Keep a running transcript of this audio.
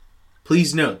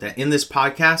Please note that in this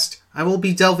podcast, I will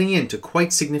be delving into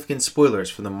quite significant spoilers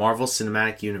for the Marvel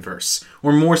Cinematic Universe,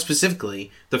 or more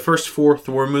specifically, the first 4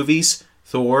 Thor movies,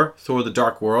 Thor, Thor the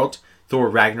Dark World, Thor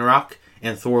Ragnarok,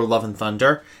 and Thor Love and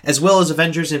Thunder, as well as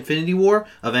Avengers Infinity War,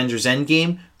 Avengers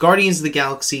Endgame, Guardians of the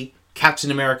Galaxy, Captain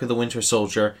America the Winter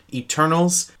Soldier,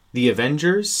 Eternals, The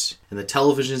Avengers, and the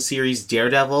television series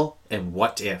Daredevil, and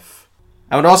What If.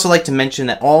 I would also like to mention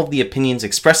that all of the opinions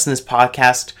expressed in this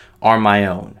podcast are my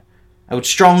own. I would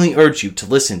strongly urge you to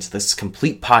listen to this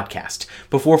complete podcast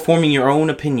before forming your own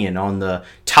opinion on the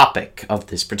topic of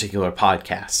this particular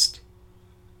podcast.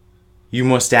 You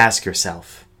must ask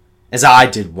yourself, as I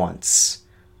did once,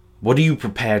 what are you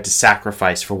prepared to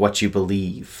sacrifice for what you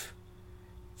believe?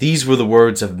 These were the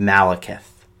words of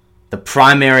Malekith, the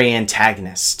primary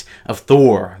antagonist of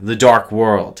Thor, the Dark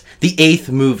World, the 8th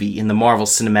movie in the Marvel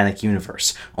Cinematic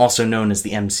Universe, also known as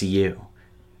the MCU.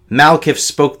 Malekith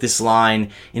spoke this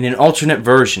line in an alternate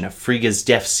version of Frigga's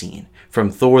death scene from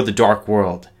Thor the Dark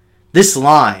World. This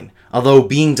line, although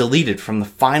being deleted from the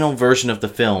final version of the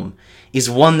film, is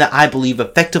one that I believe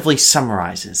effectively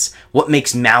summarizes what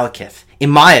makes Malekith, in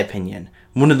my opinion,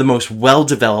 one of the most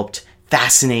well-developed,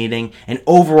 fascinating, and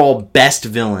overall best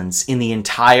villains in the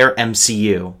entire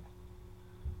MCU.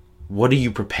 What are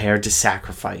you prepared to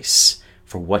sacrifice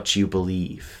for what you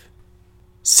believe?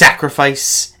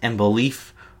 Sacrifice and belief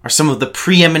are some of the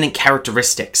preeminent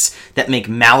characteristics that make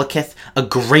Malekith a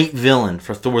great villain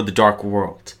for Thor the Dark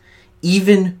World.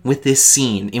 Even with this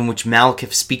scene in which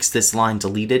Malekith speaks this line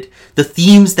deleted, the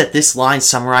themes that this line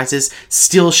summarizes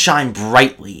still shine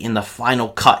brightly in the final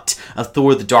cut of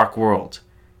Thor the Dark World.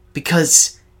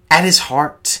 Because, at his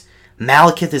heart,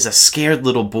 Malekith is a scared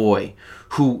little boy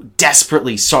who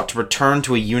desperately sought to return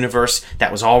to a universe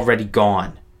that was already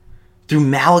gone. Through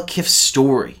Malekith's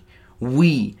story,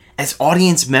 we, as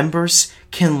audience members,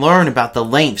 can learn about the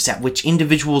lengths at which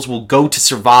individuals will go to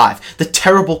survive, the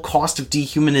terrible cost of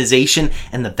dehumanization,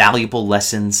 and the valuable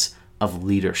lessons of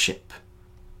leadership.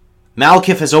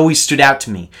 Malekith has always stood out to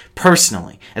me,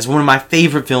 personally, as one of my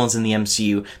favorite villains in the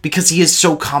MCU because he is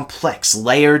so complex,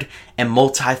 layered, and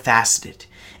multifaceted.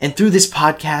 And through this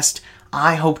podcast,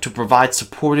 I hope to provide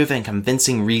supportive and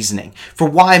convincing reasoning for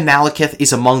why Malekith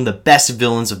is among the best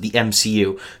villains of the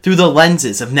MCU, through the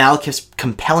lenses of Malekith's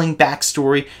compelling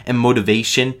backstory and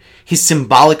motivation, his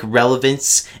symbolic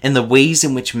relevance, and the ways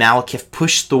in which Malekith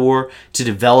pushed Thor to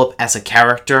develop as a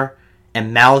character,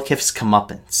 and Malekith's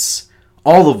comeuppance.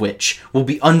 All of which will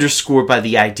be underscored by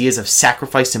the ideas of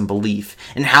sacrifice and belief,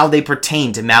 and how they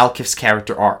pertain to Malekith's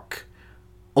character arc.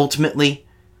 Ultimately,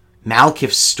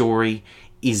 Malekith's story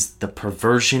is the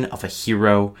perversion of a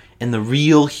hero and the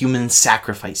real human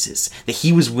sacrifices that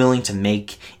he was willing to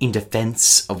make in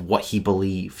defense of what he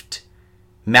believed.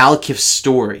 Malekith's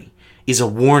story is a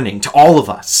warning to all of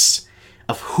us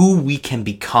of who we can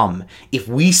become if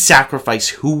we sacrifice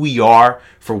who we are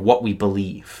for what we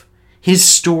believe. His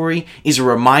story is a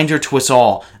reminder to us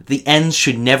all that the ends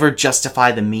should never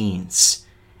justify the means,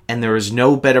 and there is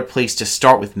no better place to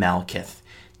start with Malekith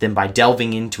than by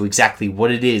delving into exactly what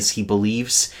it is he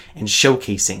believes and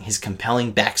showcasing his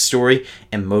compelling backstory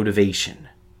and motivation.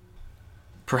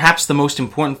 Perhaps the most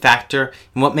important factor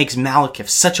in what makes Malekith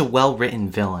such a well-written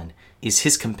villain is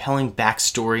his compelling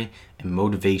backstory and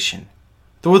motivation.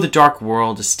 Thor the Dark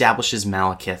World establishes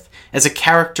Malekith as a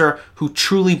character who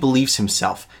truly believes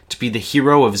himself to be the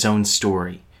hero of his own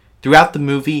story. Throughout the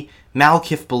movie,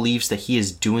 Malekith believes that he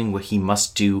is doing what he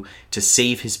must do to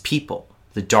save his people,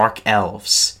 the Dark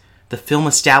Elves. The film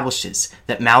establishes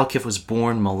that Malekith was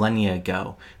born millennia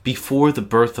ago, before the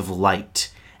birth of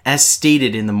light. As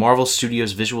stated in the Marvel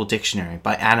Studios Visual Dictionary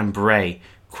by Adam Bray,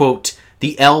 quote,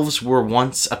 "The elves were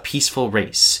once a peaceful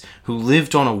race, who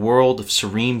lived on a world of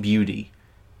serene beauty.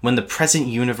 When the present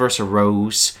universe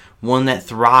arose, one that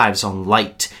thrives on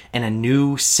light and a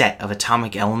new set of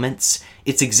atomic elements,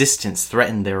 its existence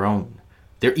threatened their own.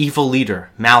 Their evil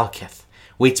leader, Malekith,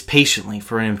 waits patiently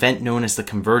for an event known as the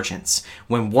Convergence,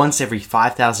 when once every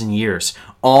 5,000 years,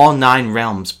 all 9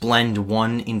 realms blend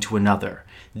one into another.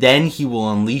 Then he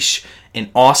will unleash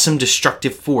an awesome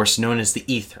destructive force known as the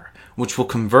Ether, which will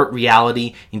convert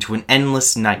reality into an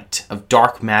endless night of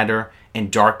dark matter and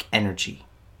dark energy."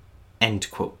 End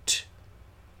quote.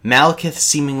 Malekith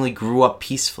seemingly grew up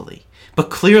peacefully,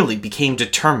 but clearly became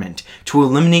determined to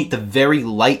eliminate the very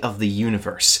light of the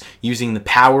universe using the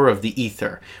power of the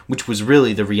Ether, which was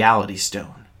really the Reality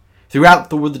Stone. Throughout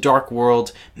Thor the Dark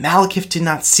World, Malekith did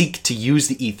not seek to use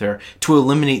the Ether to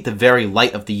eliminate the very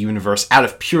light of the universe out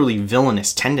of purely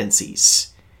villainous tendencies.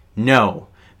 No,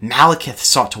 Malekith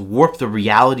sought to warp the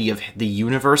reality of the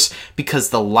universe because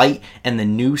the light and the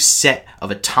new set of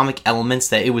atomic elements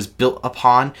that it was built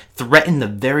upon threatened the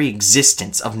very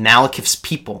existence of Malekith's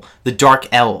people, the Dark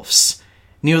Elves.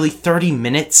 Nearly 30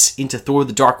 minutes into Thor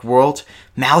the Dark World,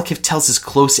 Malekith tells his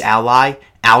close ally,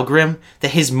 Algrim,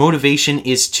 that his motivation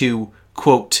is to,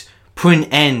 quote, put an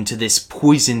end to this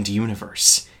poisoned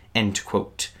universe, end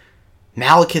quote.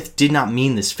 Malekith did not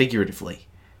mean this figuratively.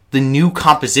 The new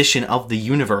composition of the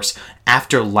universe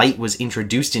after light was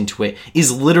introduced into it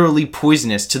is literally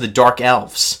poisonous to the Dark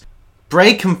Elves.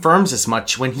 Bray confirms as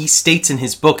much when he states in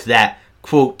his book that,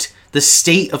 quote, the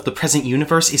state of the present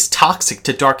universe is toxic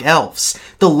to Dark Elves.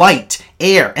 The light,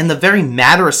 air, and the very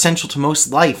matter essential to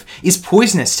most life is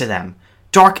poisonous to them.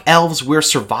 Dark Elves wear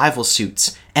survival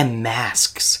suits and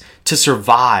masks to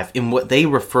survive in what they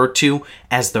refer to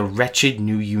as the wretched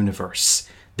new universe.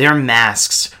 Their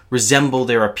masks resemble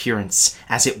their appearance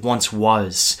as it once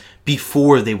was,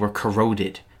 before they were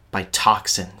corroded by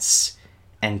toxins.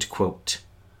 End quote.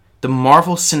 The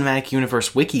Marvel Cinematic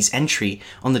Universe Wiki's entry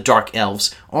on the Dark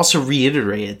Elves also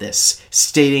reiterated this,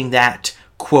 stating that,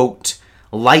 quote,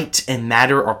 light and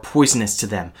matter are poisonous to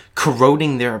them,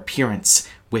 corroding their appearance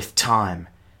with time.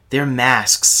 Their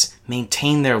masks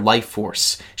maintain their life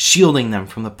force, shielding them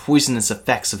from the poisonous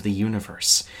effects of the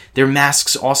universe. Their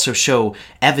masks also show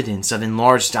evidence of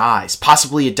enlarged eyes,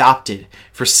 possibly adopted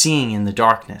for seeing in the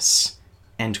darkness.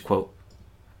 End quote.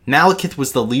 Malekith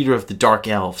was the leader of the Dark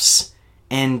Elves,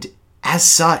 and as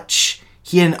such,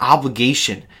 he had an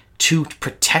obligation to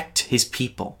protect his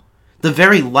people. The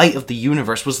very light of the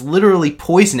universe was literally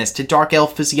poisonous to Dark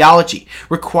Elf physiology,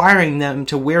 requiring them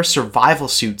to wear survival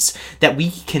suits that we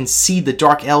can see the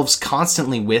Dark Elves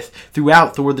constantly with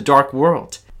throughout Thor the Dark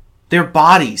World. Their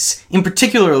bodies, in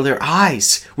particular their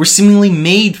eyes, were seemingly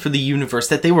made for the universe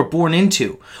that they were born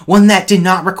into, one that did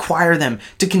not require them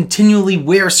to continually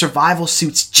wear survival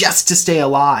suits just to stay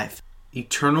alive.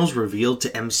 Eternals revealed to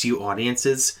MCU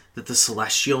audiences that the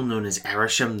Celestial known as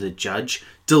Arishem the Judge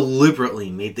deliberately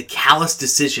made the callous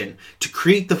decision to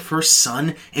create the first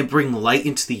sun and bring light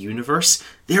into the universe,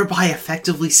 thereby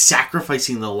effectively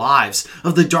sacrificing the lives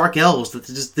of the Dark Elves that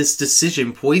this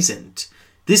decision poisoned.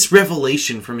 This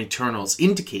revelation from Eternals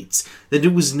indicates that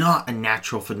it was not a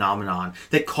natural phenomenon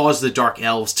that caused the Dark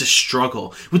Elves to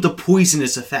struggle with the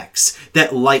poisonous effects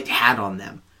that light had on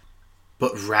them,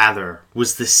 but rather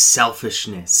was the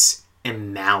selfishness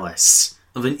and malice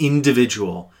of an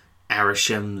individual,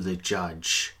 Arishem the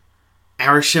Judge.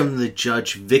 Arishem the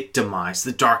Judge victimized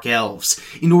the Dark Elves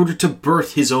in order to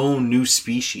birth his own new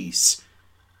species.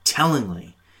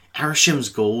 Tellingly, Arishem's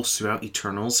goals throughout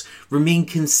Eternals remain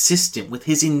consistent with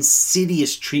his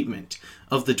insidious treatment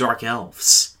of the Dark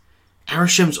Elves.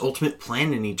 Arishem's ultimate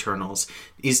plan in Eternals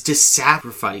is to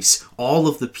sacrifice all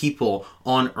of the people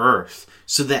on Earth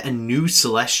so that a new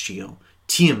Celestial,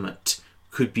 Tiamat,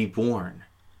 could be born.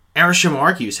 Arishem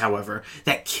argues, however,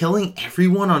 that killing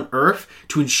everyone on Earth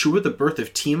to ensure the birth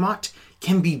of Tiamat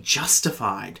can be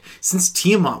justified, since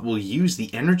Tiamat will use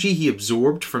the energy he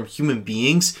absorbed from human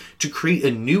beings to create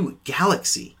a new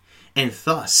galaxy, and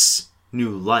thus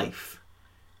new life.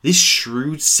 This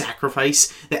shrewd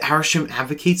sacrifice that Arishem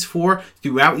advocates for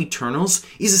throughout Eternals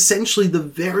is essentially the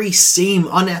very same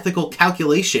unethical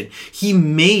calculation he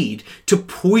made to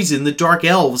poison the Dark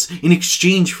Elves in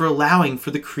exchange for allowing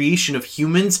for the creation of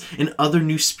humans and other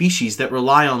new species that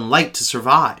rely on light to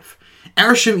survive.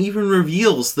 Arishem even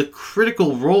reveals the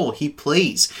critical role he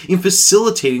plays in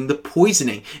facilitating the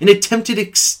poisoning and attempted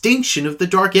extinction of the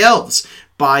Dark Elves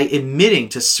by admitting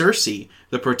to Sersi,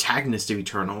 the protagonist of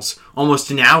Eternals,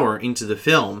 almost an hour into the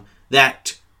film,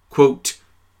 that, quote,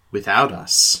 without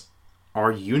us,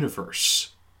 our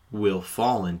universe will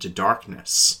fall into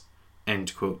darkness,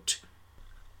 end quote.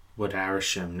 What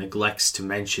Arishem neglects to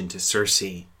mention to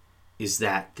Sersi is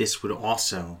that this would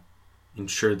also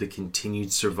ensure the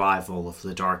continued survival of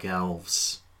the Dark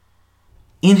Elves.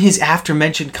 In his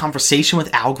after-mentioned conversation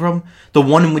with Algrim, the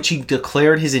one in which he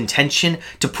declared his intention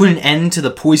to put an end to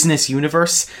the poisonous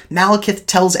universe, Malekith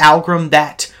tells Algrim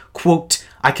that, quote,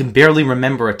 I can barely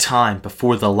remember a time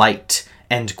before the light,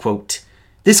 end quote.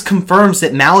 This confirms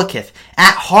that Malekith,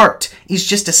 at heart, is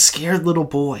just a scared little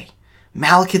boy.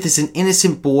 Malekith is an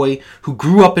innocent boy who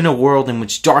grew up in a world in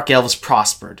which Dark Elves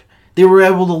prospered. They were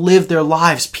able to live their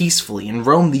lives peacefully and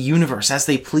roam the universe as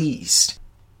they pleased.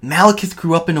 Malekith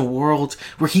grew up in a world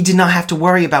where he did not have to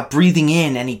worry about breathing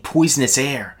in any poisonous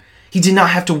air. He did not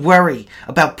have to worry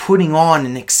about putting on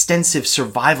an extensive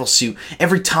survival suit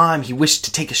every time he wished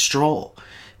to take a stroll.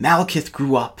 Malekith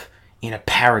grew up in a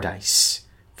paradise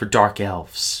for Dark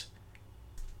Elves.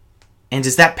 And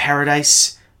as that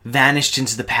paradise vanished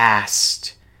into the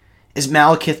past, as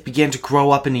Malekith began to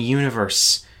grow up in a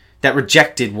universe that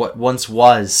rejected what once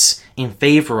was in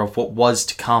favor of what was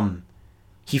to come,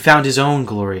 he found his own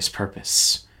glorious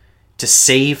purpose: to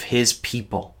save his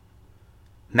people.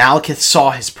 Malekith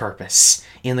saw his purpose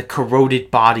in the corroded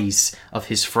bodies of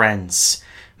his friends.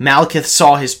 Malekith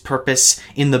saw his purpose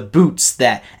in the boots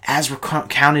that, as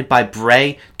recounted by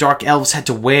Bray, Dark Elves had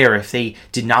to wear if they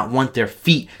did not want their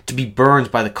feet to be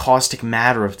burned by the caustic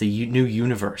matter of the new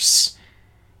universe.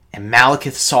 And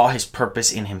Malekith saw his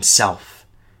purpose in himself,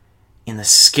 in the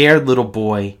scared little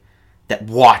boy that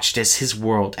watched as his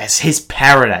world, as his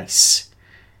paradise,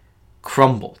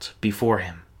 crumbled before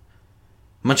him.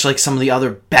 Much like some of the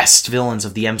other best villains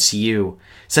of the MCU,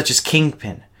 such as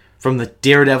Kingpin from the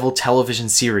Daredevil television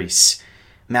series,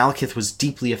 Malekith was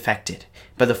deeply affected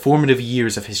by the formative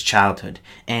years of his childhood,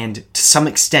 and, to some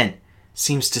extent,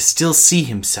 seems to still see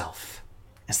himself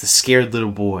as the scared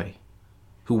little boy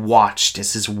who watched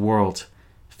as his world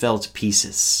fell to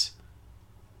pieces.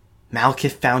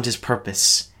 Malekith found his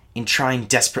purpose in trying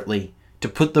desperately to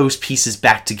put those pieces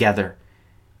back together.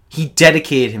 He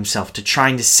dedicated himself to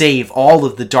trying to save all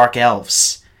of the Dark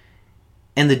Elves.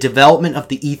 And the development of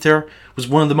the Aether was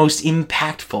one of the most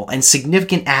impactful and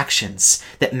significant actions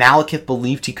that Malekith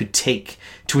believed he could take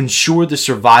to ensure the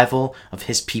survival of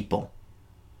his people.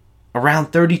 Around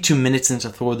 32 minutes into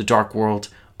Thor the Dark World,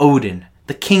 Odin,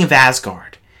 the king of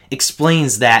Asgard,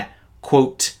 explains that,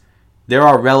 quote, "there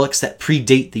are relics that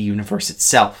predate the universe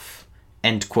itself,"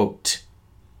 end quote.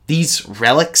 These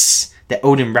relics that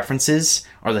Odin references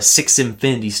are the 6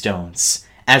 Infinity Stones,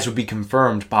 as would be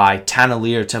confirmed by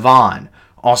Taneleer Tavan,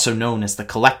 also known as the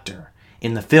Collector,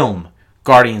 in the film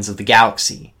Guardians of the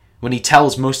Galaxy, when he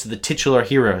tells most of the titular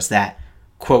heroes that,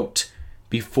 quote,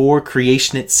 "before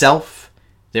creation itself,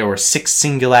 there were 6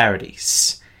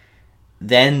 singularities.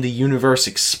 Then the universe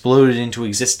exploded into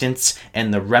existence,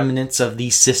 and the remnants of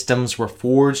these systems were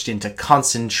forged into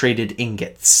concentrated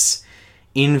ingots,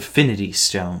 Infinity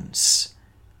Stones."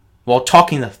 While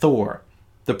talking to Thor,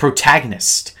 the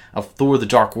protagonist of Thor the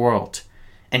Dark World,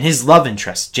 and his love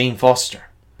interest, Jane Foster,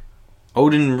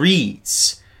 Odin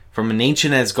reads from an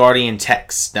ancient Asgardian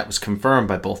text that was confirmed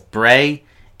by both Bray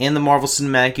and the Marvel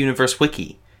Cinematic Universe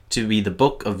wiki to be the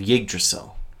Book of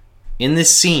Yggdrasil. In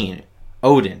this scene,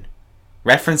 Odin,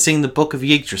 referencing the Book of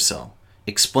Yggdrasil,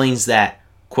 explains that,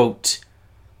 quote,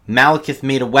 "Malekith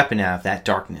made a weapon out of that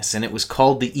darkness, and it was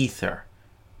called the Aether.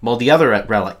 While the other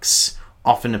relics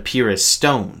often appear as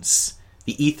stones,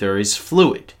 the Aether is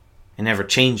fluid and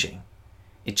ever-changing.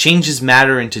 It changes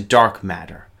matter into dark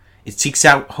matter. It seeks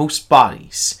out host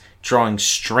bodies, drawing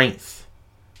strength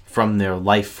from their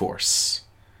life force.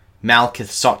 Malekith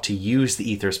sought to use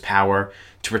the Aether's power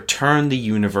to return the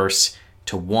universe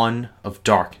to one of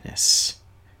darkness."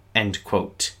 End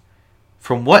quote.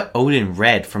 From what Odin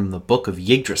read from the Book of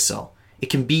Yggdrasil,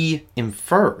 it can be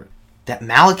inferred that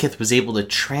Malekith was able to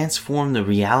transform the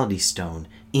Reality Stone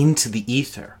into the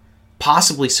Aether,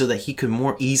 possibly so that he could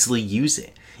more easily use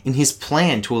it in his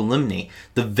plan to eliminate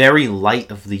the very light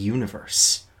of the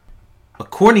universe.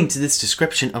 According to this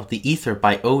description of the Aether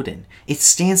by Odin, it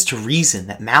stands to reason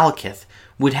that Malekith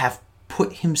would have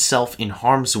put himself in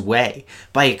harm's way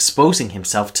by exposing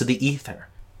himself to the Aether.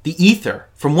 The Aether,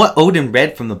 from what Odin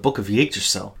read from the Book of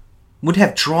Yggdrasil, would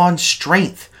have drawn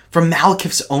strength from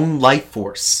Malekith's own life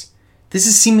force. This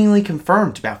is seemingly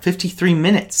confirmed about 53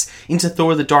 minutes into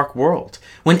Thor the Dark World,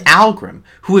 when Algrim,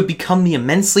 who had become the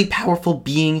immensely powerful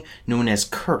being known as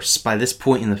Curse by this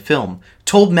point in the film,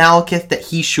 told Malekith that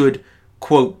he should,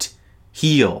 quote,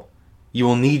 "heal. You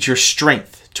will need your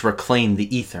strength to reclaim the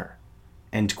Aether."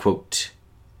 End quote.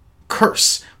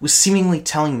 Curse was seemingly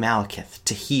telling Malekith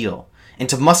to heal and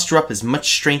to muster up as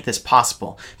much strength as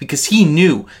possible, because he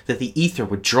knew that the Aether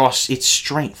would draw its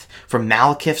strength from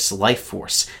Malekith's life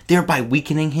force, thereby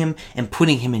weakening him and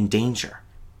putting him in danger.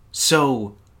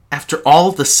 So, after all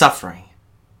of the suffering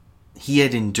he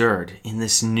had endured in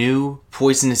this new,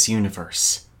 poisonous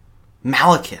universe,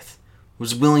 Malekith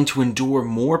was willing to endure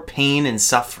more pain and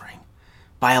suffering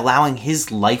by allowing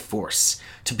his life force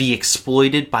to be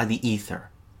exploited by the Aether.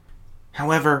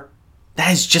 However,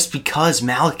 that is just because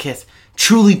Malekith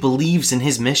truly believes in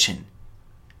his mission.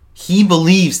 He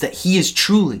believes that he is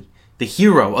truly the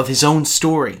hero of his own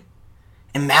story.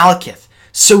 And Malekith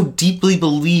so deeply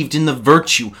believed in the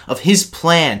virtue of his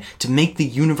plan to make the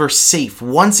universe safe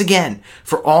once again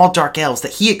for all Dark Elves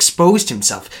that he exposed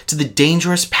himself to the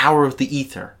dangerous power of the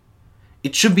Aether.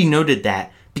 It should be noted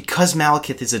that Because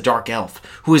Malekith is a dark elf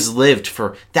who has lived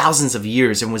for thousands of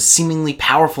years and was seemingly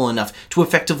powerful enough to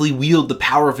effectively wield the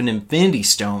power of an Infinity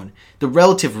Stone, the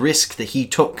relative risk that he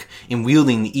took in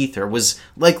wielding the Ether was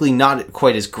likely not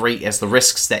quite as great as the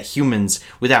risks that humans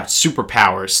without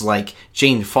superpowers like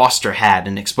Jane Foster had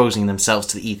in exposing themselves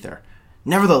to the Ether.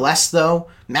 Nevertheless, though,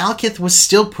 Malekith was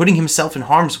still putting himself in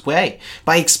harm's way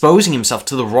by exposing himself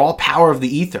to the raw power of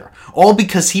the Ether, all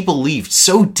because he believed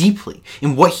so deeply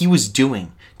in what he was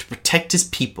doing to protect his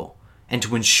people and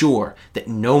to ensure that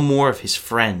no more of his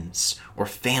friends or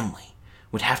family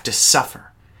would have to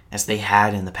suffer as they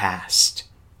had in the past.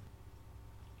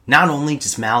 Not only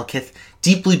does Malekith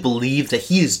deeply believe that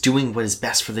he is doing what is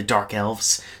best for the Dark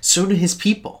Elves, so do his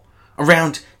people.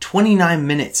 Around 29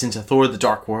 minutes into Thor the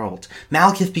Dark World,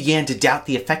 Malekith began to doubt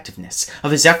the effectiveness of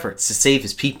his efforts to save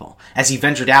his people as he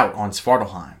ventured out on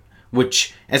Svartalfheim,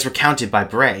 which, as recounted by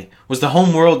Bray, was the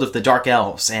home world of the Dark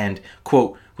Elves and,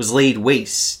 quote, was laid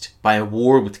waste by a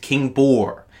war with King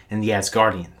Bor and the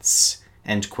Asgardians,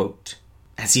 end quote.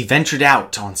 As he ventured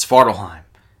out on Svartalfheim,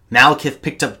 Malekith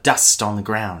picked up dust on the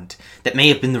ground that may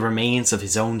have been the remains of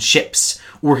his own ships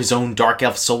or his own Dark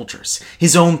Elf soldiers,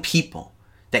 his own people,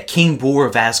 that King Bor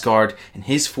of Asgard and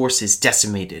his forces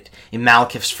decimated in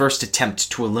Malekith's first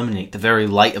attempt to eliminate the very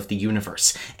light of the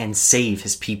universe and save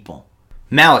his people.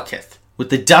 Malekith, with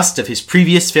the dust of his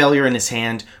previous failure in his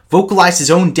hand, vocalized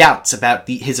his own doubts about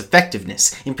his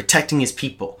effectiveness in protecting his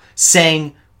people,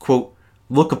 saying, quote,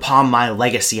 "Look upon my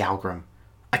legacy, Algrim.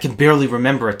 I can barely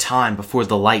remember a time before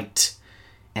the light,"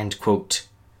 end quote.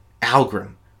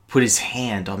 Algrim put his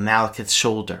hand on Malekith's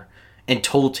shoulder and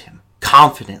told him,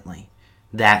 confidently,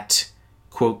 that,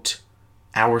 quote,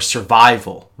 "Our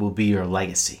survival will be your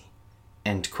legacy,"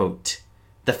 end quote.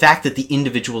 The fact that the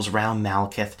individuals around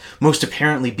Malekith, most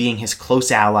apparently being his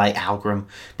close ally Algrim,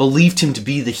 believed him to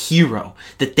be the hero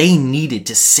that they needed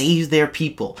to save their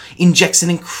people injects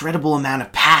an incredible amount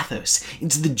of pathos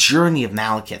into the journey of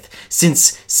Malekith,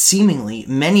 since seemingly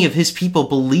many of his people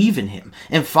believe in him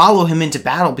and follow him into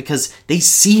battle because they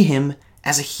see him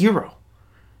as a hero.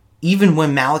 Even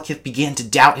when Malekith began to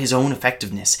doubt his own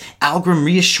effectiveness, Algrim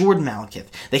reassured Malekith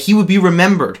that he would be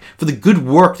remembered for the good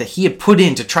work that he had put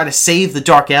in to try to save the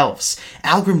Dark Elves.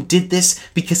 Algrim did this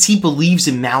because he believes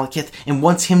in Malekith and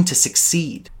wants him to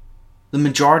succeed. The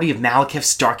majority of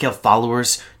Malekith's Dark Elf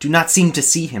followers do not seem to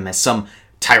see him as some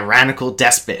tyrannical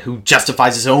despot who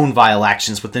justifies his own vile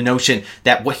actions with the notion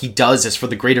that what he does is for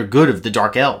the greater good of the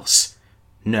Dark Elves.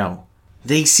 No,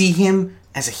 they see him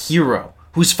as a hero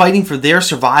who's fighting for their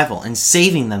survival and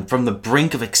saving them from the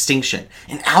brink of extinction,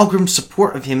 and Algrim's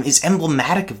support of him is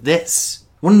emblematic of this.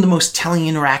 One of the most telling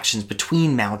interactions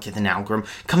between Malekith and Algrim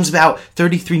comes about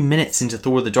 33 minutes into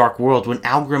Thor the Dark World when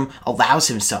Algrim allows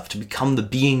himself to become the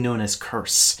being known as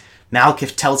Curse.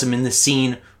 Malekith tells him in the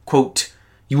scene, quote,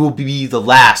 "You will be the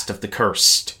last of the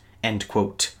cursed," end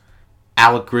quote.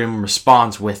 Algrim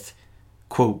responds with,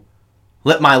 quote,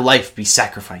 "Let my life be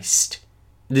sacrificed.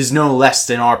 It is no less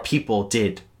than our people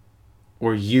did,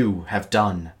 or you have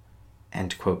done,"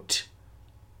 end quote.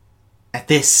 At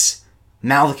this,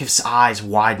 Malekith's eyes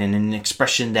widen in an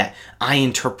expression that I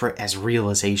interpret as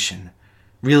realization.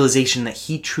 Realization that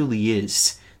he truly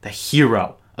is the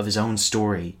hero of his own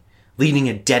story, leading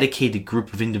a dedicated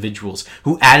group of individuals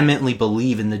who adamantly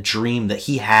believe in the dream that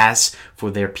he has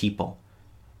for their people.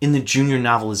 In the junior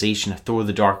novelization of Thor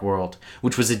the Dark World,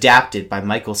 which was adapted by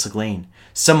Michael Siglain,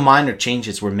 some minor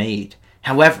changes were made.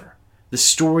 However, the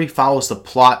story follows the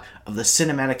plot of the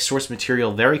cinematic source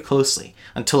material very closely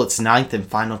until its 9th and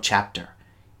final chapter.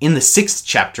 In the 6th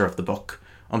chapter of the book,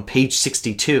 on page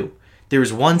 62, there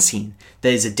is one scene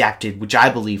that is adapted which I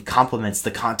believe complements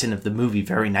the content of the movie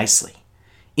very nicely.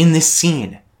 In this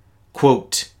scene,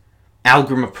 quote,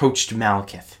 Algrim approached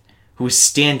Malekith, who was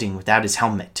standing without his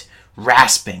helmet,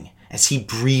 rasping as he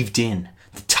breathed in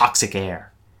the toxic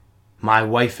air. "My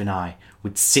wife and I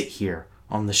would sit here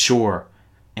on the shore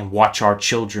and watch our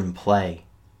children play."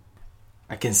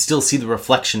 "I can still see the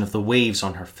reflection of the waves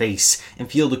on her face and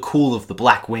feel the cool of the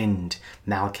black wind,"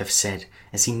 Malekith said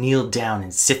as he kneeled down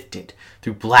and sifted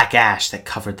through black ash that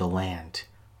covered the land.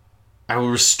 "I will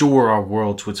restore our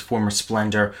world to its former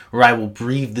splendor, or I will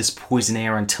breathe this poison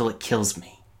air until it kills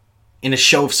me." In a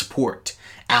show of support,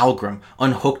 Algrim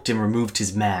unhooked and removed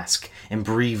his mask and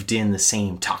breathed in the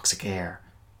same toxic air.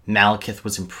 Malekith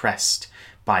was impressed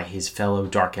by his fellow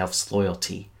Dark Elf's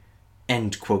loyalty.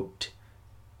 End quote.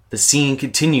 The scene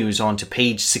continues on to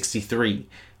page 63,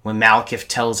 when Malekith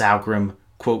tells Algrim,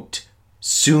 quote,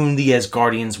 "Soon the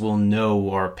Asgardians will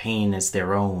know our pain as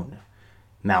their own,"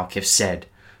 Malekith said,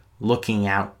 looking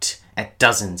out at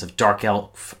dozens of Dark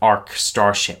Elf Ark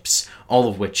starships, all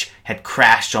of which had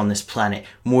crashed on this planet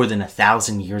more than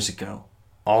 1,000 years ago,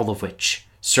 all of which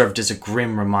served as a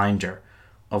grim reminder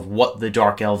of what the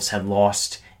Dark Elves had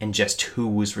lost and just who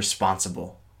was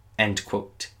responsible." End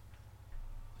quote.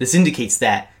 This indicates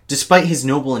that, despite his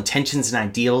noble intentions and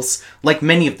ideals, like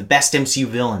many of the best MCU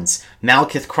villains,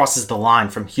 Malekith crosses the line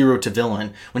from hero to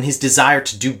villain when his desire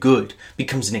to do good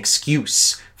becomes an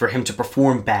excuse for him to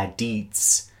perform bad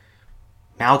deeds.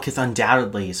 Malekith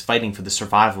undoubtedly is fighting for the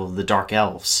survival of the Dark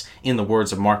Elves, in the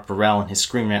words of Mark Burrell in his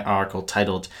Screen Rant article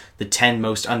titled "The 10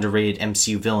 Most Underrated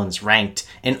MCU Villains Ranked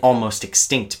and Almost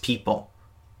Extinct People."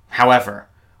 However,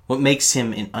 what makes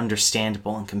him an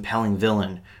understandable and compelling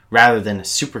villain rather than a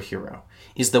superhero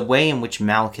is the way in which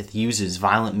Malekith uses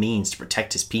violent means to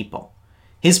protect his people.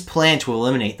 His plan to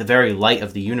eliminate the very light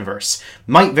of the universe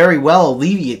might very well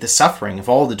alleviate the suffering of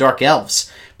all the Dark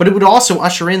Elves, but it would also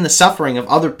usher in the suffering of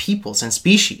other peoples and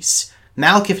species.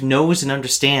 Malekith knows and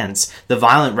understands the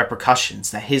violent repercussions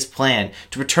that his plan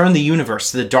to return the universe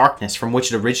to the darkness from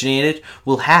which it originated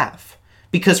will have.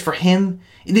 Because for him,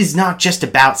 it is not just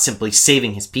about simply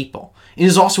saving his people. It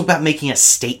is also about making a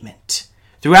statement.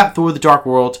 Throughout Thor the Dark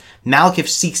World, Malekith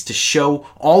seeks to show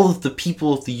all of the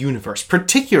people of the universe,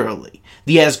 particularly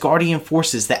the Asgardian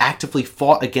forces that actively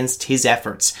fought against his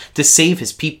efforts to save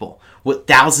his people, what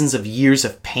thousands of years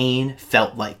of pain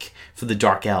felt like for the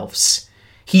Dark Elves.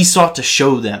 He sought to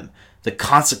show them the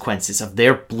consequences of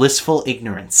their blissful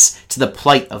ignorance to the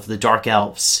plight of the Dark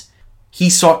Elves.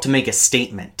 He sought to make a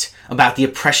statement about the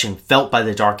oppression felt by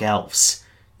the Dark Elves.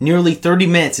 Nearly 30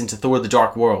 minutes into Thor the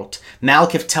Dark World,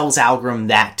 Malekith tells Algrim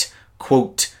that,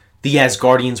 quote, "the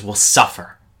Asgardians will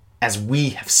suffer, as we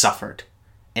have suffered,"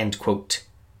 end quote.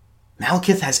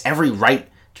 Malekith has every right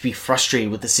to be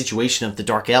frustrated with the situation of the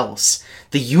Dark Elves.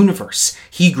 The universe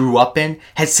he grew up in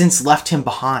has since left him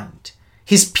behind.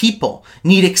 His people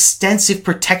need extensive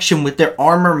protection with their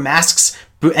armor, masks,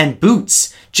 and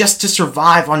boots just to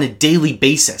survive on a daily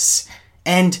basis.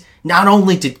 And not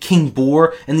only did King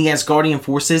Bor and the Asgardian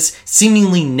forces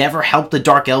seemingly never help the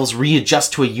Dark Elves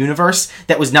readjust to a universe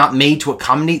that was not made to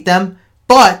accommodate them,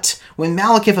 but when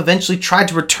Malekith eventually tried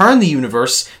to return the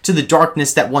universe to the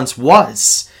darkness that once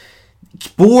was,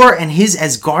 Bor and his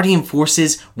Asgardian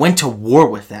forces went to war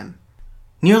with them.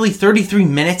 Nearly 33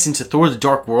 minutes into Thor the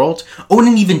Dark World,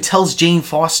 Odin even tells Jane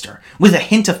Foster, with a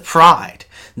hint of pride,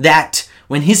 that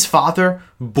when his father,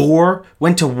 Bor,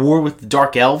 went to war with the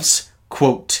Dark Elves,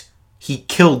 quote, "he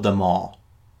killed them all,"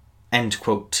 end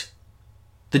quote.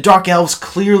 The Dark Elves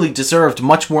clearly deserved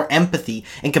much more empathy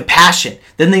and compassion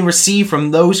than they received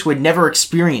from those who had never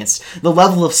experienced the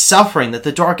level of suffering that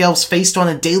the Dark Elves faced on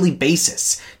a daily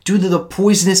basis due to the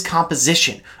poisonous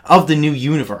composition of the new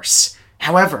universe.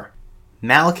 However,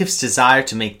 Malekith's desire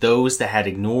to make those that had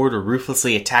ignored or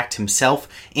ruthlessly attacked himself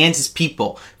and his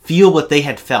people feel what they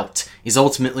had felt is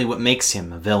ultimately what makes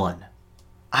him a villain.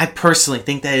 I personally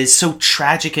think that it is so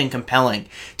tragic and compelling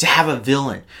to have a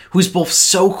villain who is both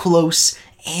so close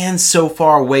and so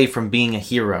far away from being a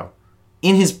hero.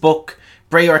 In his book,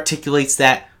 Bray articulates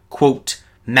that, quote,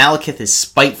 "Malekith is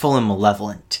spiteful and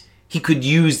malevolent. He could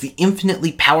use the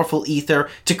infinitely powerful ether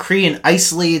to create an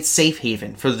isolated safe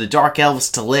haven for the Dark Elves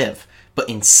to live, but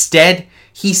instead,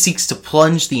 he seeks to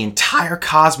plunge the entire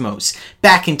cosmos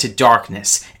back into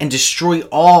darkness and destroy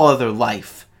all other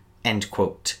life," end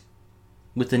quote.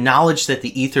 With the knowledge that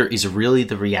the ether is really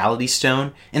the reality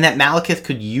stone, and that Malekith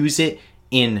could use it,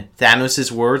 in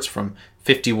Thanos' words from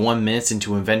 51 minutes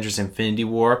into Avengers Infinity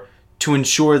War, to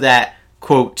ensure that,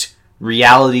 quote,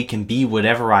 "reality can be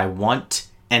whatever I want,"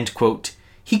 end quote,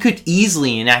 he could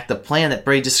easily enact the plan that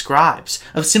Bray describes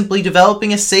of simply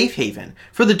developing a safe haven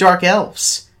for the Dark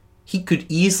Elves. He could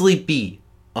easily be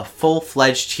a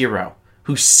full-fledged hero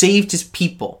who saved his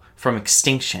people from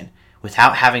extinction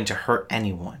without having to hurt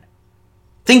anyone.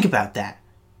 Think about that.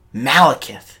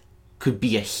 Malekith could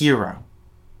be a hero.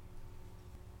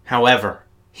 However,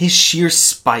 his sheer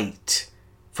spite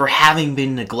for having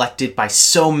been neglected by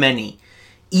so many,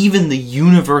 even the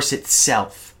universe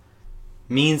itself,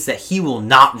 means that he will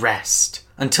not rest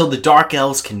until the Dark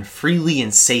Elves can freely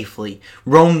and safely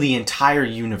roam the entire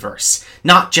universe,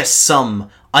 not just some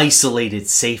isolated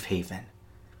safe haven.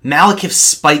 Malekith's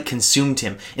spite consumed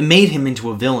him and made him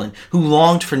into a villain who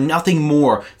longed for nothing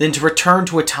more than to return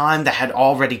to a time that had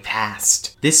already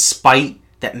passed. This spite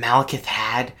that Malekith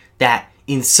had, that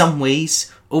in some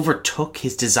ways overtook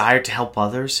his desire to help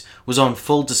others, was on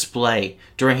full display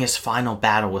during his final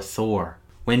battle with Thor.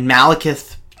 When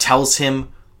Malekith tells him,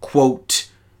 quote,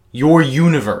 "your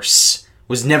universe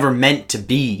was never meant to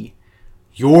be.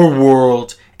 Your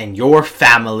world and your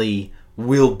family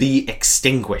will be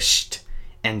extinguished,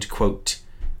 end quote.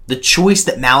 The choice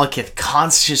that Malekith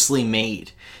consciously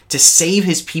made to save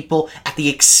his people at the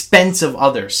expense of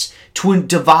others, to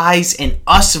devise an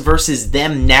us versus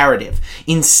them narrative,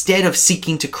 instead of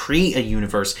seeking to create a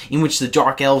universe in which the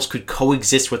Dark Elves could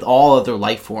coexist with all other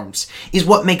life forms, is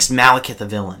what makes Malekith a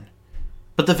villain.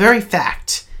 But the very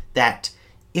fact that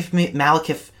if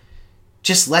Malekith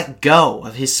just let go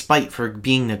of his spite for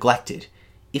being neglected,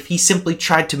 if he simply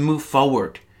tried to move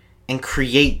forward and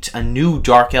create a new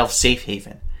Dark Elf safe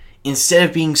haven, instead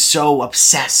of being so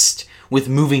obsessed with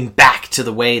moving back to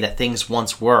the way that things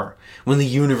once were, when the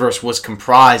universe was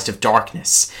comprised of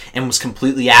darkness and was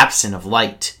completely absent of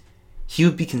light, he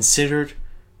would be considered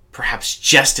perhaps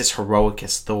just as heroic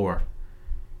as Thor.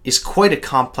 Is quite a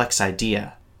complex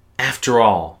idea. After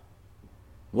all,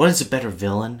 what is a better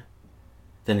villain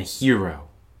than a hero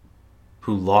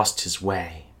who lost his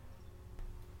way?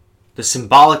 The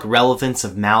symbolic relevance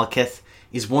of Malekith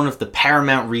is one of the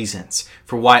paramount reasons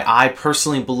for why I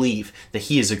personally believe that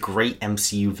he is a great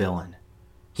MCU villain.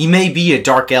 He may be a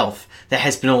dark elf that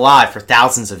has been alive for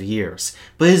thousands of years,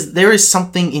 but there is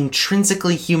something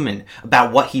intrinsically human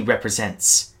about what he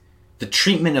represents. The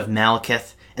treatment of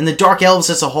Malekith, and the Dark Elves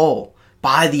as a whole,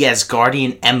 by the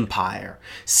Asgardian Empire,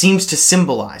 seems to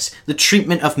symbolize the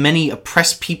treatment of many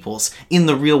oppressed peoples in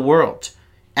the real world.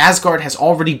 Asgard has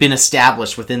already been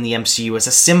established within the MCU as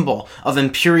a symbol of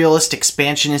imperialist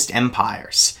expansionist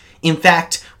empires. In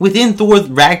fact, within Thor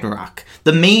Ragnarok,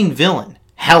 the main villain,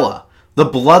 Hela, the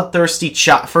bloodthirsty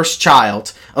first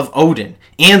child of Odin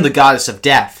and the goddess of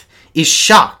death, is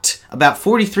shocked about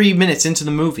 43 minutes into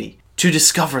the movie to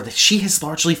discover that she has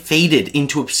largely faded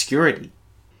into obscurity.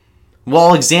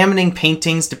 While examining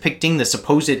paintings depicting the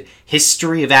supposed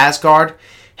history of Asgard,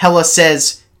 Hela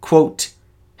says, quote,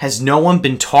 "Has no one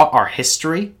been taught our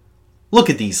history? Look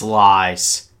at these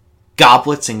lies.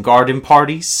 Goblets and garden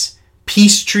parties?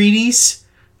 Peace treaties?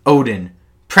 Odin,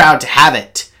 proud to have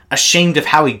it, ashamed of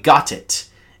how he got it."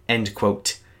 End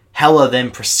quote. Hela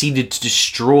then proceeded to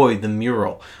destroy the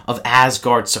mural of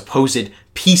Asgard's supposed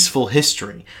peaceful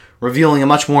history, revealing a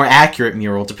much more accurate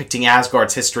mural depicting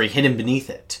Asgard's history hidden beneath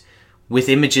it, with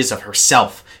images of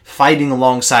herself fighting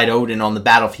alongside Odin on the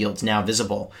battlefield now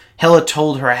visible. Hela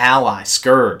told her ally,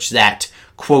 Scourge, that,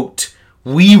 quote,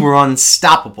 "We were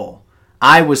unstoppable.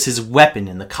 I was his weapon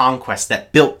in the conquest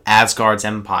that built Asgard's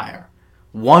empire.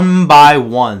 One by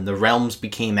one, the realms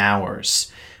became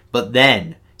ours. But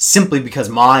then, simply because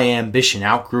my ambition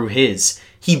outgrew his,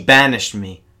 he banished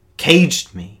me,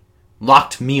 caged me,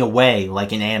 locked me away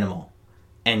like an animal."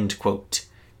 End quote.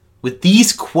 With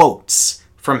these quotes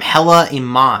from Hela in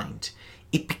mind,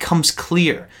 it becomes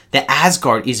clear that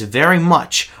Asgard is very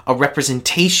much a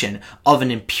representation of an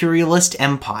imperialist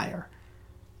empire.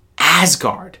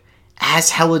 Asgard,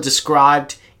 as Hela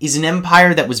described, is an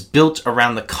empire that was built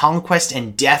around the conquest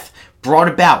and death brought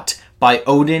about by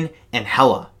Odin and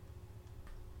Hela.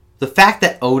 The fact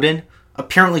that Odin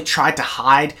apparently tried to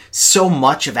hide so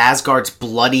much of Asgard's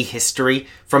bloody history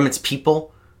from its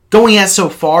people, going as so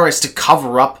far as to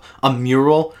cover up a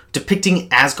mural depicting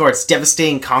Asgard's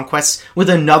devastating conquests with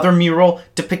another mural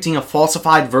depicting a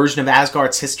falsified version of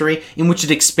Asgard's history in which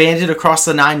it expanded across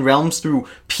the 9 realms through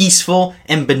peaceful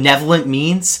and benevolent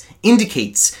means,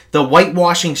 indicates the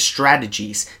whitewashing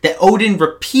strategies that Odin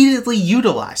repeatedly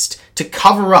utilized to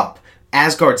cover up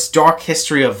Asgard's dark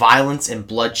history of violence and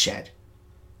bloodshed.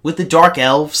 With the Dark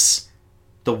Elves,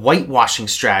 the whitewashing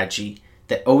strategy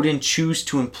that Odin chose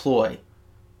to employ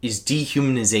is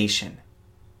dehumanization.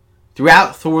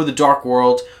 Throughout Thor the Dark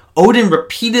World, Odin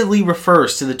repeatedly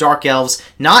refers to the Dark Elves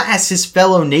not as his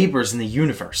fellow neighbors in the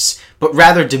universe, but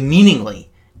rather demeaningly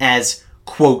as,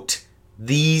 quote,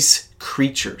 "these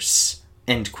creatures,"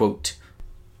 end quote.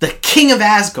 The king of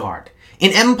Asgard,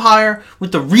 an empire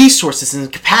with the resources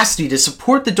and capacity to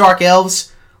support the Dark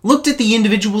Elves, looked at the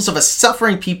individuals of a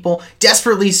suffering people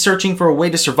desperately searching for a way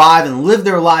to survive and live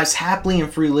their lives happily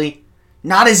and freely,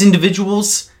 not as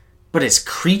individuals, but as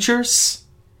creatures.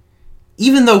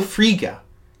 Even though Frigga,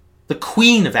 the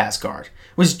queen of Asgard,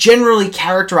 was generally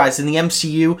characterized in the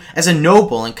MCU as a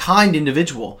noble and kind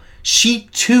individual, she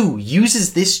too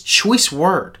uses this choice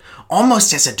word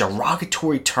almost as a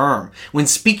derogatory term when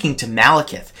speaking to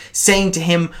Malekith, saying to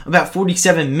him about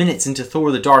 47 minutes into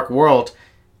Thor the Dark World,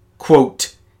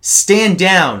 quote, "Stand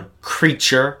down,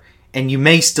 creature, and you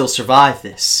may still survive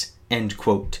this," end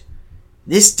quote.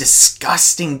 This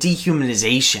disgusting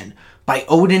dehumanization by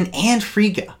Odin and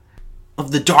Frigga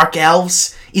of the Dark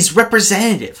Elves is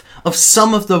representative of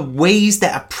some of the ways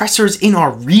that oppressors in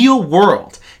our real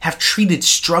world have treated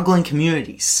struggling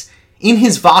communities. In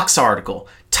his Vox article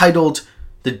titled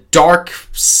The Dark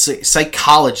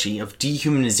Psychology of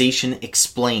Dehumanization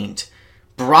Explained.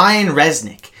 Brian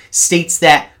Resnick states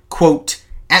that, quote,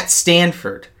 at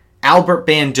Stanford, Albert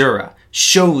Bandura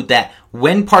showed that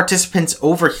when participants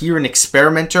overhear an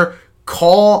experimenter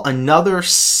call another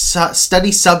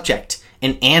study subject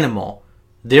an animal,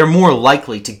 they're more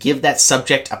likely to give that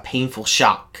subject a painful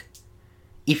shock.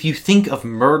 If you think of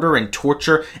murder and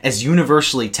torture as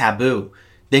universally taboo,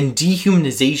 then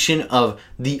dehumanization of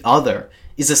the other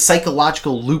is a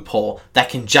psychological loophole that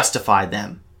can justify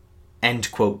them.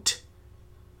 End quote.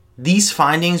 These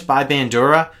findings by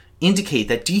Bandura indicate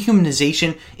that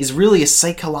dehumanization is really a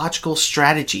psychological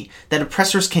strategy that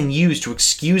oppressors can use to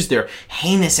excuse their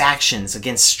heinous actions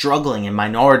against struggling and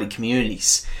minority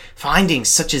communities. Findings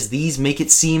such as these make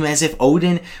it seem as if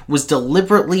Odin was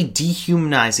deliberately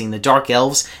dehumanizing the Dark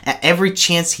Elves at every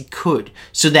chance he could,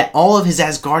 so that all of his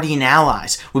Asgardian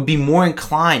allies would be more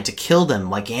inclined to kill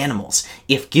them like animals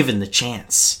if given the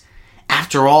chance.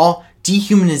 After all,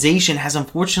 dehumanization has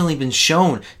unfortunately been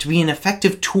shown to be an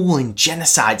effective tool in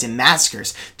genocides and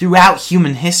massacres throughout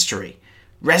human history.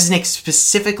 Resnick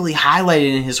specifically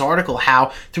highlighted in his article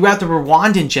how, throughout the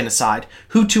Rwandan genocide,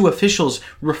 Hutu officials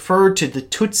referred to the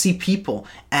Tutsi people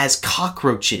as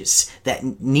cockroaches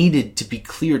that needed to be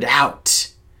cleared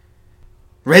out.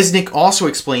 Resnick also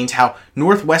explained how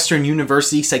Northwestern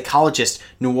University psychologist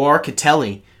Noir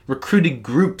Catelli recruited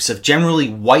groups of generally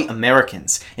white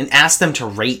Americans and asked them to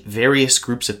rate various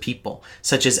groups of people,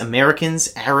 such as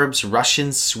Americans, Arabs,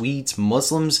 Russians, Swedes,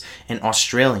 Muslims, and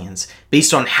Australians,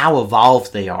 based on how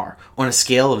evolved they are, on a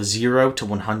scale of 0 to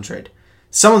 100.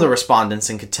 Some of the respondents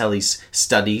in Catelli's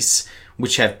studies,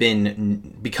 which have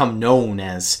become known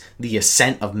as the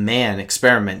Ascent of Man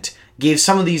experiment, gave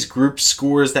some of these groups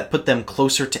scores that put them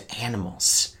closer to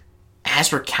animals.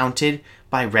 As recounted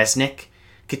by Resnick,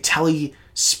 Catelli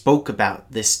spoke about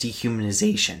this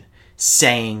dehumanization,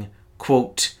 saying,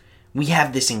 quote, we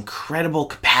have this incredible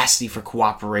capacity for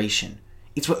cooperation.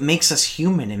 It's what makes us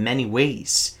human in many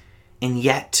ways. And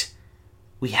yet,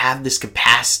 we have this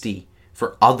capacity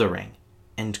for othering,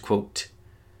 end quote.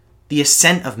 The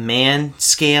Ascent of Man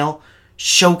scale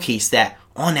showcased that,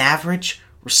 on average,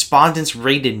 respondents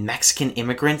rated Mexican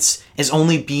immigrants as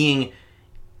only being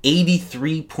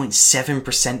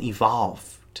 83.7%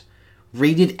 evolved,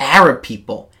 rated Arab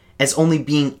people as only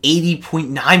being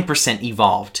 80.9%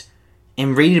 evolved,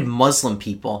 and rated Muslim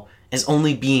people as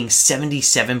only being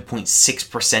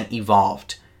 77.6%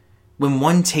 evolved. When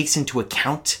one takes into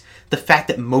account the fact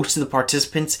that most of the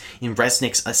participants in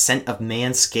Resnick's Ascent of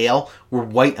Man scale were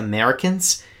white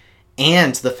Americans,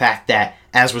 and the fact that,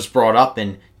 as was brought up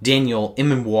in Daniel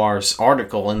Immerwahr's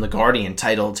article in The Guardian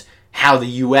titled, How the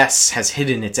U.S. Has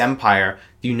Hidden Its Empire,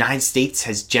 the United States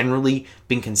has generally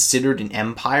been considered an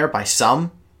empire by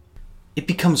some, it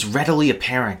becomes readily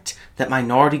apparent that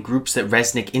minority groups that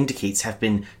Resnick indicates have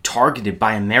been targeted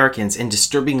by Americans and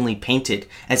disturbingly painted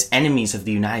as enemies of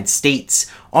the United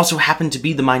States also happen to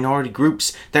be the minority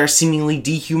groups that are seemingly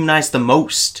dehumanized the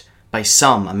most by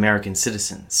some American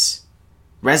citizens.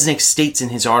 Resnick states in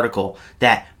his article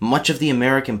that much of the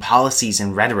American policies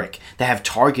and rhetoric that have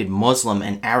targeted Muslim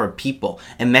and Arab people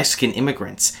and Mexican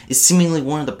immigrants is seemingly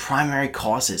one of the primary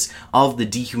causes of the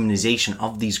dehumanization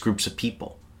of these groups of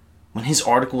people. When his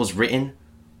article was written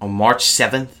on March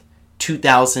 7th,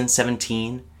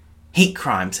 2017, hate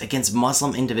crimes against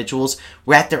Muslim individuals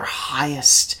were at their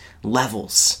highest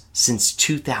levels since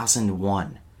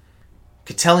 2001.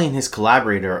 Catelli and his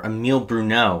collaborator, Emile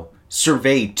Bruneau,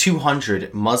 surveyed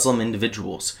 200 Muslim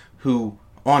individuals who,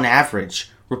 on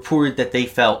average, reported that they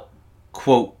felt,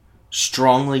 quote,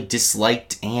 strongly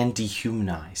disliked and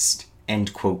dehumanized,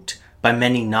 end quote, by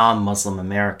many non-Muslim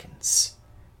Americans.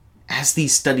 As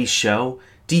these studies show,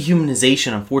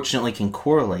 dehumanization unfortunately can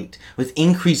correlate with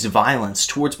increased violence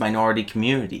towards minority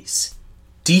communities.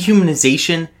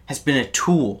 Dehumanization has been a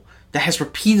tool that has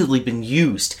repeatedly been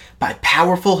used by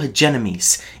powerful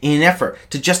hegemonies in an effort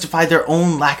to justify their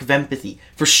own lack of empathy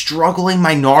for struggling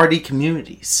minority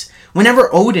communities. Whenever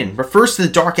Odin refers to the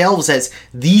Dark Elves as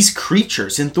these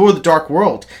creatures in Thor the Dark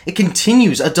World, it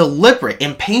continues a deliberate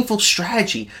and painful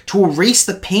strategy to erase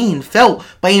the pain felt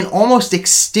by an almost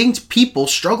extinct people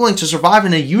struggling to survive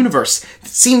in a universe that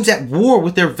seems at war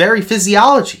with their very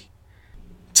physiology.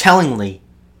 Tellingly,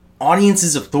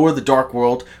 audiences of Thor the Dark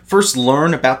World first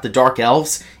learn about the Dark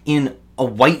Elves in a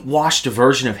whitewashed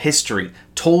version of history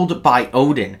told by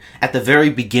Odin at the very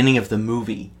beginning of the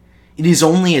movie. It is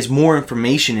only as more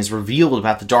information is revealed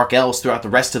about the Dark Elves throughout the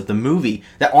rest of the movie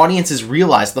that audiences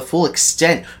realize the full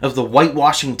extent of the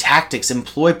whitewashing tactics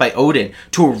employed by Odin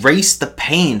to erase the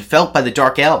pain felt by the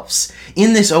Dark Elves.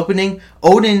 In this opening,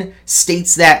 Odin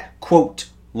states that, quote,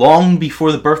 "Long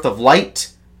before the birth of light,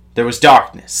 there was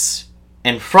darkness.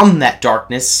 And from that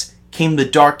darkness came the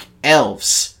Dark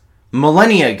Elves.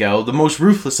 Millennia ago, the most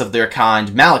ruthless of their kind,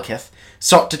 Malekith,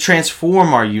 sought to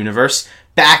transform our universe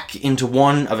back into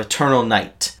one of eternal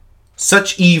night.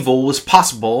 Such evil was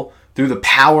possible through the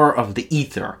power of the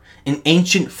Ether, an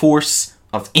ancient force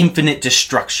of infinite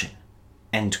destruction."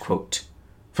 End quote.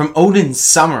 From Odin's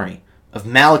summary of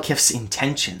Malekith's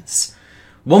intentions,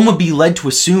 one would be led to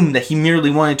assume that he merely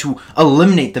wanted to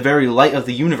eliminate the very light of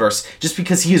the universe just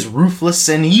because he is ruthless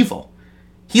and evil.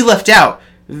 He left out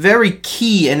very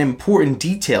key and important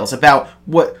details about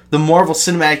what the Marvel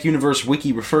Cinematic Universe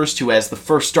wiki refers to as the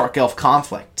first Dark Elf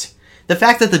conflict. The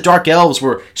fact that the Dark Elves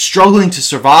were struggling to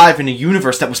survive in a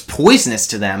universe that was poisonous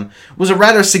to them was a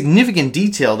rather significant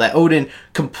detail that Odin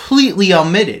completely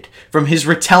omitted from his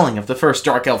retelling of the first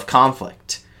Dark Elf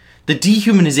conflict. The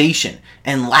dehumanization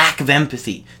and lack of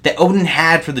empathy that Odin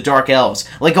had for the Dark Elves,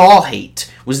 like all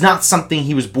hate, was not something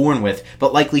he was born with,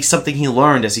 but likely something he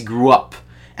learned as he grew up.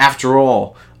 After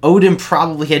all, Odin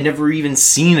probably had never even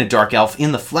seen a Dark Elf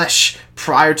in the flesh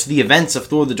prior to the events of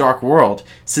Thor the Dark World,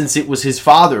 since it was his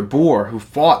father, Bor, who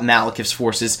fought Malekith's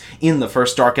forces in the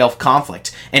first Dark Elf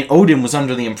conflict, and Odin was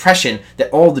under the impression that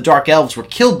all the Dark Elves were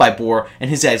killed by Bor and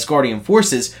his Asgardian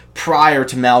forces prior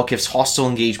to Malekith's hostile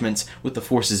engagements with the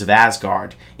forces of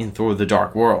Asgard in Thor the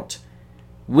Dark World.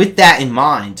 With that in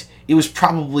mind, it was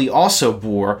probably also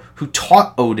Bor who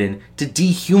taught Odin to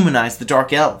dehumanize the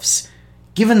Dark Elves.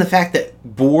 Given the fact that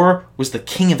Bor was the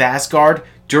king of Asgard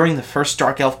during the first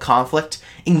Dark Elf conflict,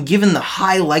 and given the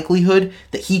high likelihood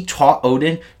that he taught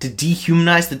Odin to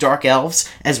dehumanize the Dark Elves,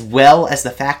 as well as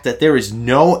the fact that there is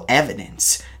no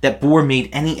evidence that Bor made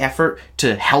any effort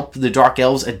to help the Dark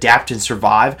Elves adapt and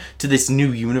survive to this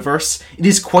new universe, it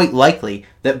is quite likely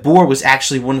that Bor was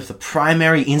actually one of the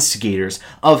primary instigators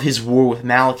of his war with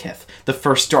Malekith, the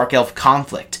first Dark Elf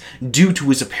conflict, due to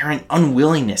his apparent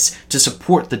unwillingness to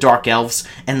support the Dark Elves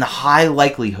and the high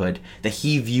likelihood that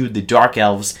he viewed the Dark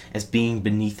Elves as being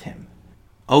beneath him.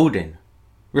 Odin,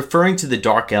 referring to the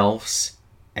Dark Elves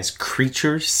as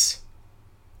creatures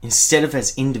instead of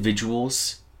as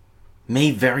individuals,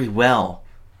 may very well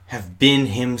have been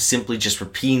him simply just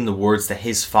repeating the words that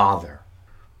his father,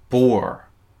 Bor,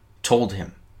 told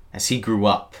him as he grew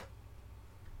up.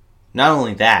 Not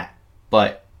only that,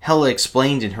 but Hela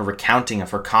explained in her recounting of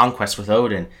her conquest with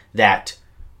Odin that,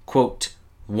 quote,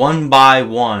 "One by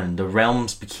one the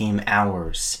realms became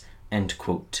ours," end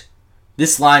quote.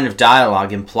 This line of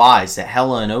dialogue implies that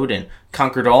Hela and Odin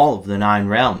conquered all of the 9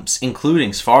 realms,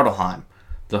 including Svartalheim,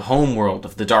 the homeworld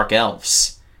of the Dark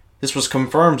Elves. This was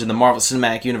confirmed in the Marvel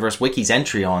Cinematic Universe wiki's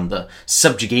entry on the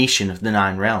subjugation of the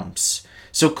 9 realms.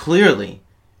 So clearly,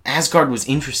 Asgard was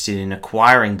interested in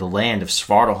acquiring the land of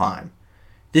Svartalheim.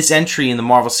 This entry in the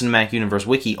Marvel Cinematic Universe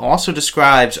wiki also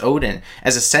describes Odin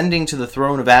as ascending to the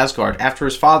throne of Asgard after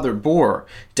his father Bor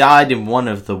died in one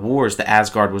of the wars that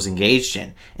Asgard was engaged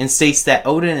in, and states that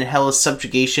Odin and Hela's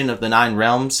subjugation of the 9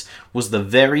 realms was the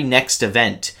very next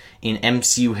event in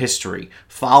MCU history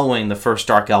following the first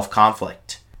Dark Elf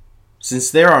conflict.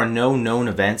 Since there are no known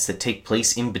events that take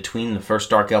place in between the first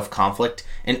Dark Elf conflict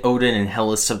and Odin and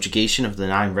Hela's subjugation of the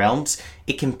 9 realms,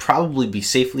 it can probably be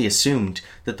safely assumed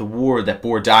that the war that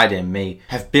Bor died in may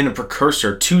have been a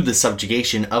precursor to the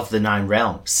subjugation of the 9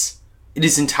 realms. It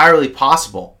is entirely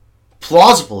possible,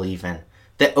 plausible even,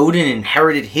 that Odin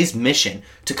inherited his mission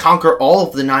to conquer all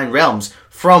of the 9 realms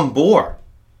from Bor.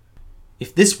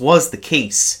 If this was the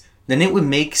case, then it would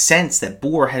make sense that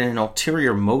Bor had an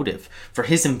ulterior motive for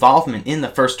his involvement in the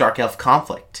first Dark Elf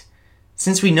conflict.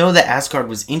 Since we know that Asgard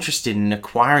was interested in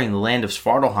acquiring the land of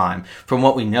Svartalheim from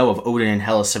what we know of Odin and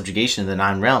Hela's subjugation of the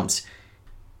 9 realms,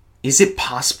 is it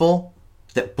possible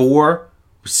that Bor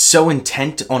was so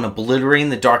intent on obliterating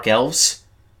the Dark Elves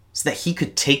so that he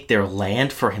could take their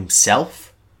land for himself?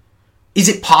 Is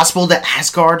it possible that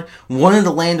Asgard wanted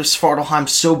the land of Svartalheim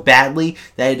so badly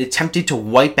that it attempted to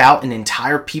wipe out an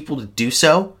entire people to do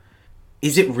so?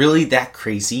 Is it really that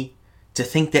crazy to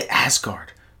think that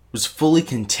Asgard was fully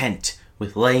content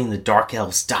with letting the Dark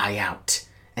Elves die out,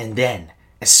 and then,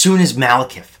 as soon as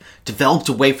Malekith developed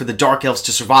a way for the Dark Elves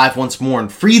to survive once more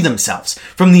and free themselves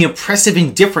from the oppressive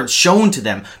indifference shown to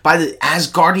them by the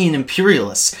Asgardian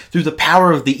imperialists through the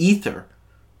power of the Ether,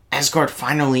 Asgard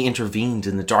finally intervened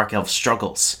in the Dark Elf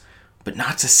struggles, but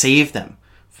not to save them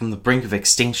from the brink of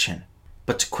extinction,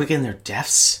 but to quicken their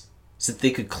deaths so that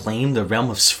they could claim the realm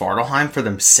of Svartalheim for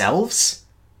themselves?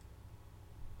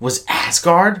 Was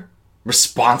Asgard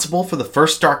responsible for the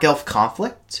first Dark Elf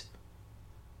conflict?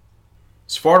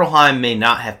 Svartalheim may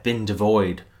not have been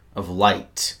devoid of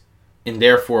light, and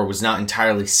therefore was not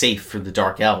entirely safe for the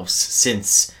Dark Elves,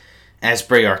 since, as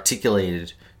Bray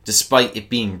articulated, despite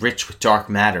it being rich with dark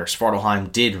matter,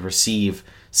 Svartalheim did receive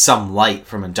some light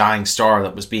from a dying star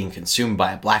that was being consumed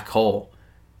by a black hole.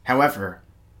 However,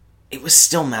 it was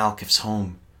still Malekith's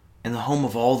home, and the home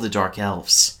of all the Dark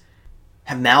Elves.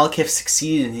 Had Malekith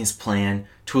succeeded in his plan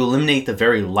to eliminate the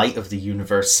very light of the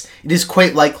universe, it is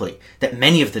quite likely that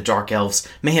many of the Dark Elves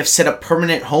may have set up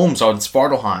permanent homes on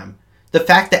Svartalheim. The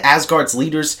fact that Asgard's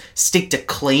leaders staked a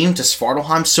claim to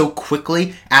Svartalheim so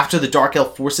quickly after the Dark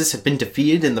Elf forces had been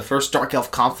defeated in the first Dark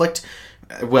Elf conflict,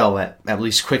 well, at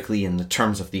least quickly in the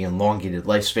terms of the elongated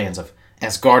lifespans of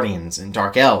Asgardians and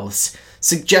Dark Elves,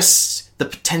 suggests the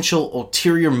potential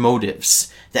ulterior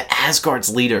motives that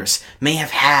Asgard's leaders may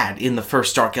have had in the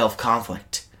first Dark Elf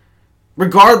conflict.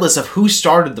 Regardless of who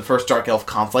started the first Dark Elf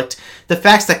conflict, the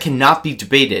facts that cannot be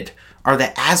debated are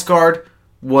that Asgard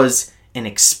was an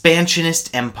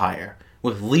expansionist empire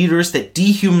with leaders that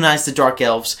dehumanized the Dark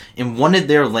Elves and wanted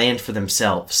their land for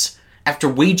themselves. After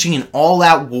waging an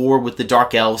all-out war with the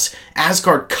Dark Elves,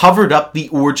 Asgard covered up the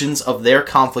origins of their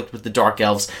conflict with the Dark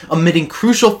Elves, omitting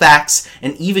crucial facts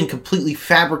and even completely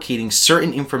fabricating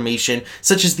certain information,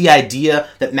 such as the idea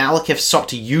that Malekith sought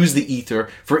to use the Aether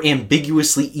for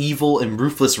ambiguously evil and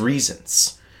ruthless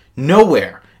reasons.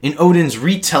 Nowhere in Odin's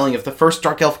retelling of the first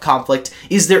Dark Elf conflict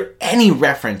is there any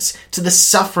reference to the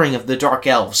suffering of the Dark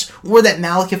Elves, or that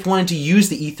Malekith wanted to use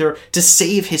the Aether to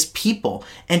save his people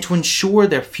and to ensure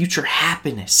their future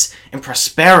happiness and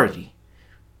prosperity.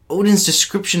 Odin's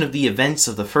description of the events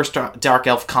of the first Dark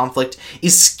Elf conflict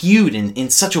is skewed in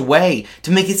such a way to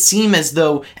make it seem as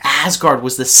though Asgard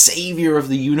was the savior of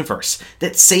the universe,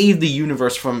 that saved the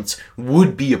universe from its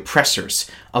would-be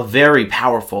oppressors, a very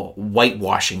powerful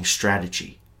whitewashing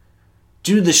strategy.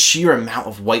 Due to the sheer amount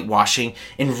of whitewashing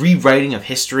and rewriting of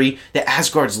history that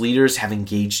Asgard's leaders have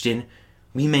engaged in,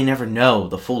 we may never know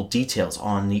the full details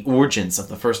on the origins of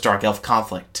the first Dark Elf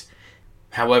conflict.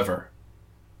 However,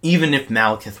 even if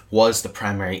Malekith was the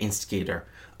primary instigator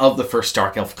of the first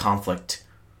Dark Elf conflict,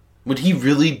 would he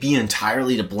really be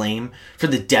entirely to blame for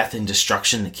the death and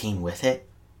destruction that came with it?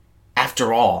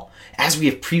 After all, as we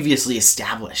have previously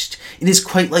established, it is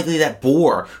quite likely that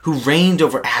Bor, who reigned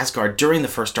over Asgard during the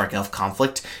first Dark Elf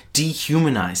conflict,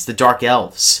 dehumanized the Dark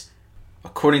Elves.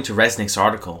 According to Resnick's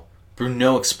article,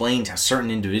 Bruneau explained how certain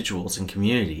individuals and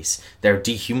communities that are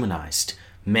dehumanized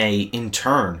may, in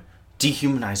turn,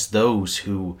 dehumanize those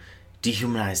who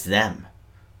dehumanize them.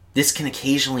 This can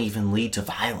occasionally even lead to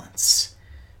violence.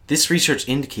 This research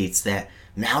indicates that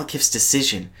Malekith's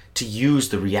decision to use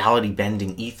the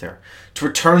reality-bending Aether to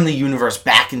return the universe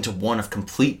back into one of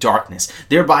complete darkness,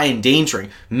 thereby endangering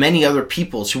many other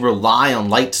peoples who rely on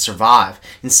light to survive,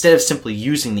 instead of simply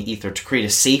using the Aether to create a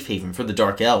safe haven for the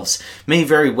Dark Elves, may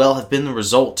very well have been the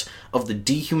result of the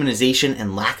dehumanization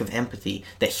and lack of empathy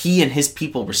that he and his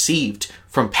people received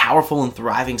from powerful and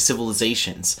thriving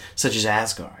civilizations such as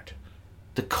Asgard.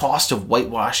 The cost of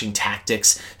whitewashing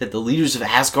tactics that the leaders of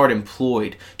Asgard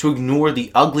employed to ignore the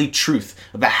ugly truth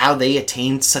about how they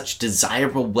attained such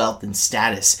desirable wealth and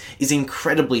status is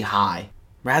incredibly high.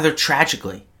 Rather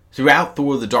tragically, throughout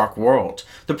Thor the Dark World,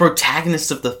 the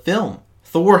protagonist of the film,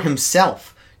 Thor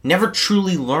himself, never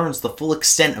truly learns the full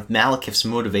extent of Malekith's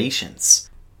motivations.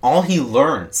 All he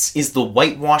learns is the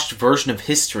whitewashed version of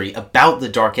history about the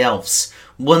Dark Elves,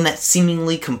 one that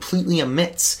seemingly completely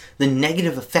omits the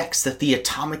negative effects that the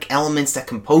atomic elements that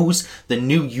compose the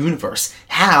new universe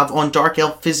have on Dark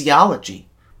Elf physiology.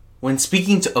 When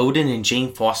speaking to Odin and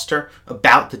Jane Foster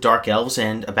about the Dark Elves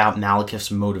and about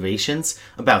Malekith's motivations,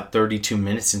 about 32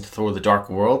 minutes into Thor the Dark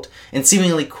World, and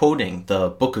seemingly quoting the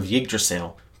Book of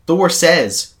Yggdrasil, Thor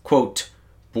says, quote,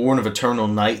 "Born of eternal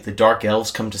night, the Dark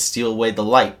Elves come to steal away the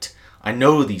light. I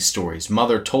know these stories.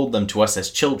 Mother told them to us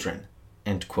as children."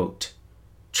 End quote.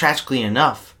 Tragically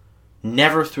enough,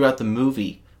 never throughout the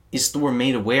movie is Thor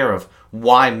made aware of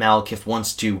why Malekith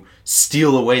wants to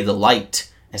steal away the light,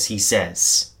 as he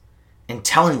says. And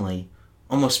tellingly,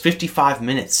 almost 55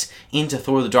 minutes into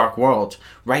Thor the Dark World,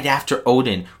 right after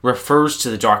Odin refers to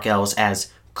the Dark Elves as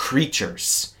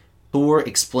creatures, Thor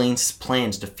explains his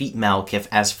plan to defeat Malekith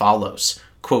as follows,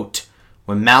 quote,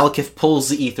 "When Malekith pulls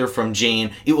the Aether from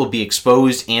Jane, it will be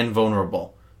exposed and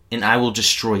vulnerable, and I will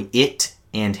destroy it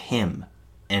and him."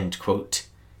 End quote.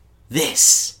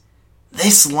 This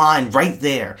line right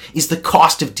there is the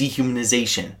cost of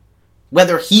dehumanization.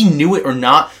 Whether he knew it or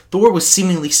not, Thor was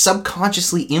seemingly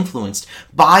subconsciously influenced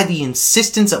by the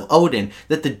insistence of Odin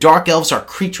that the Dark Elves are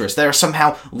creatures that are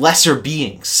somehow lesser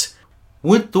beings.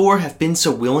 Would Thor have been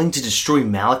so willing to destroy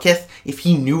Malekith if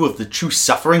he knew of the true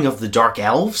suffering of the Dark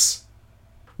Elves?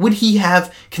 Would he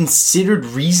have considered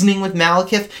reasoning with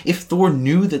Malekith if Thor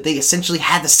knew that they essentially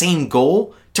had the same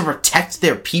goal, to protect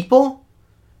their people?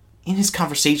 In his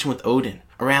conversation with Odin,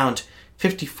 around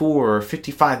 54 or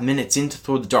 55 minutes into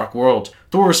Thor the Dark World,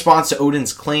 Thor responds to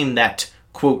Odin's claim that,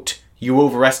 quote, "You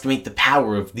overestimate the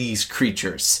power of these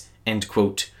creatures," end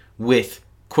quote, with,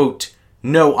 quote,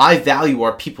 "No, I value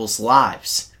our people's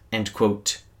lives," end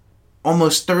quote.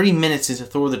 Almost 30 minutes into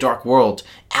Thor the Dark World,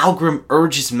 Algrim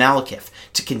urges Malekith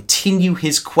to continue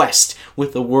his quest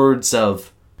with the words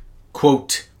of,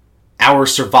 quote, "Our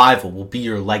survival will be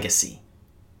your legacy,"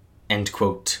 end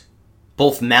quote.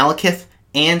 Both Malekith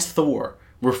and Thor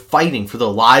were fighting for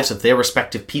the lives of their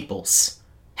respective peoples.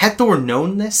 Had Thor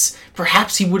known this,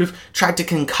 perhaps he would have tried to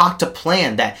concoct a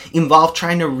plan that involved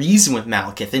trying to reason with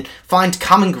Malekith and find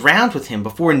common ground with him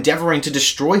before endeavoring to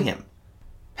destroy him.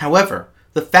 However,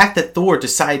 the fact that Thor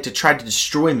decided to try to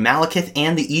destroy Malekith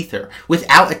and the Aether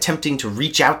without attempting to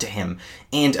reach out to him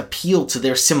and appeal to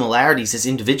their similarities as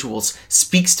individuals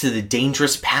speaks to the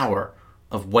dangerous power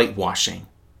of whitewashing.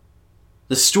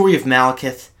 The story of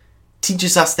Malekith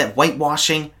teaches us that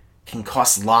whitewashing can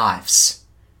cost lives.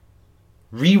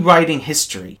 Rewriting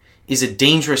history is a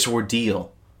dangerous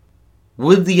ordeal.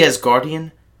 Would the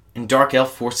Asgardian and Dark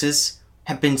Elf forces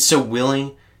have been so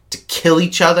willing to kill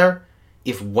each other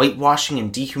if whitewashing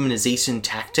and dehumanization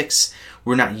tactics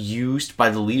were not used by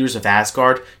the leaders of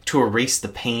Asgard to erase the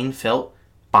pain felt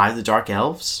by the Dark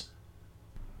Elves?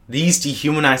 These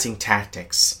dehumanizing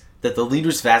tactics that the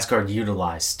leaders of Asgard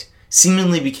utilized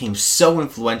seemingly became so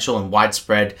influential and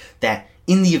widespread that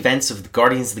in the events of the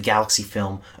Guardians of the Galaxy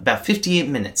film, about 58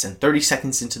 minutes and 30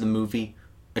 seconds into the movie,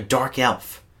 a Dark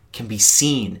Elf can be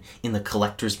seen in the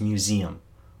Collector's Museum,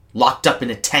 locked up in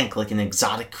a tank like an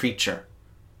exotic creature.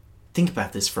 Think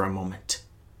about this for a moment.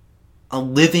 A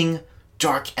living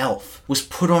Dark Elf was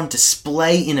put on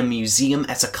display in a museum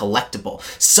as a collectible,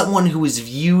 someone who was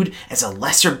viewed as a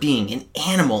lesser being, an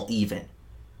animal even.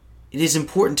 It is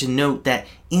important to note that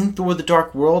in Thor the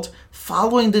Dark World,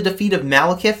 following the defeat of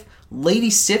Malekith, Lady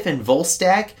Sif and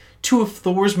Volstagg, two of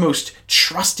Thor's most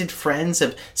trusted friends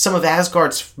of some of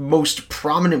Asgard's most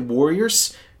prominent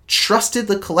warriors, trusted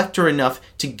the Collector enough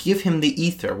to give him the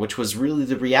Aether, which was really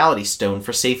the Reality Stone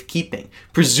for safekeeping,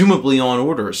 presumably on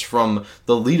orders from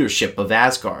the leadership of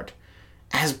Asgard.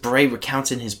 As Bray recounts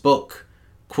in his book,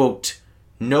 quote,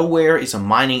 "Nowhere is a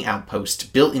mining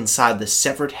outpost built inside the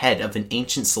severed head of an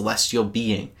ancient celestial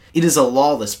being. It is a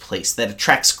lawless place that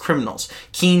attracts criminals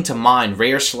keen to mine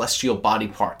rare celestial body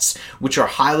parts, which are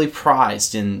highly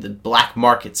prized in the black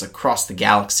markets across the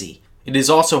galaxy. It is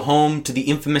also home to the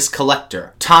infamous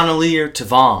Collector, Tonalier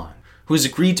Tivan, who has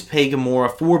agreed to pay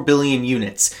Gamora 4 billion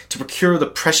units to procure the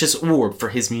precious orb for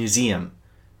his museum."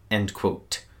 End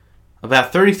quote.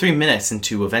 About 33 minutes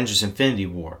into Avengers Infinity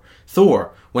War,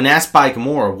 Thor, when asked by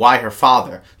Gamora why her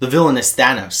father, the villainous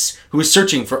Thanos, who was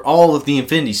searching for all of the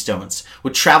Infinity Stones,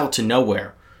 would travel to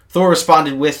nowhere, Thor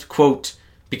responded with, quote,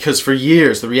 "Because for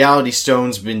years the Reality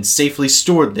Stone's been safely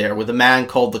stored there with a man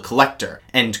called the Collector,"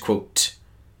 end quote.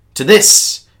 To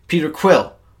this, Peter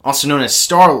Quill, also known as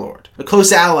Star-Lord, a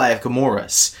close ally of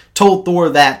Gamora's, told Thor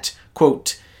that,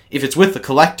 quote, "If it's with the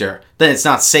Collector, then it's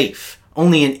not safe.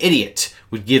 Only an idiot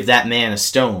would give that man a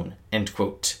stone," end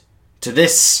quote. To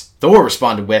this, Thor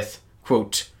responded with,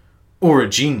 quote, "Or a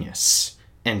genius,"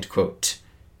 end quote.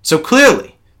 So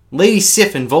clearly, Lady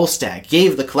Sif and Volstagg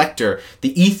gave the Collector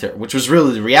the Aether, which was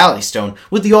really the Reality Stone,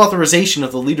 with the authorization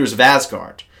of the leaders of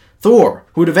Asgard. Thor,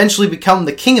 who would eventually become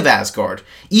the king of Asgard,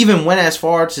 even went as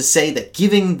far to say that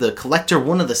giving the Collector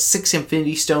one of the 6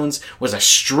 Infinity Stones was a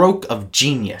stroke of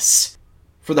genius.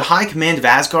 For the High Command of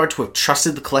Asgard to have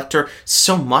trusted the Collector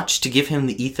so much to give him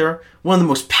the Aether, one of the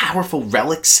most powerful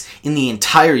relics in the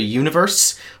entire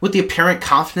universe, with the apparent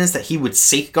confidence that he would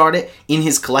safeguard it in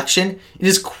his collection, it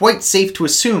is quite safe to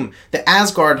assume that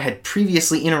Asgard had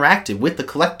previously interacted with the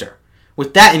Collector.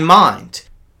 With that in mind,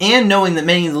 and knowing that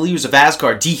many of the leaders of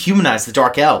Asgard dehumanized the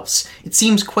Dark Elves, it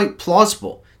seems quite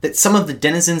plausible that some of the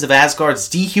denizens of Asgard's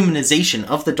dehumanization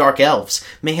of the Dark Elves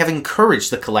may have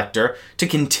encouraged the Collector to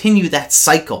continue that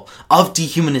cycle of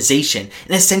dehumanization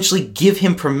and essentially give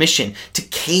him permission to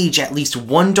cage at least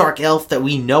one Dark Elf that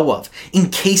we know of,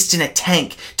 encased in a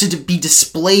tank, to be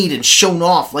displayed and shown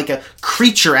off like a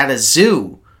creature at a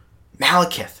zoo.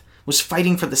 Malekith was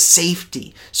fighting for the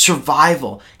safety,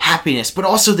 survival, happiness, but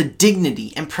also the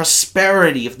dignity and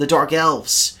prosperity of the Dark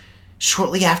Elves.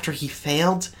 Shortly after he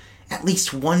failed, at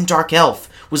least one dark elf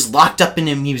was locked up in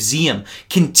a museum,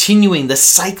 continuing the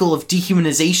cycle of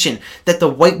dehumanization that the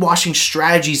whitewashing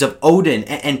strategies of Odin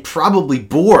and probably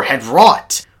Bor had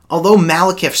wrought. Although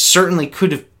Malekith certainly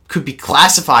could be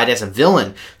classified as a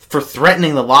villain for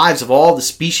threatening the lives of all the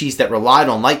species that relied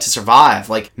on light to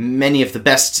survive, like many of the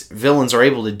best villains are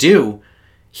able to do,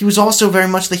 he was also very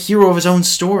much the hero of his own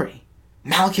story.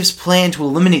 Malekith's plan to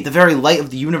eliminate the very light of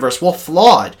the universe, while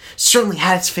flawed, certainly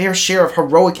had its fair share of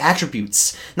heroic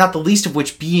attributes, not the least of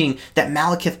which being that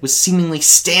Malekith was seemingly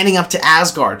standing up to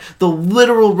Asgard, the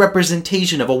literal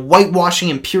representation of a whitewashing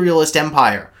imperialist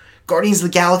empire. Guardians of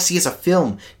the Galaxy as a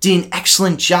film did an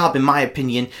excellent job, in my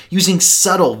opinion, using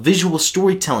subtle visual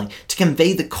storytelling to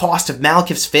convey the cost of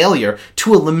Malekith's failure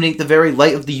to eliminate the very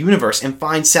light of the universe and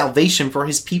find salvation for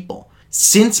his people.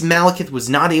 Since Malekith was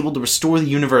not able to restore the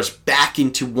universe back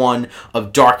into one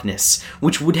of darkness,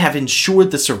 which would have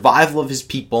ensured the survival of his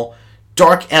people,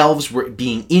 dark elves were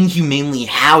being inhumanely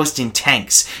housed in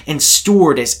tanks and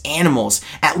stored as animals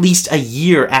at least a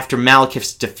year after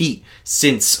Malekith's defeat,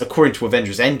 since, according to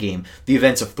Avengers Endgame, the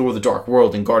events of Thor the Dark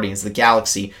World and Guardians of the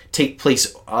Galaxy take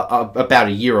place about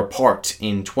a year apart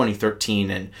in 2013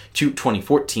 and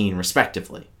 2014,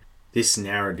 respectively. This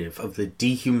narrative of the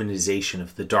dehumanization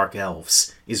of the Dark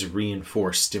Elves is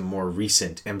reinforced in more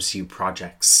recent MCU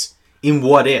projects. In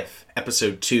What If,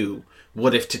 Episode 2,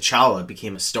 What If T'Challa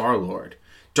Became a Star-Lord?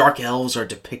 Dark Elves are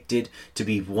depicted to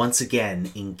be once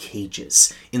again in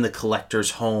cages in the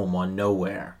Collector's home on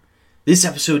Nowhere. This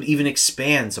episode even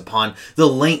expands upon the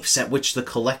lengths at which the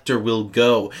Collector will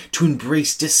go to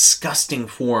embrace disgusting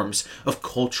forms of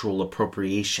cultural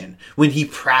appropriation when he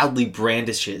proudly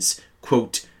brandishes,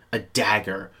 quote, a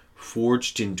dagger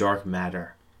forged in dark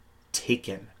matter,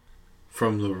 taken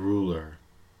from the ruler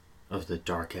of the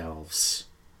Dark Elves,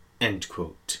 end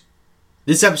quote.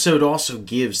 This episode also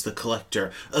gives the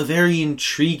Collector a very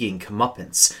intriguing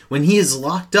comeuppance when he is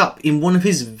locked up in one of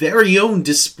his very own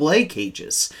display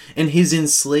cages, and his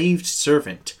enslaved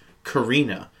servant,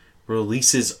 Karina,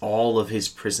 releases all of his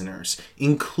prisoners,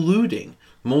 including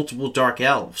multiple Dark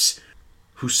Elves,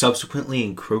 who subsequently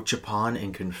encroach upon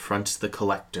and confront the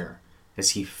Collector,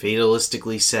 as he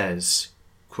fatalistically says,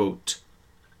 quote,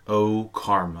 "O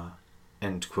Karma,"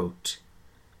 end quote.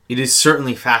 It is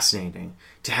certainly fascinating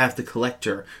to have the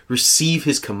Collector receive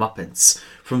his comeuppance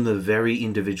from the very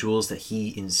individuals that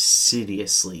he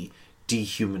insidiously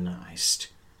dehumanized,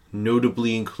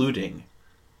 notably including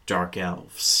Dark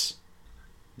Elves.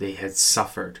 They had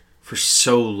suffered for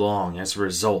so long as a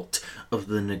result of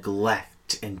the neglect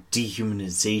and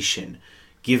dehumanization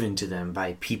given to them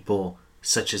by people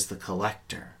such as the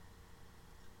Collector.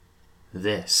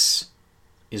 This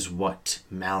is what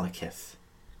Malekith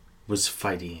was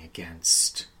fighting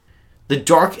against. The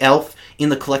Dark Elf in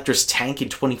the Collector's tank in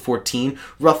 2014,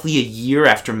 roughly a year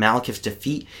after Malekith's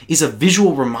defeat, is a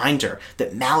visual reminder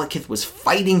that Malekith was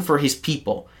fighting for his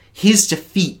people. His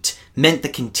defeat meant the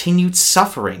continued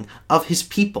suffering of his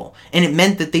people, and it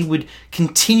meant that they would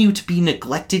continue to be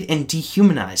neglected and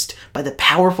dehumanized by the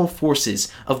powerful forces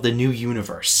of the new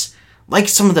universe. Like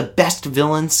some of the best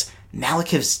villains,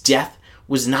 Malekith's death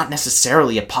was not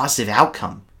necessarily a positive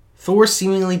outcome. Thor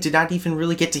seemingly did not even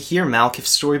really get to hear Malekith's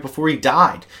story before he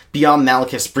died, beyond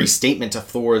Malekith's brief statement to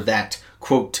Thor that,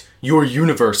 quote, "Your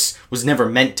universe was never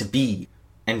meant to be,"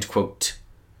 end quote.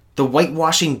 The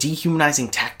whitewashing, dehumanizing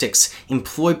tactics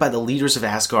employed by the leaders of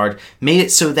Asgard made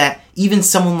it so that even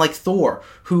someone like Thor,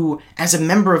 who, as a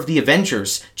member of the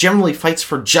Avengers, generally fights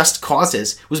for just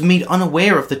causes, was made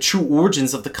unaware of the true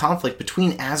origins of the conflict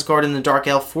between Asgard and the Dark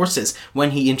Elf forces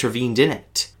when he intervened in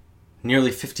it.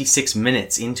 Nearly 56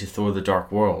 minutes into Thor the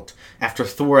Dark World, after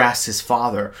Thor asks his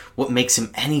father what makes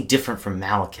him any different from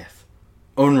Malekith,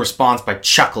 Odin responds by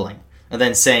chuckling, and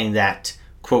then saying that,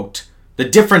 quote, "The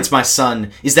difference, my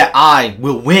son, is that I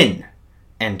will win,"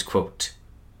 end quote.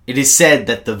 It is said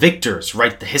that the victors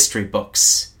write the history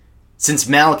books. Since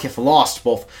Malekith lost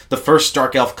both the first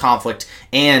Dark Elf conflict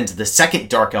and the second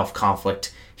Dark Elf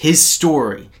conflict, his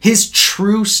story, his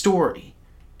true story,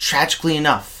 tragically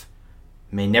enough,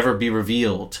 may never be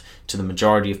revealed to the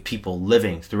majority of people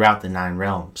living throughout the Nine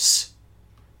Realms.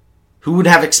 Who would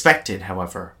have expected,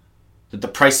 however, that the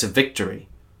price of victory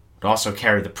would also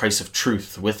carry the price of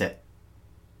truth with it?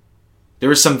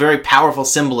 There is some very powerful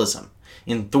symbolism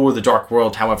in Thor the Dark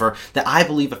World, however, that I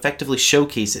believe effectively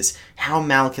showcases how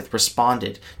Malekith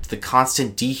responded to the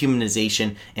constant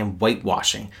dehumanization and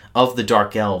whitewashing of the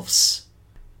Dark Elves.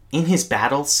 In his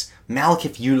battles,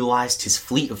 Malekith utilized his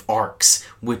fleet of arcs,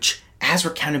 which as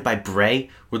recounted by Bray,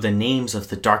 were the names of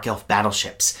the Dark Elf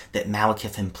battleships that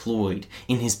Malekith employed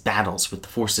in his battles with the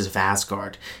forces of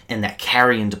Asgard, and that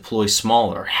carry and deploy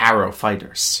smaller Harrow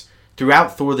fighters.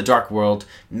 Throughout Thor the Dark World,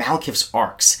 Malekith's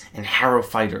arcs and Harrow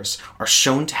fighters are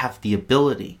shown to have the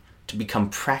ability to become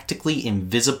practically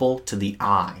invisible to the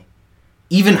eye.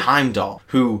 Even Heimdall,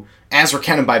 who, as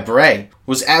recounted by Bray,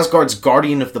 was Asgard's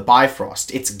guardian of the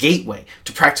Bifrost, its gateway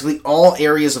to practically all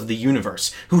areas of the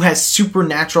universe, who has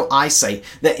supernatural eyesight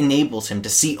that enables him to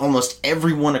see almost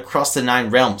everyone across the Nine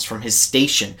Realms from his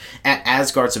station at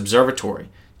Asgard's observatory,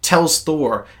 tells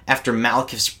Thor, after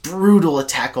Malekith's brutal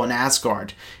attack on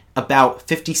Asgard, about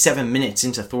 57 minutes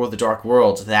into Thor the Dark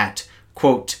World, that,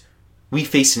 quote, "We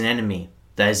face an enemy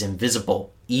that is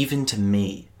invisible even to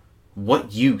me.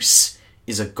 What use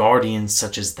is a guardian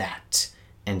such as that?"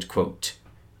 End quote.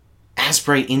 As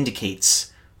Bray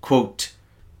indicates, quote,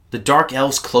 "The Dark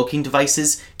Elves' cloaking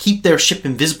devices keep their ship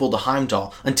invisible to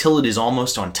Heimdall until it is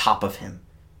almost on top of him."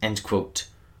 End quote.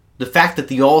 The fact that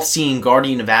the all-seeing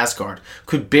guardian of Asgard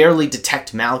could barely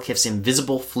detect Malekith's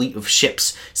invisible fleet of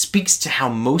ships speaks to how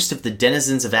most of the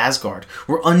denizens of Asgard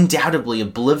were undoubtedly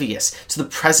oblivious to the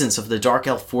presence of the Dark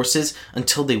Elf forces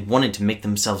until they wanted to make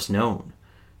themselves known.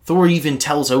 Thor even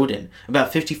tells Odin,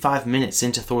 about 55 minutes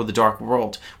into Thor the Dark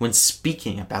World, when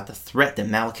speaking about the threat that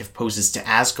Malekith poses to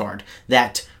Asgard,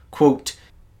 that, quote,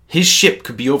 "His ship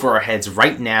could be over our heads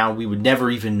right now, we would never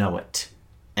even know it."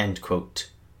 End quote.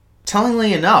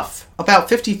 Tellingly enough, about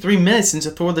 53 minutes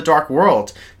into Thor the Dark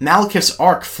World, Malekith's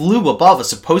arc flew above a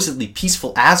supposedly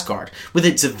peaceful Asgard with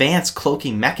its advanced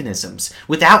cloaking mechanisms,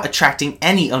 without attracting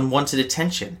any unwanted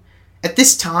attention. At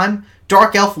this time,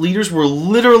 Dark Elf leaders were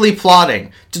literally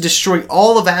plotting to destroy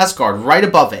all of Asgard right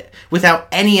above it, without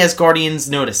any Asgardians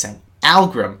noticing.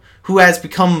 Algrim, who has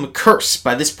become cursed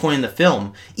by this point in the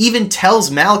film, even tells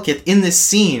Malekith in this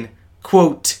scene,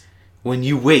 quote, "When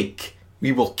you wake,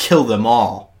 we will kill them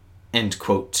all." End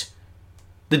quote.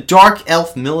 The Dark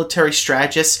Elf military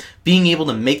strategists being able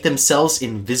to make themselves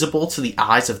invisible to the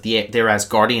eyes of their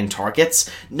Asgardian targets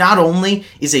not only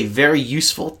is a very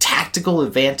useful tactical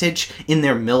advantage in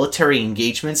their military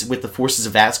engagements with the forces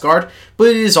of Asgard, but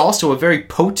it is also a very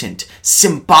potent,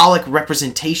 symbolic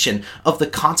representation of the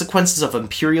consequences of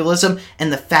imperialism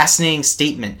and the fascinating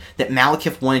statement that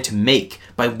Malekith wanted to make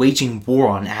by waging war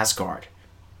on Asgard.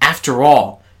 After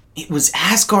all, it was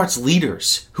Asgard's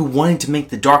leaders who wanted to make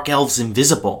the Dark Elves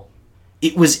invisible.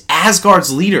 It was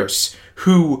Asgard's leaders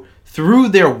who, through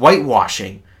their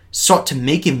whitewashing, sought to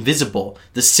make invisible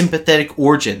the sympathetic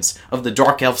origins of the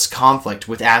Dark Elves' conflict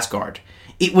with Asgard.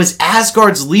 It was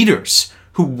Asgard's leaders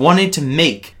who wanted to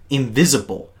make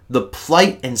invisible the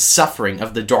plight and suffering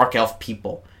of the Dark Elf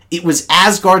people. It was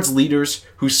Asgard's leaders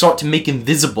who sought to make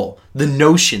invisible the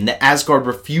notion that Asgard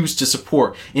refused to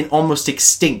support an almost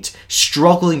extinct,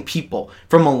 struggling people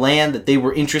from a land that they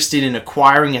were interested in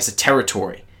acquiring as a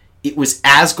territory. It was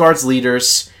Asgard's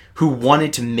leaders who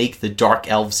wanted to make the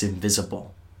Dark Elves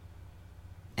invisible.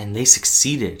 And they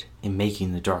succeeded in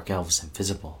making the Dark Elves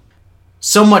invisible.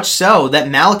 So much so that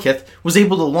Malekith was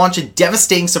able to launch a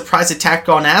devastating surprise attack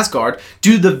on Asgard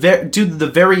due to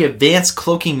the very advanced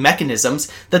cloaking mechanisms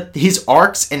that his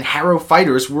arcs and Harrow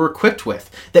fighters were equipped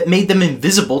with, that made them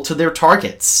invisible to their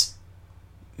targets.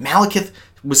 Malekith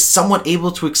was somewhat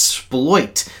able to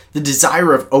exploit the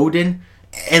desire of Odin,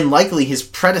 and likely his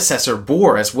predecessor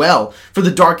Bor as well, for the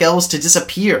Dark Elves to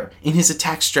disappear in his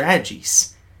attack strategies.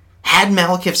 Had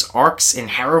Malekith's arcs and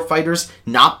Harrow fighters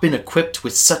not been equipped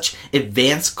with such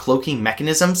advanced cloaking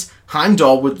mechanisms,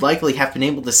 Heimdall would likely have been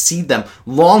able to see them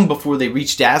long before they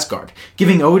reached Asgard,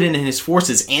 giving Odin and his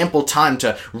forces ample time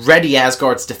to ready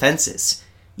Asgard's defenses.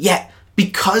 Yet,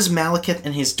 because Malekith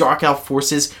and his Dark Elf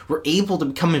forces were able to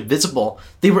become invisible,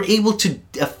 they were able to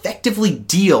effectively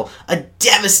deal a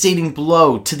devastating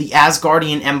blow to the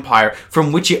Asgardian Empire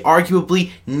from which it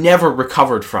arguably never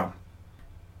recovered from.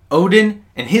 Odin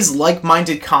and his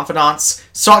like-minded confidants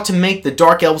sought to make the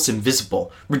Dark Elves invisible,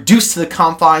 reduced to the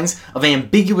confines of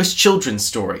ambiguous children's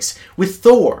stories, with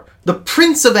Thor, the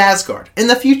Prince of Asgard and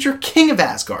the future King of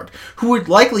Asgard, who would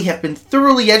likely have been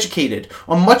thoroughly educated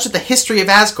on much of the history of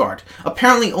Asgard,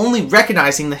 apparently only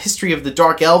recognizing the history of the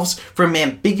Dark Elves from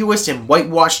ambiguous and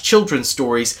whitewashed children's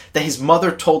stories that his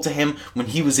mother told to him when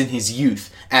he was in his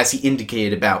youth, as he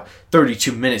indicated about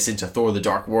 32 minutes into Thor the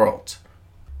Dark World.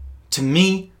 To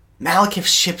me, Malekith's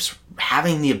ships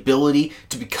having the ability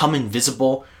to become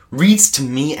invisible reads to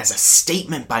me as a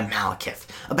statement by Malekith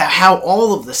about how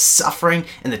all of the suffering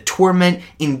and the torment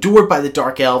endured by the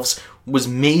Dark Elves was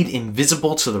made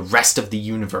invisible to the rest of the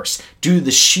universe due to the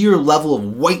sheer level of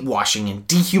whitewashing and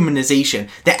dehumanization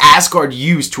that Asgard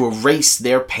used to erase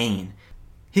their pain.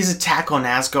 His attack on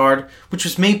Asgard, which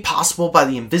was made possible by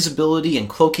the invisibility and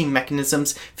cloaking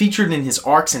mechanisms featured in his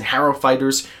arcs and Harrow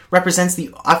fighters, represents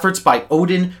the efforts by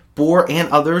Odin, Bor, and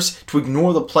others to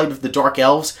ignore the plight of the Dark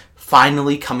Elves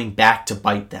finally coming back to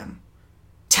bite them.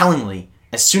 Tellingly,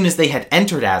 as soon as they had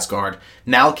entered Asgard,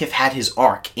 Malekith had his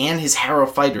Ark and his Harrow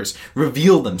fighters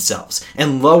reveal themselves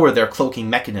and lower their cloaking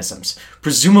mechanisms,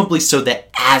 presumably so that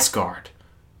Asgard,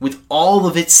 with all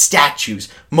of its statues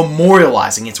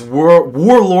memorializing its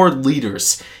warlord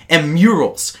leaders and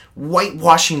murals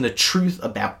whitewashing the truth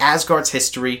about Asgard's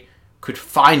history, could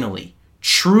finally,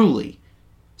 truly,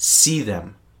 see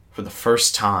them for the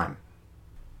first time.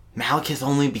 Malekith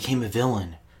only became a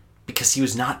villain because he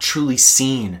was not truly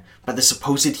seen by the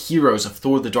supposed heroes of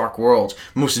Thor the Dark World,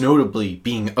 most notably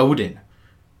being Odin.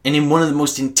 And in one of the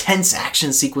most intense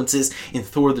action sequences in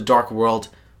Thor the Dark World,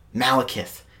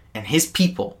 Malekith and his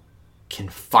people can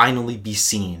finally be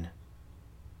seen,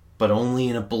 but only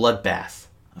in a bloodbath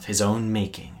of his own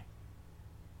making.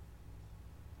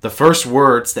 The first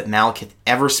words that Malekith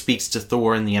ever speaks to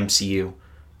Thor in the MCU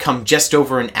come just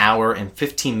over an hour and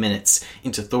 15 minutes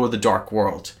into Thor the Dark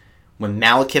World, when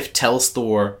Malekith tells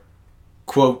Thor,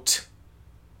 quote,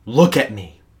 "Look at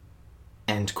me,"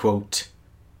 end quote.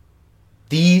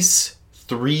 These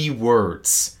 3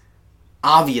 words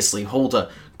obviously hold a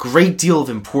great deal of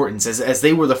importance as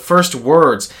they were the first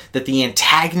words that the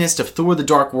antagonist of Thor the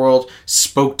Dark World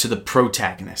spoke to the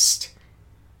protagonist.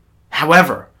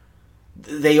 However,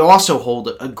 they also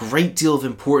hold a great deal of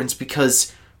importance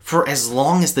because for as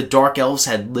long as the Dark Elves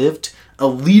had lived, a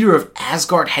leader of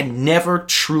Asgard had never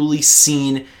truly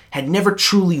seen, had never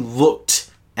truly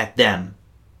looked at them.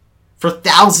 For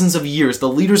thousands of years, the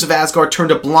leaders of Asgard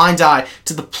turned a blind eye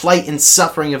to the plight and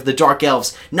suffering of the Dark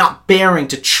Elves, not daring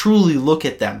to truly look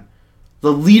at them.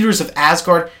 The leaders of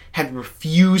Asgard had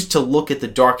refused to look at the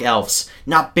Dark Elves,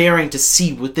 not daring to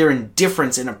see what their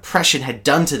indifference and oppression had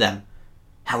done to them.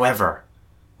 However,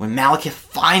 when Malekith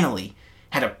finally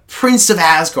had a Prince of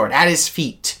Asgard at his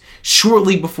feet,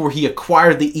 shortly before he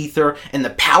acquired the Aether and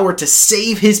the power to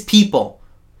save his people,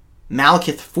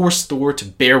 Malekith forced Thor to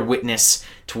bear witness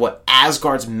to what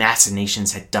Asgard's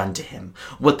machinations had done to him,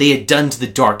 what they had done to the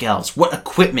Dark Elves, what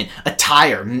equipment,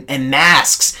 attire, and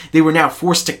masks they were now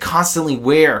forced to constantly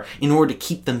wear in order to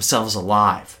keep themselves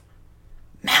alive.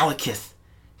 Malekith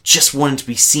just wanted to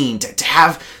be seen, to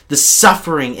have the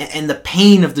suffering and the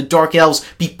pain of the Dark Elves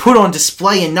be put on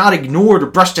display and not ignored or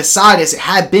brushed aside as it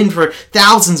had been for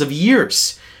thousands of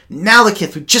years.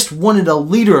 Malekith just wanted a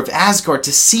leader of Asgard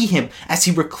to see him as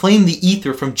he reclaimed the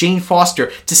Aether from Jane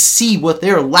Foster, to see what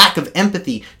their lack of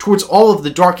empathy towards all of the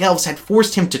Dark Elves had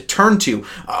forced him to turn to,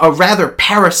 a rather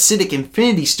parasitic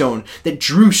Infinity Stone that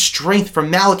drew strength from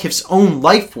Malekith's own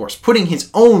life force, putting his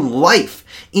own life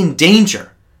in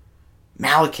danger.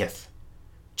 Malekith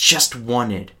just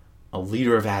wanted a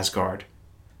leader of Asgard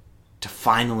to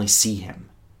finally see him.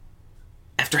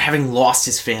 After having lost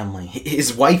his family,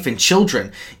 his wife and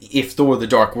children, if Thor the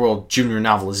Dark World Junior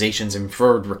novelization's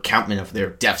inferred recountment of their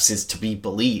deaths is to be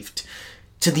believed,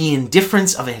 to the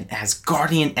indifference of an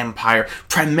Asgardian empire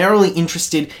primarily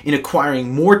interested in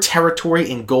acquiring more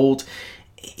territory and gold,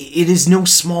 it is no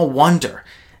small wonder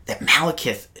that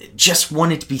Malekith just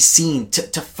wanted to be seen,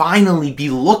 to finally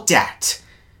be looked at.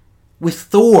 With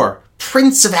Thor,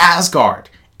 Prince of Asgard,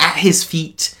 at his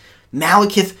feet,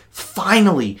 Malekith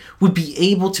finally would be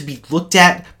able to be looked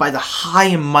at by the high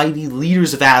and mighty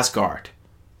leaders of Asgard.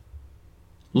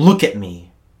 Look at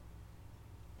me.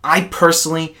 I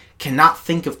personally cannot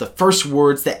think of the first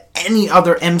words that any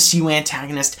other MCU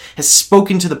antagonist has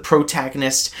spoken to the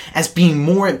protagonist as being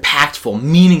more impactful,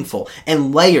 meaningful,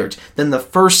 and layered than the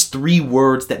first 3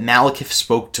 words that Malekith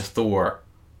spoke to Thor.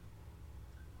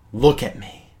 Look at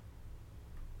me.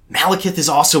 Malekith is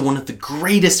also one of the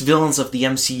greatest villains of the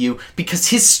MCU because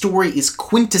his story is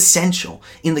quintessential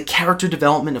in the character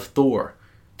development of Thor.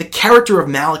 The character of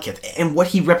Malekith and what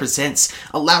he represents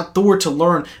allowed Thor to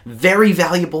learn very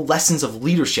valuable lessons of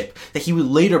leadership that he would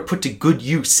later put to good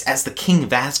use as the King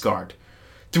of Asgard.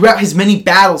 Throughout his many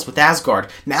battles with Asgard,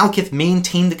 Malekith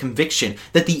maintained the conviction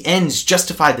that the ends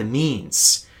justify the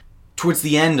means. Towards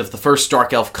the end of the first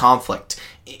Dark Elf conflict,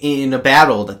 in a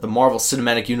battle that the Marvel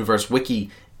Cinematic Universe wiki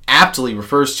aptly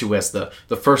refers to as the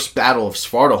first battle of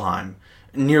Svartalfheim,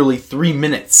 nearly 3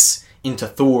 minutes into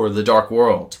Thor the Dark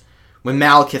World, when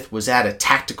Malekith was at a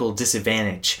tactical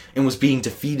disadvantage and was being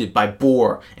defeated by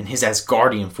Bor and his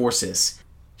Asgardian forces,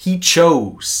 he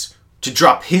chose to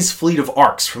drop his fleet of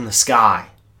arcs from the sky.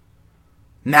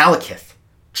 Malekith,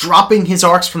 dropping his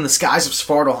arcs from the skies of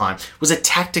Svartalfheim, was a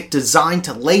tactic designed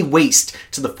to lay waste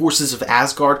to the forces of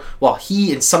Asgard while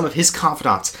he and some of his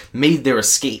confidants made their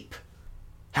escape.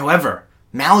 However,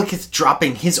 Malekith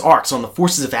dropping his arcs on the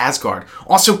forces of Asgard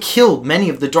also killed many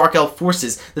of the Dark Elf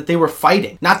forces that they were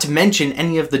fighting, not to mention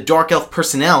any of the Dark Elf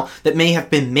personnel that may have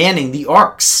been manning the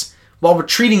arcs. While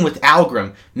retreating with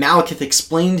Algrim, Malekith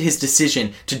explained his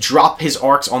decision to drop his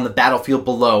arcs on the battlefield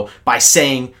below by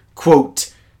saying,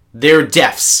 quote, "Their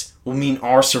deaths will mean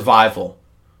our survival.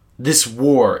 This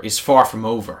war is far from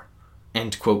over."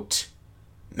 End quote.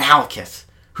 Malekith,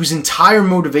 whose entire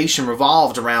motivation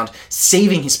revolved around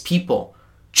saving his people,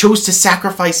 chose to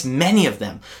sacrifice many of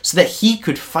them so that he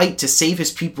could fight to save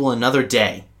his people another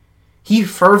day. He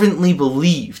fervently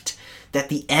believed that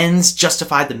the ends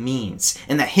justified the means,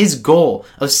 and that his goal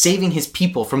of saving his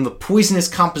people from the poisonous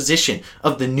composition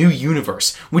of the new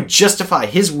universe would justify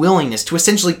his willingness to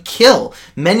essentially kill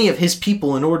many of his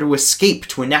people in order to escape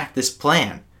to enact this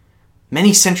plan.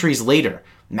 Many centuries later,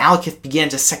 Malekith began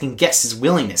to second-guess his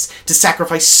willingness to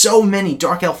sacrifice so many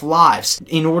Dark Elf lives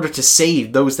in order to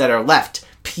save those that are left,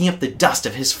 picking up the dust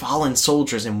of his fallen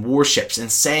soldiers and warships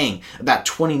and saying, about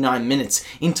 29 minutes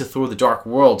into Thor the Dark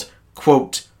World,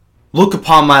 quote, "Look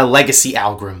upon my legacy,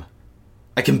 Algrim.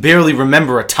 I can barely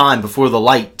remember a time before the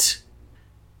light."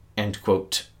 End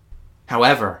quote.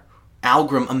 However,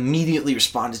 Algrim immediately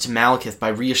responded to Malekith by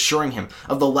reassuring him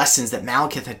of the lessons that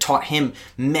Malekith had taught him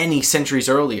many centuries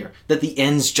earlier, that the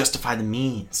ends justify the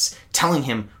means, telling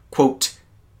him, quote,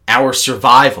 "Our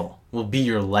survival will be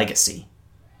your legacy."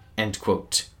 End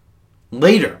quote.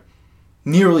 Later,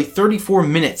 nearly 34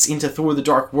 minutes into Thor the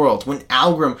Dark World, when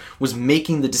Algrim was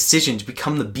making the decision to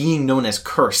become the being known as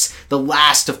Curse, the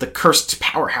last of the cursed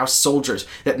powerhouse soldiers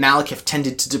that Malekith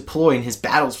tended to deploy in his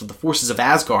battles with the forces of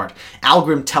Asgard,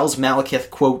 Algrim tells Malekith,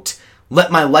 quote,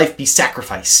 "Let my life be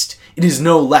sacrificed. It is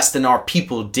no less than our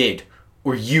people did,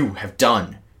 or you have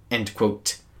done." End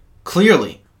quote.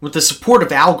 Clearly, with the support of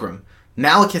Algrim,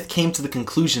 Malekith came to the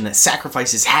conclusion that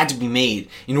sacrifices had to be made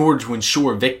in order to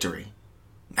ensure victory.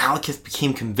 Malekith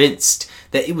became convinced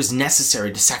that it was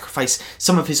necessary to sacrifice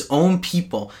some of his own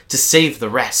people to save the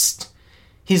rest.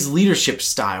 His leadership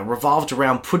style revolved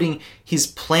around putting his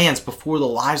plans before the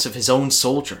lives of his own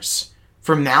soldiers.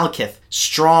 For Malekith,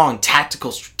 strong,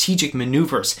 tactical, strategic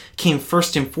maneuvers came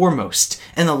first and foremost,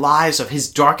 and the lives of his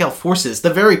Dark Elf forces,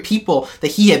 the very people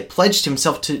that he had pledged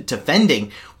himself to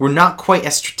defending, were not quite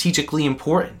as strategically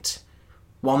important.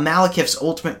 While Malekith's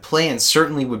ultimate plan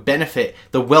certainly would benefit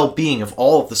the well-being of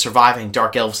all of the surviving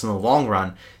Dark Elves in the long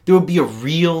run, there would be a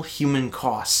real human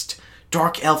cost.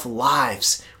 Dark Elf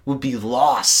lives would be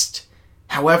lost.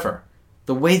 However,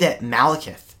 the way that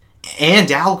Malekith, and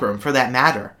Algrim for that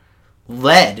matter,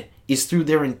 led is through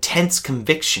their intense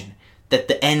conviction that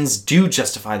the ends do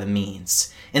justify the means,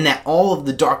 and that all of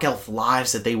the Dark Elf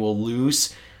lives that they will lose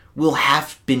will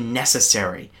have been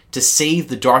necessary to save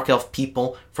the Dark Elf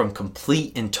people from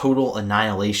complete and total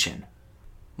annihilation.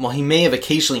 While he may have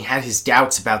occasionally had his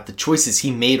doubts about the choices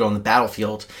he made on the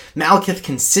battlefield, Malekith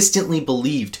consistently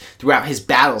believed throughout his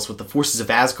battles with the forces of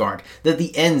Asgard that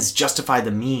the ends justify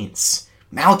the means.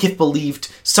 Malekith believed,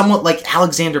 somewhat like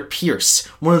Alexander Pierce,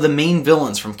 one of the main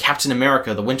villains from Captain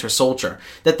America the Winter Soldier,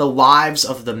 that the lives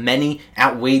of the many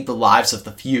outweighed the lives of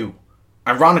the few.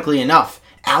 Ironically enough,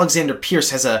 Alexander Pierce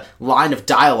has a line of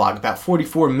dialogue about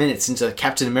 44 minutes into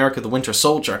Captain America the Winter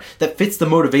Soldier that fits the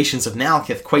motivations of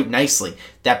Malekith quite nicely,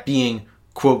 that being,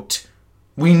 quote,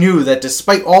 "We knew that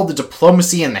despite all the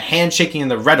diplomacy and the handshaking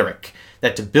and the rhetoric,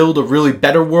 that to build a really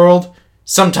better world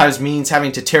sometimes means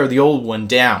having to tear the old one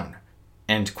down."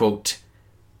 End quote.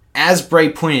 As Bray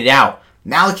pointed out,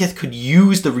 Malekith could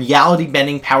use the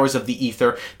reality-bending powers of the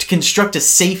Ether to construct a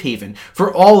safe haven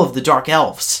for all of the Dark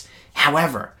Elves.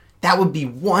 However, that would be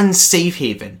one safe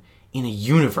haven in a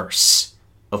universe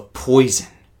of poison.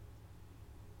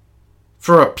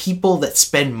 For a people that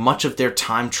spend much of their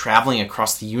time traveling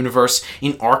across the universe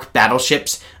in arc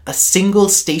battleships, a single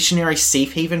stationary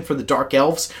safe haven for the Dark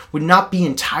Elves would not be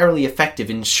entirely effective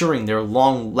in ensuring their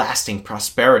long-lasting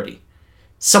prosperity.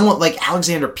 Somewhat like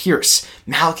Alexander Pierce,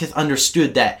 Malekith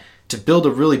understood that to build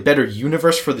a really better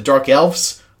universe for the Dark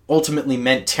Elves ultimately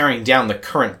meant tearing down the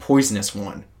current poisonous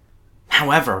one.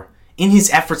 However, in his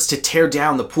efforts to tear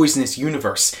down the poisonous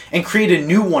universe and create a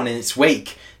new one in its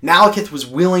wake, Malekith was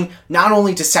willing not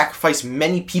only to sacrifice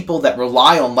many people that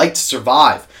rely on light to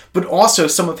survive, but also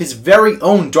some of his very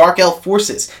own Dark Elf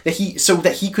forces so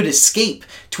that he could escape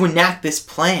to enact this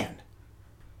plan.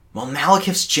 While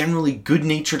Malekith's generally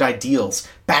good-natured ideals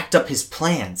backed up his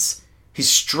plans, his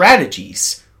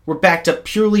strategies were backed up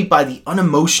purely by the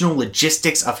unemotional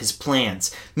logistics of his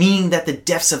plans, meaning that the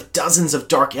deaths of dozens of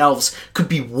Dark Elves could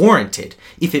be warranted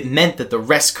if it meant that the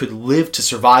rest could live to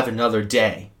survive another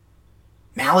day.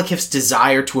 Malekith's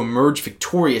desire to emerge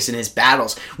victorious in his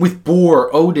battles with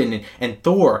Bor, Odin, and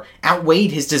Thor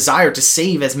outweighed his desire to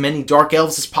save as many Dark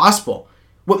Elves as possible.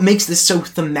 What makes this so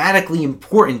thematically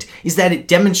important is that it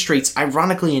demonstrates,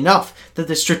 ironically enough, that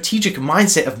the strategic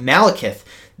mindset of Malekith,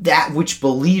 that which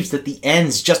believes that the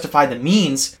ends justify the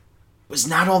means, was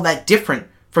not all that different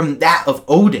from that of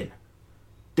Odin.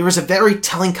 There was a very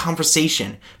telling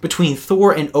conversation between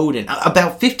Thor and Odin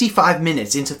about 55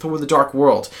 minutes into Thor the Dark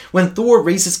World, when Thor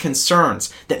raises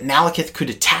concerns that Malekith could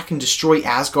attack and destroy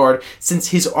Asgard since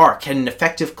his arc had an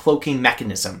effective cloaking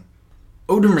mechanism.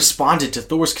 Odin responded to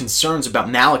Thor's concerns about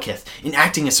Malekith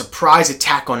enacting a surprise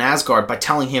attack on Asgard by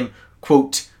telling him,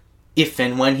 quote, "If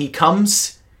and when he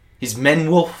comes, his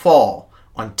men will fall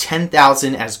on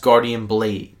 10,000 Asgardian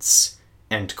blades,"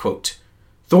 end quote.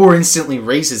 Thor instantly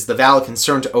raises the valid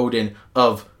concern to Odin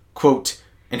of, quote,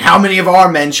 "And how many of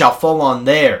our men shall fall on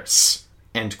theirs?"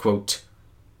 End quote.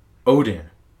 Odin,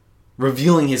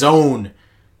 revealing his own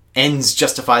ends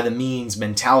justify the means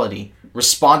mentality,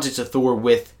 responded to Thor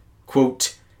with,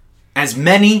 quote, "As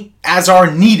many as are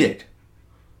needed.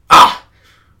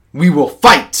 We will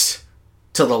fight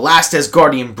till the last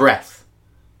Asgardian breath,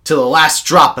 till the last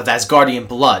drop of Asgardian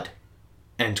blood,"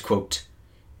 end quote.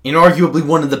 In arguably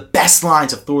one of the best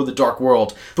lines of Thor the Dark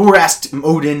World, Thor asked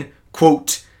Odin,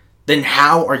 quote, "Then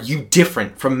how are you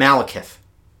different from Malekith?"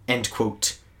 End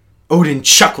quote. Odin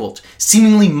chuckled,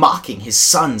 seemingly mocking his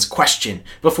son's question,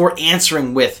 before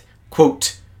answering with,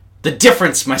 quote, "The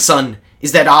difference, my son,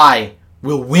 is that I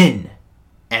will win,"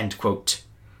 end quote.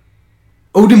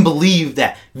 Odin believed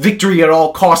that victory at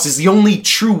all costs is the only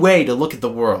true way to look at the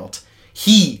world.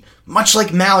 He, much like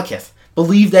Malekith,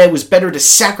 believed that it was better to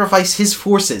sacrifice his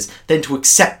forces than to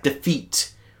accept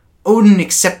defeat. Odin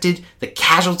accepted the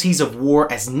casualties of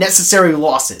war as necessary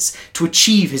losses to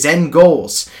achieve his end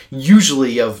goals,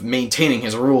 usually of maintaining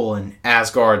his rule and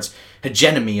Asgard's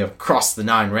hegemony across the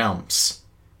 9 realms.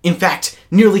 In fact,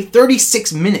 nearly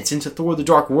 36 minutes into Thor the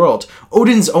Dark World,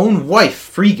 Odin's own wife,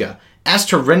 Frigga,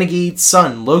 asked her renegade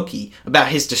son, Loki, about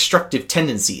his destructive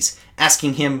tendencies,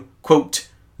 asking him, quote,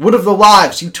 "What of the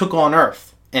lives you took on Earth?"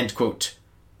 End quote.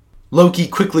 Loki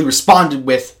quickly responded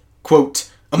with, quote,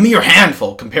 "A mere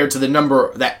handful compared to the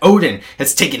number that Odin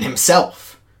has taken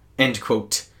himself," end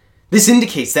quote. This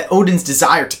indicates that Odin's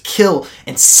desire to kill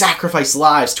and sacrifice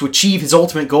lives to achieve his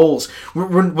ultimate goals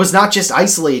was not just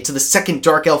isolated to the second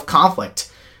Dark Elf conflict.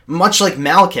 Much like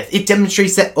Malekith, it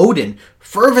demonstrates that Odin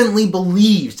fervently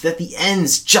believed that the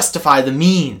ends justify the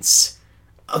means.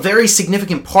 A very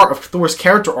significant part of Thor's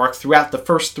character arc throughout the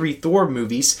first 3 Thor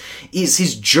movies is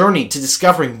his journey to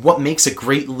discovering what makes a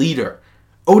great leader.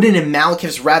 Odin and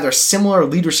Malekith's rather similar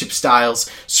leadership styles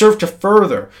serve to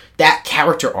further that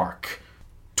character arc.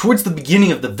 Towards the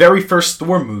beginning of the very first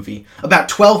Thor movie, about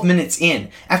 12 minutes in,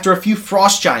 after a few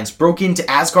frost giants broke into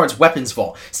Asgard's weapons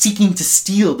vault, seeking to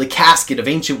steal the casket of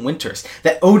ancient winters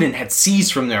that Odin had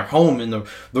seized from their home in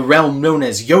the realm known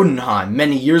as Jotunheim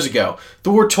many years ago,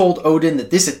 Thor told Odin that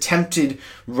this attempted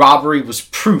robbery was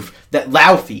proof that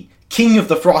Laufey, king of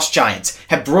the frost giants,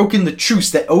 had broken the truce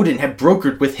that Odin had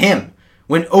brokered with him.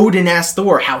 When Odin asked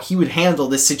Thor how he would handle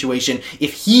this situation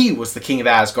if he was the king of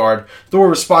Asgard, Thor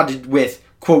responded with,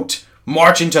 quote,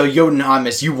 "March into Jotunheim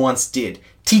as you once did.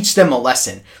 Teach them a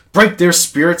lesson. Break their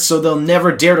spirits so they'll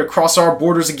never dare to cross our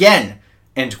borders again."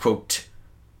 End quote.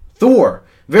 Thor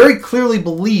very clearly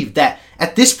believed that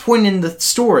at this point in the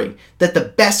story that the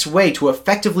best way to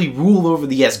effectively rule over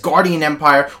the Asgardian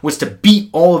Empire was to beat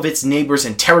all of its neighbors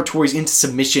and territories into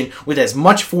submission with as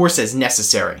much force as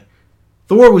necessary.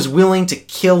 Thor was willing to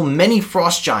kill many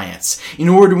frost giants in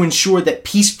order to ensure that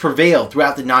peace prevailed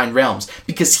throughout the 9 realms,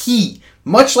 because he,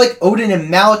 much like Odin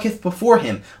and Malekith before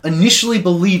him, initially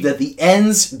believed that the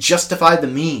ends justify the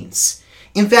means.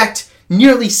 In fact,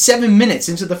 nearly 7 minutes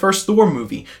into the first Thor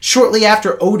movie, shortly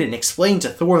after Odin explained to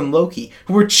Thor and Loki,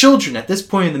 who were children at this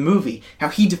point in the movie, how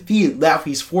he defeated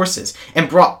Laufey's forces and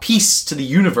brought peace to the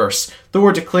universe,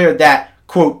 Thor declared that,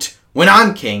 quote, "When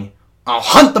I'm king, I'll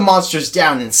hunt the monsters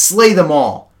down and slay them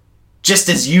all, just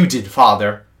as you did,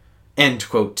 father," end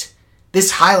quote.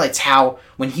 This highlights how,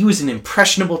 when he was an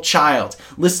impressionable child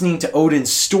listening to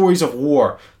Odin's stories of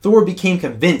war, Thor became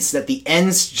convinced that the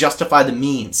ends justify the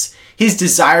means. His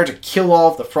desire to kill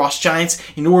all of the frost giants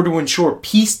in order to ensure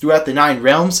peace throughout the 9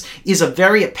 realms is a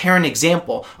very apparent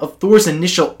example of Thor's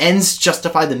initial ends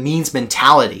justify the means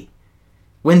mentality.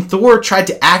 When Thor tried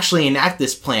to actually enact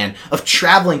this plan of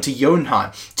traveling to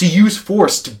Jotunheim to use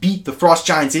force to beat the frost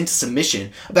giants into submission,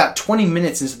 about 20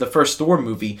 minutes into the first Thor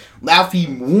movie,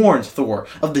 Laufey warned Thor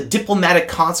of the diplomatic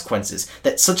consequences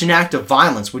that such an act of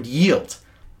violence would yield.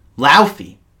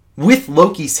 Laufey, with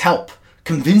Loki's help,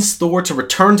 convinced Thor to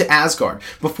return to Asgard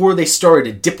before they started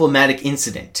a diplomatic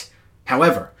incident.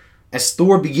 However, as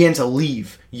Thor began to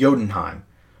leave Jotunheim,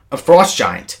 a frost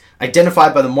giant,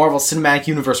 identified by the Marvel Cinematic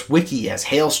Universe wiki as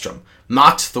Hailstrom,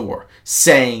 mocked Thor,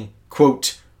 saying,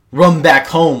 quote, "Run back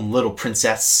home, little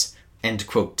princess," end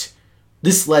quote.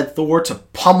 This led Thor to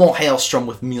pummel Hailstrom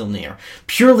with Mjolnir,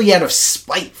 purely out of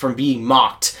spite from being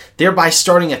mocked, thereby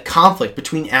starting a conflict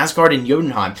between Asgard and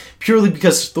Jotunheim, purely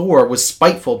because Thor was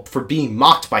spiteful for being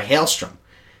mocked by Hailstrom.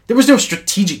 There was no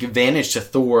strategic advantage to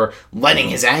Thor letting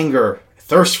his anger,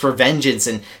 thirst for vengeance,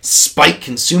 and spite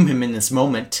consume him in this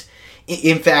moment.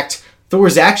 In fact,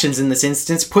 Thor's actions in this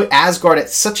instance put Asgard at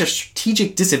such a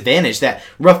strategic disadvantage that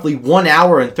roughly 1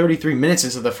 hour and 33 minutes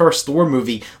into the first Thor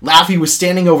movie, Laufey was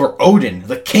standing over Odin,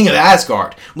 the king of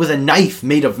Asgard, with a knife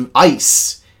made of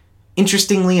ice.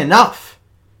 Interestingly enough,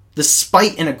 the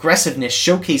spite and aggressiveness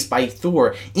showcased by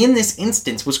Thor in this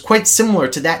instance was quite similar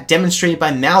to that demonstrated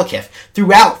by Malekith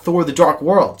throughout Thor the Dark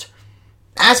World.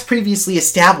 As previously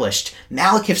established,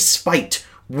 Malekith's spite,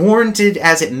 warranted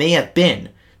as it may have been,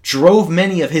 drove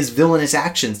many of his villainous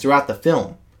actions throughout the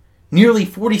film. Nearly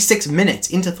 46 minutes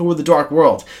into Thor the Dark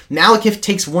World, Malekith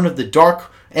takes one of the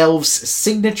Dark Elves'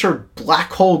 signature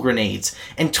black hole grenades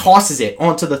and tosses it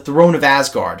onto the throne of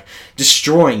Asgard,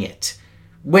 destroying it.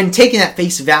 When taken at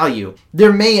face value,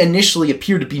 there may initially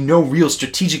appear to be no real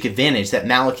strategic advantage that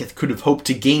Malekith could have hoped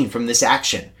to gain from this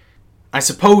action. I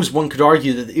suppose one could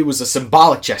argue that it was a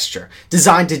symbolic gesture,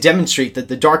 designed to demonstrate that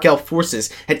the Dark Elf forces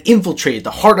had infiltrated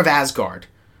the heart of Asgard.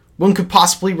 One could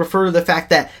possibly refer to the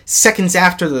fact that seconds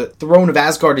after the throne of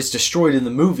Asgard is destroyed in the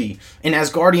movie, an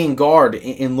Asgardian guard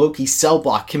in Loki's cell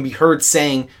block can be heard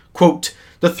saying, quote,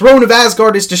 "The throne of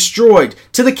Asgard is destroyed!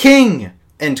 To the king!"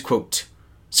 End quote.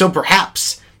 So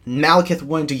perhaps Malekith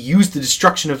wanted to use the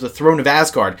destruction of the throne of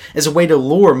Asgard as a way to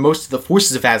lure most of the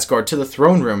forces of Asgard to the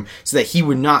throne room so that he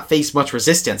would not face much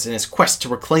resistance in his quest to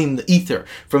reclaim the Aether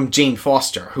from Jane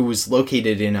Foster, who was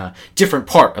located in a different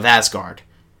part of Asgard.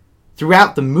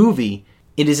 Throughout the movie,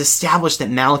 it is established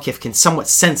that Malekith can somewhat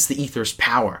sense the Aether's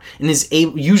power, and is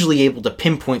usually able to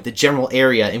pinpoint the general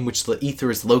area in which the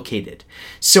Aether is located.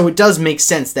 So it does make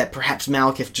sense that perhaps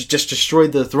Malekith just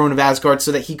destroyed the throne of Asgard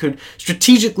so that he could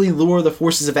strategically lure the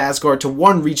forces of Asgard to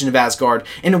one region of Asgard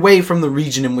and away from the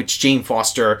region in which Jane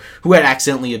Foster, who had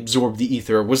accidentally absorbed the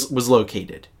Aether, was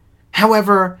located.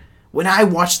 However, when I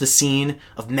watch the scene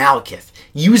of Malekith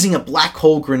using a black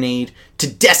hole grenade to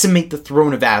decimate the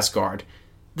throne of Asgard,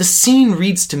 the scene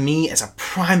reads to me as a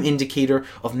prime indicator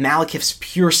of Malekith's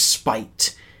pure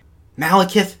spite.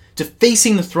 Malekith,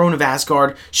 defacing the throne of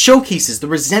Asgard, showcases the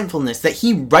resentfulness that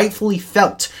he rightfully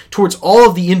felt towards all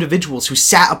of the individuals who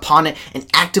sat upon it and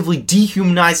actively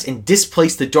dehumanized and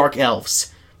displaced the Dark Elves.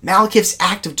 Malekith's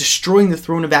act of destroying the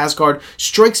throne of Asgard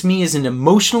strikes me as an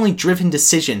emotionally driven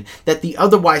decision that the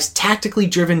otherwise tactically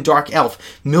driven Dark Elf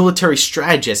military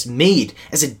strategist made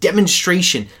as a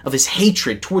demonstration of his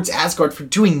hatred towards Asgard for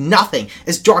doing nothing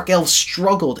as Dark Elves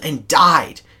struggled and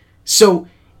died. So,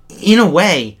 in a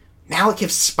way,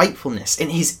 Malekith's spitefulness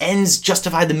and his ends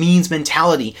justify the means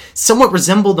mentality somewhat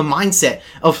resemble the mindset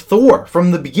of Thor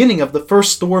from the beginning of the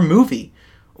first Thor movie.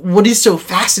 What is so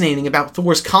fascinating about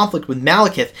Thor's conflict with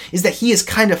Malekith is that he is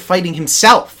kind of fighting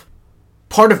himself.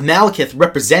 Part of Malekith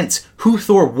represents who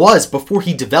Thor was before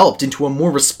he developed into a more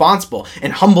responsible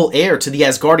and humble heir to the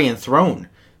Asgardian throne.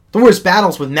 Thor's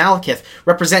battles with Malekith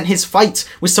represent his fights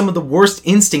with some of the worst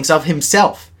instincts of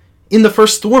himself. In the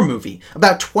first Thor movie,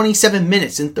 about 27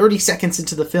 minutes and 30 seconds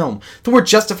into the film, Thor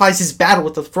justifies his battle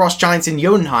with the Frost Giants in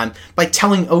Jotunheim by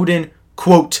telling Odin,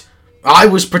 quote, "I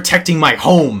was protecting my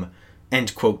home,"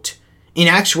 end quote. In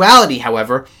actuality,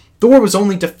 however, Thor was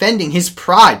only defending his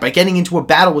pride by getting into a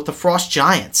battle with the Frost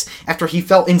Giants after he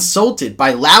felt insulted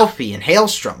by Laufey and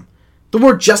Hailstrom.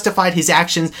 Thor justified his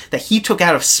actions that he took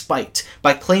out of spite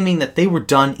by claiming that they were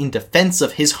done in defense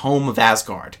of his home of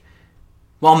Asgard.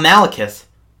 While Malekith,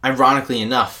 ironically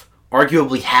enough,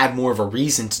 arguably had more of a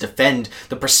reason to defend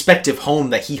the prospective home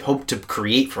that he hoped to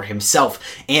create for himself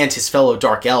and his fellow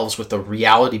Dark Elves with the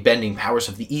reality-bending powers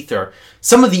of the Aether,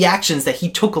 some of the actions that he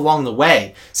took along the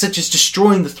way, such as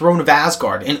destroying the throne of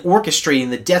Asgard and orchestrating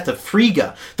the death of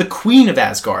Frigga, the Queen of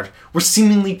Asgard, were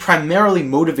seemingly primarily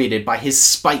motivated by his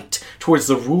spite towards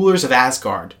the rulers of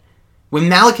Asgard. When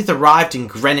Malekith arrived in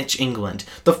Greenwich, England,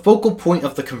 the focal point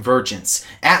of the convergence,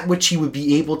 at which he would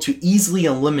be able to easily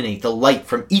eliminate the light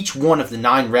from each one of the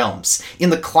 9 realms, in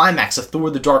the climax of Thor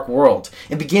the Dark World,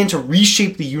 and began to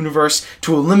reshape the universe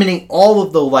to eliminate all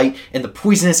of the light and the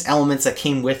poisonous elements that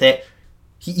came with it,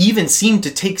 He even seemed to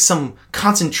take some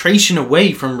concentration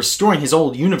away from restoring his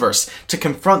old universe to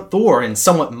confront Thor and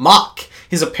somewhat mock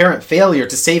his apparent failure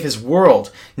to save his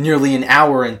world nearly an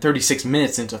hour and 36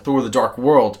 minutes into Thor the Dark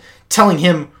World, telling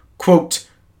him, quote,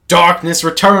 "Darkness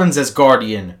returns,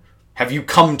 Asgardian. Have you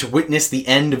come to witness the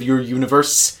end of your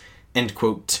universe?" End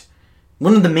quote.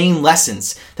 One of the main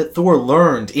lessons that Thor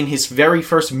learned in his very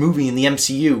first movie in the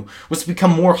MCU was to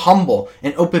become more humble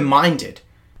and open-minded.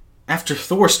 After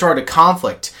Thor started a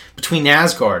conflict between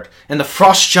Asgard and the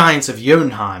frost giants of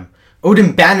Jotunheim,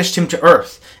 Odin banished him to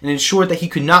Earth and ensured that he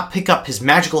could not pick up his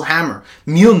magical hammer,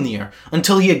 Mjolnir,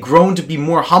 until he had grown to be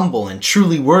more humble and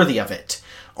truly worthy of it.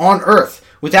 On Earth,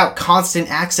 without constant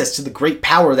access to the great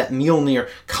power that Mjolnir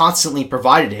constantly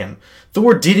provided him,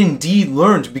 Thor did indeed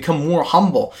learn to become more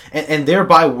humble and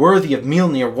thereby worthy of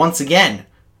Mjolnir once again.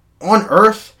 On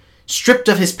Earth, stripped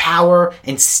of his power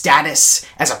and status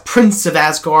as a prince of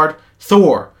Asgard,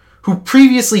 Thor, who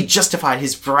previously justified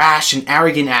his brash and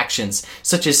arrogant actions,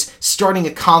 such as starting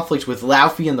a conflict with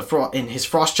Laufey and his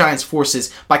Frost Giants forces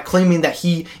by claiming that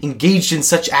he engaged in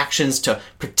such actions to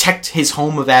protect his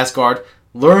home of Asgard,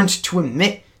 learned to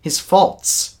admit his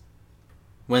faults.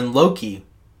 When Loki,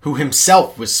 who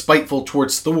himself was spiteful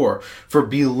towards Thor for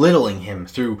belittling him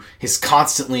through his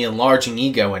constantly enlarging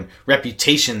ego and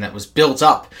reputation that was built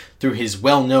up through his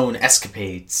well-known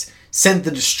escapades, sent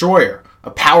the Destroyer, a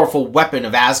powerful weapon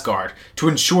of Asgard, to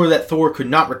ensure that Thor could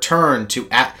not return to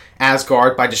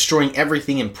Asgard by destroying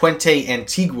everything in Puente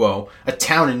Antiguo, a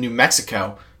town in New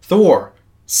Mexico. Thor,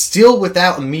 still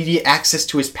without immediate access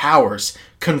to his powers,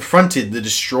 confronted the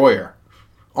Destroyer.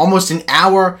 Almost an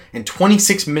hour and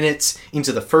 26 minutes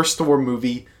into the first Thor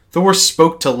movie, Thor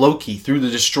spoke to Loki through the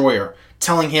Destroyer,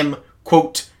 telling him,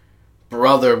 quote,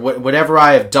 "Brother, whatever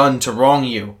I have done to wrong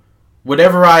you,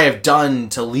 whatever I have done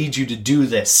to lead you to do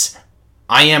this,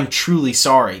 I am truly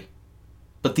sorry.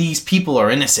 But these people are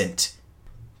innocent.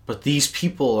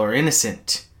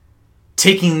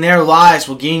 Taking their lives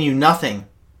will gain you nothing.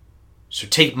 So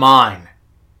take mine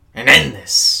and end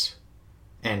this."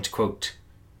 End quote.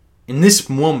 In this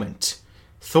moment,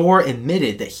 Thor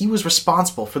admitted that he was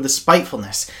responsible for the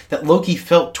spitefulness that Loki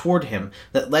felt toward him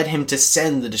that led him to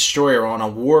send the Destroyer on a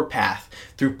warpath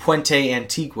through Puente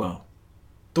Antiguo.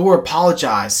 Thor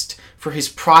apologized for his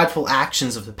prideful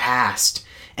actions of the past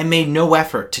and made no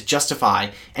effort to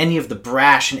justify any of the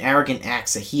brash and arrogant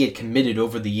acts that he had committed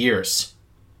over the years.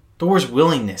 Thor's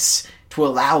willingness to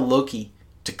allow Loki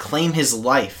to claim his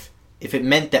life if it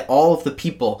meant that all of the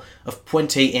people of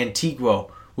Puente Antiguo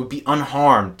would be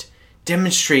unharmed,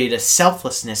 demonstrated a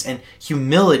selflessness and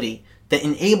humility that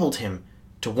enabled him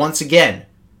to once again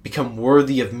become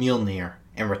worthy of Mjolnir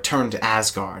and return to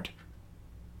Asgard.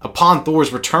 Upon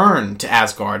Thor's return to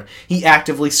Asgard, he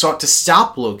actively sought to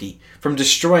stop Loki from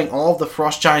destroying all of the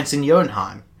Frost Giants in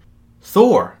Jotunheim.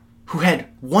 Thor, who had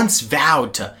once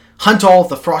vowed to hunt all of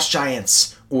the Frost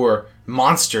Giants, or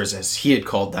monsters as he had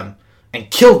called them, and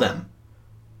kill them,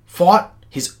 fought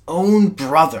his own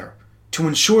brother to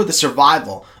ensure the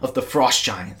survival of the Frost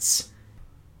Giants.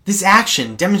 This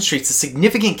action demonstrates the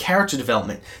significant character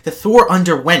development that Thor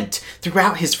underwent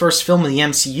throughout his first film in the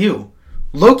MCU.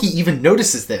 Loki even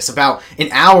notices this about an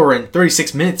hour and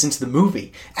 36 minutes into the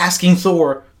movie, asking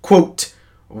Thor, quote,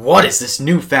 "What is this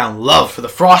newfound love for the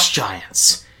Frost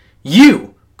Giants?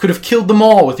 You could have killed them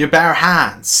all with your bare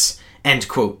hands." End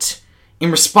quote. In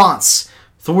response,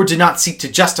 Thor did not seek to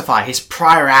justify his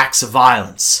prior acts of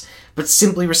violence, but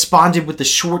simply responded with the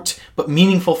short but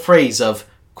meaningful phrase of,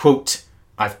 quote,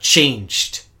 "I've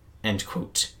changed." End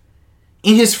quote.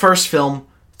 In his first film,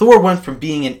 Thor went from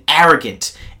being an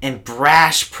arrogant and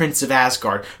brash prince of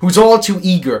Asgard who was all too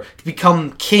eager to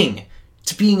become king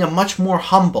to being a much more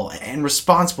humble and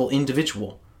responsible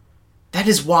individual. That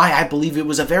is why I believe it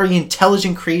was a very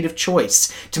intelligent creative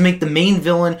choice to make the main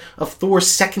villain of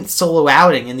Thor's second solo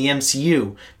outing in the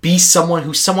MCU be someone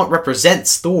who somewhat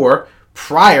represents Thor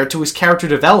prior to his character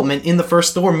development in the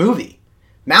first Thor movie.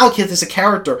 Malekith is a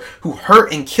character who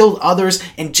hurt and killed others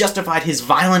and justified his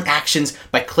violent actions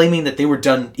by claiming that they were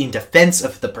done in defense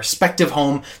of the prospective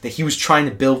home that he was trying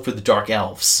to build for the Dark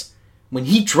Elves. When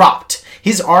he dropped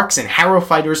his arcs and Harrow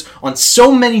fighters on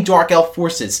so many Dark Elf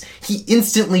forces, he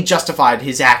instantly justified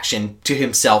his action to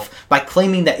himself by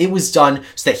claiming that it was done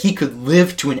so that he could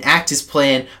live to enact his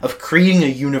plan of creating a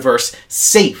universe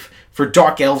safe for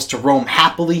Dark Elves to roam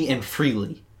happily and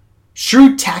freely.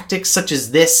 Shrewd tactics such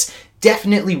as this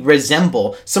definitely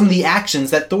resemble some of the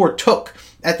actions that Thor took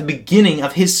at the beginning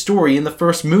of his story in the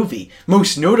first movie,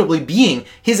 most notably being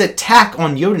his attack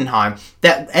on Jotunheim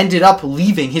that ended up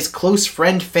leaving his close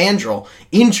friend Fandral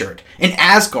injured in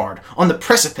Asgard on the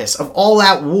precipice of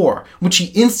all-out war, which he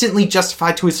instantly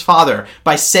justified to his father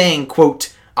by saying,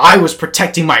 quote, "I was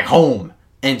protecting my home,"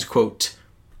 end quote.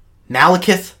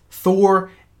 Malekith, Thor,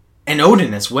 and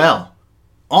Odin as well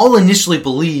all initially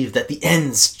believed that the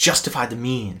ends justified the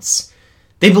means.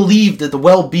 They believed that the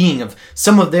well-being of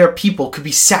some of their people could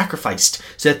be sacrificed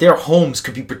so that their homes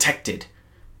could be protected.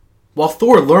 While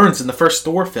Thor learns in the first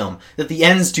Thor film that the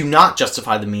ends do not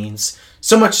justify the means,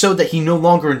 so much so that he no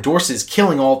longer endorses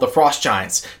killing all of the Frost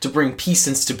Giants to bring peace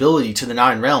and stability to the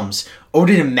Nine Realms,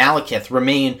 Odin and Malekith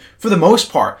remain, for the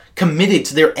most part, committed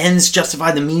to their ends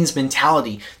justify the means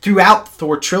mentality throughout the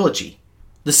Thor trilogy.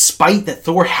 The spite that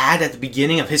Thor had at the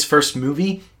beginning of his first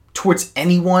movie towards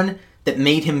anyone that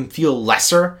made him feel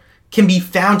lesser can be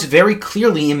found very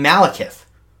clearly in Malekith.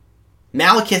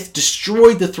 Malekith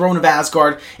destroyed the throne of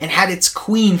Asgard and had its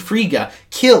queen Frigga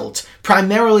killed,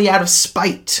 primarily out of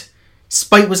spite.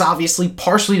 Spite was obviously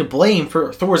partially to blame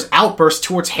for Thor's outburst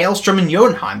towards Hailstrom and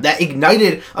Jotunheim that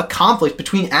ignited a conflict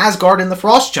between Asgard and the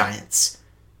Frost Giants.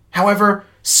 However,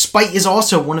 spite is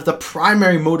also one of the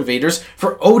primary motivators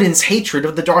for Odin's hatred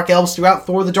of the Dark Elves throughout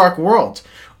Thor the Dark World.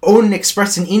 Odin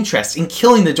expressed an interest in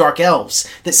killing the Dark Elves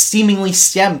that seemingly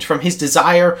stemmed from his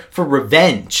desire for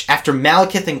revenge after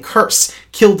Malekith and Curse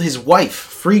killed his wife,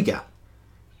 Frigga.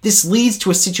 This leads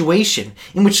to a situation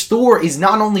in which Thor is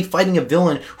not only fighting a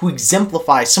villain who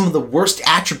exemplifies some of the worst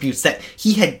attributes that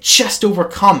he had just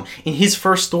overcome in his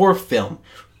first Thor film,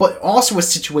 but also a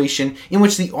situation in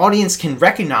which the audience can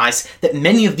recognize that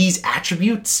many of these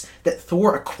attributes that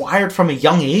Thor acquired from a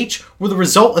young age were the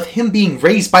result of him being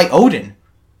raised by Odin.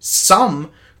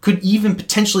 Some could even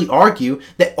potentially argue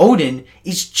that Odin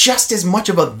is just as much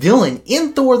of a villain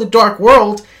in Thor the Dark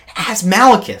World as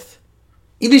Malekith.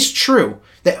 It is true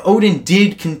that Odin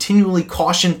did continually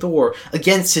caution Thor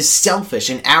against his selfish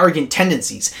and arrogant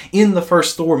tendencies in the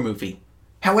first Thor movie.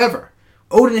 However,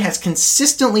 Odin has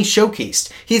consistently showcased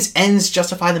his ends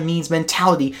justify the means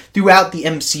mentality throughout the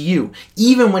MCU,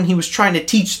 even when he was trying to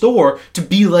teach Thor to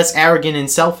be less arrogant and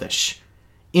selfish.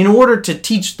 In order to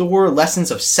teach Thor lessons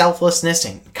of selflessness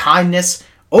and kindness,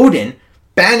 Odin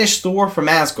banished Thor from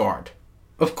Asgard.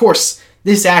 Of course,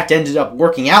 this act ended up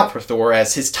working out for Thor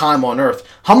as his time on Earth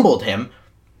humbled him.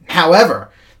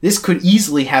 However, this could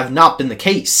easily have not been the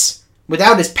case.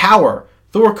 Without his power,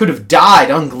 Thor could have died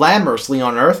unglamorously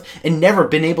on Earth and never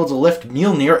been able to lift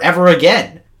Mjolnir ever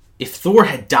again. If Thor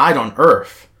had died on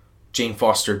Earth, Jane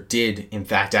Foster did, in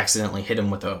fact, accidentally hit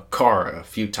him with a car a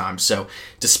few times, so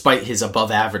despite his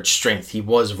above-average strength, he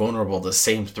was vulnerable to the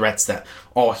same threats that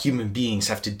all human beings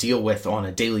have to deal with on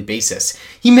a daily basis.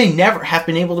 He may never have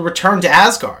been able to return to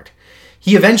Asgard.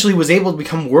 He eventually was able to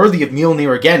become worthy of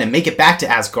Mjolnir again and make it back to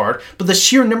Asgard, but the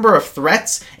sheer number of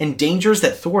threats and dangers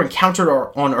that Thor encountered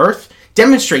on Earth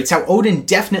demonstrates how Odin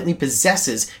definitely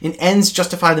possesses an ends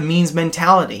justify the means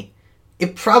mentality.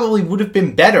 It probably would have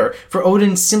been better for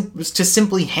Odin to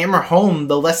simply hammer home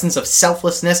the lessons of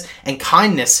selflessness and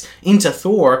kindness into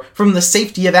Thor from the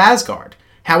safety of Asgard.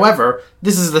 However,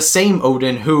 this is the same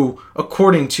Odin who,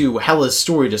 according to Hela's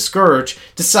story to Scourge,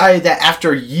 decided that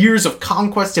after years of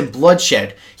conquest and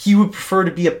bloodshed, he would prefer to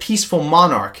be a peaceful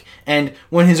monarch, and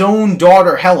when his own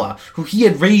daughter Hela, who he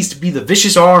had raised to be the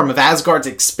vicious arm of Asgard's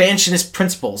expansionist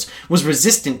principles, was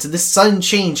resistant to this sudden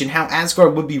change in how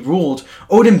Asgard would be ruled,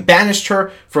 Odin banished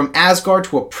her from Asgard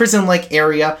to a prison-like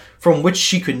area from which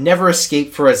she could never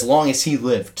escape for as long as he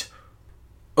lived.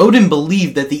 Odin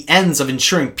believed that the ends of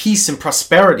ensuring peace and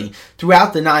prosperity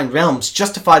throughout the Nine Realms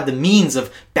justified the means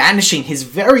of banishing his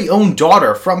very own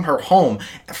daughter from her home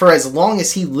for as long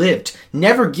as he lived,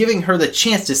 never giving her the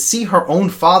chance to see her own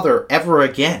father ever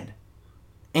again.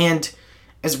 And,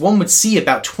 as one would see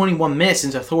about 21 minutes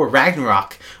into Thor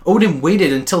Ragnarok, Odin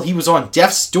waited until he was on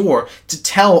death's door to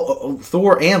tell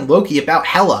Thor and Loki about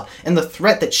Hela and the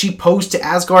threat that she posed to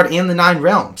Asgard and the Nine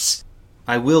Realms.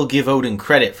 I will give Odin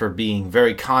credit for being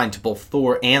very kind to both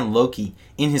Thor and Loki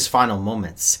in his final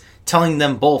moments, telling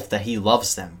them both that he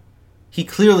loves them. He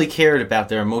clearly cared about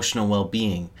their emotional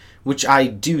well-being, which I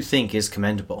do think is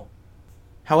commendable.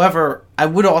 However, I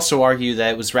would also argue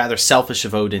that it was rather selfish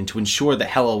of Odin to ensure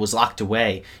that Hela was locked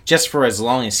away just for as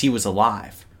long as he was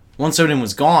alive. Once Odin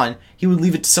was gone, he would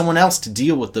leave it to someone else to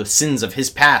deal with the sins of his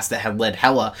past that had led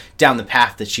Hela down the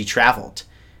path that she traveled.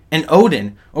 And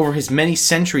Odin, over his many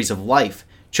centuries of life,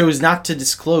 chose not to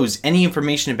disclose any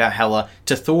information about Hela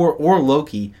to Thor or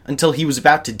Loki until he was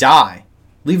about to die.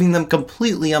 leaving them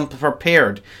completely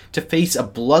unprepared to face a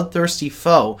bloodthirsty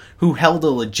foe who held a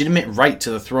legitimate right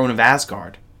to the throne of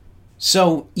Asgard.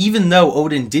 So, even though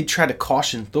Odin did try to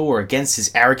caution Thor against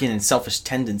his arrogant and selfish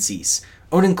tendencies,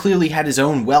 Odin clearly had his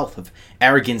own wealth of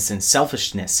arrogance and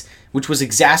selfishness, which was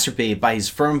exacerbated by his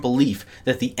firm belief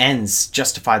that the ends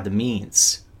justified the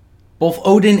means. Both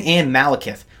Odin and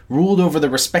Malekith ruled over the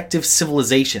respective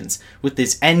civilizations with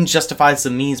this end justifies the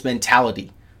means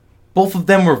mentality. Both of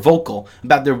them were vocal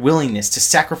about their willingness to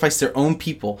sacrifice their own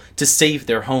people to save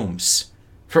their homes.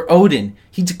 For Odin,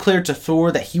 he declared to Thor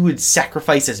that he would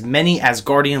sacrifice as many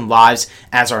Asgardian lives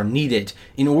as are needed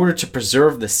in order to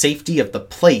preserve the safety of the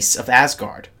place of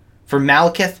Asgard. For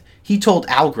Malekith, he told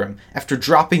Algrim, after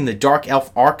dropping the Dark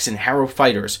Elf Arcs and Harrow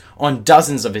fighters on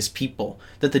dozens of his people,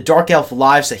 that the Dark Elf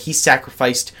lives that he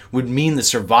sacrificed would mean the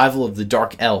survival of the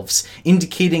Dark Elves,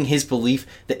 indicating his belief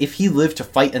that if he lived to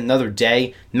fight another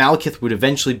day, Malekith would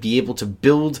eventually be able to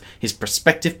build his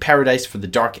prospective paradise for the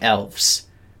Dark Elves.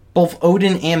 Both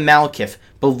Odin and Malekith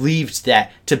believed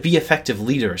that, to be effective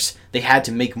leaders, they had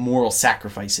to make moral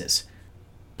sacrifices.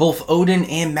 Both Odin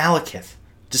and Malekith,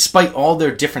 despite all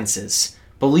their differences,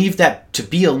 believed that to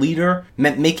be a leader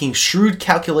meant making shrewd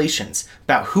calculations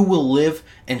about who will live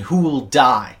and who will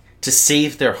die to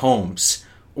save their homes,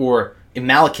 or, in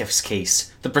Malekith's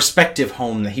case, the prospective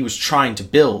home that he was trying to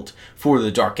build for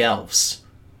the Dark Elves.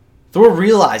 Thor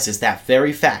realizes that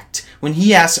very fact when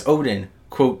he asks Odin,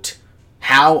 quote,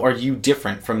 "How are you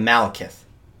different from Malekith?"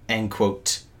 End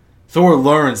quote. Thor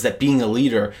learns that being a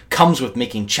leader comes with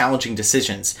making challenging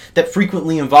decisions that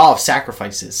frequently involve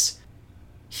sacrifices.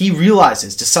 He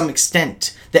realizes to some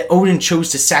extent that Odin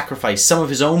chose to sacrifice some of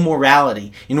his own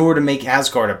morality in order to make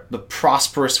Asgard the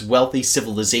prosperous, wealthy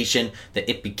civilization that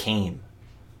it became.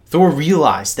 Thor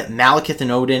realized that Malekith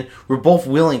and Odin were both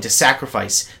willing to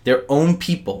sacrifice their own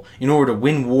people in order to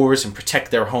win wars and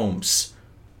protect their homes.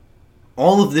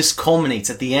 All of this culminates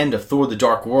at the end of Thor the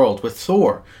Dark World with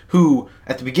Thor, who,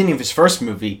 at the beginning of his first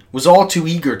movie, was all too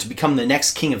eager to become the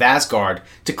next king of Asgard,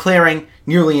 declaring,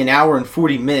 nearly an hour and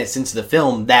 40 minutes into the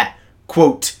film, that,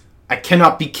 quote, "I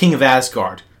cannot be king of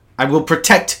Asgard. I will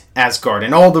protect Asgard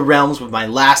and all the realms with my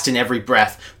last and every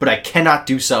breath, but I cannot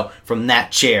do so from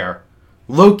that chair.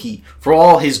 Loki, for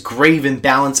all his grave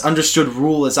imbalance, understood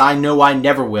rule as I know I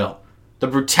never will. The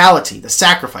brutality, the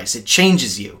sacrifice, it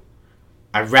changes you.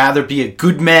 I'd rather be a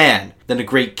good man than a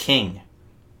great king."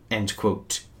 End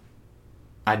quote.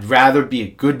 I'd rather be a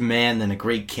good man than a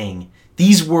great king.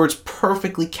 These words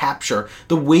perfectly capture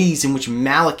the ways in which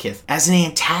Malekith, as an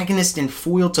antagonist and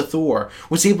foil to Thor,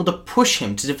 was able to push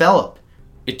him to develop.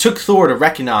 It took Thor to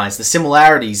recognize the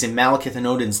similarities in Malekith and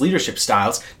Odin's leadership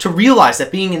styles to realize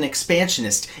that being an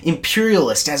expansionist,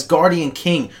 imperialist, Asgardian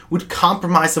king would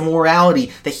compromise the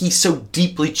morality that he so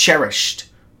deeply cherished.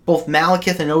 Both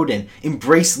Malekith and Odin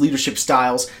embrace leadership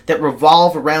styles that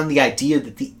revolve around the idea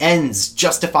that the ends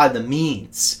justify the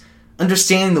means.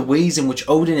 Understanding the ways in which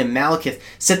Odin and Malekith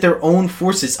set their own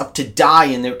forces up to die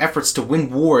in their efforts to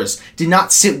win wars did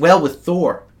not sit well with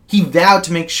Thor. He vowed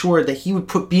to make sure that he would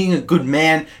put being a good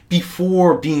man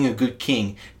before being a good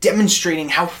king, demonstrating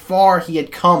how far he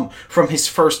had come from his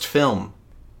first film.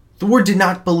 Thor did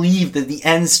not believe that the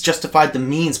ends justified the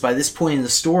means by this point in the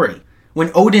story.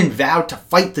 When Odin vowed to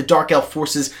fight the Dark Elf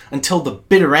forces until the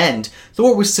bitter end,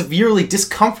 Thor was severely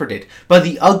discomforted by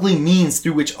the ugly means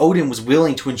through which Odin was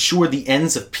willing to ensure the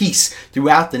ends of peace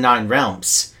throughout the Nine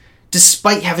Realms.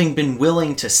 Despite having been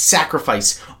willing to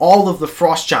sacrifice all of the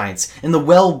Frost Giants and the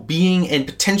well-being and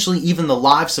potentially even the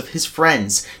lives of his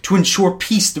friends to ensure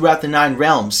peace throughout the Nine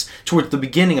Realms towards the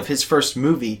beginning of his first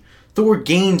movie, Thor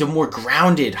gained a more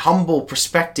grounded, humble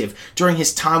perspective during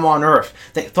his time on Earth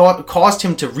that caused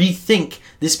him to rethink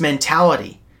this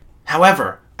mentality.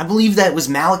 However, I believe that it was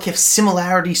Malekith's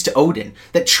similarities to Odin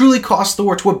that truly caused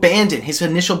Thor to abandon his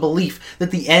initial belief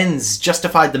that the ends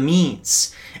justified the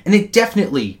means. And it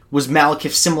definitely was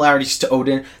Malekith's similarities to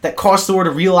Odin that caused Thor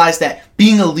to realize that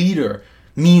being a leader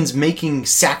means making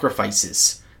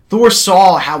sacrifices. Thor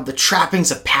saw how the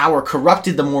trappings of power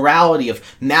corrupted the morality of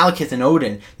Malekith and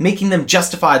Odin, making them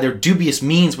justify their dubious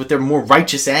means with their more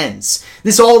righteous ends.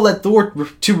 This all led Thor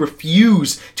to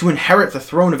refuse to inherit the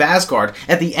throne of Asgard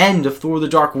at the end of Thor the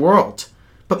Dark World.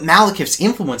 But Malekith's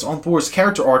influence on Thor's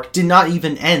character arc did not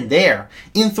even end there.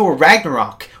 In Thor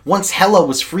Ragnarok, once Hela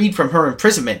was freed from her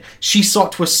imprisonment, she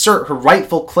sought to assert her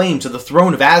rightful claim to the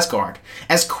throne of Asgard.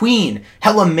 As queen,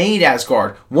 Hela made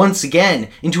Asgard, once again,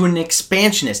 into an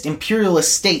expansionist,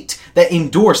 imperialist state that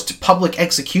endorsed public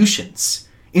executions.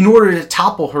 In order to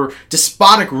topple her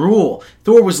despotic rule,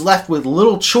 Thor was left with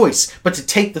little choice but to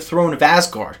take the throne of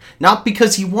Asgard, not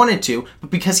because he wanted to, but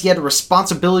because he had a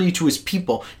responsibility to his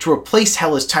people to replace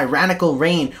Hela's tyrannical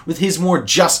reign with his more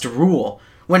just rule.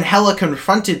 When Hela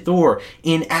confronted Thor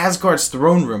in Asgard's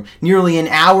throne room nearly an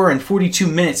hour and 42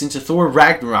 minutes into Thor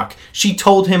Ragnarok, she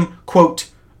told him, quote,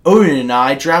 "Odin and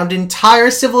I drowned entire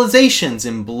civilizations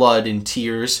in blood and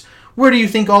tears. Where do you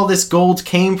think all this gold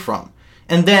came from?"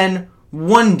 And then,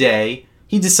 one day,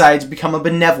 he decided to become a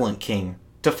benevolent king,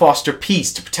 to foster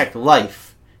peace, to protect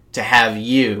life, to have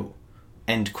you.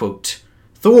 End quote.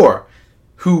 Thor,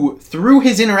 who, through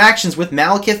his interactions with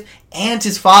Malekith and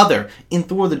his father in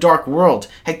Thor the Dark World,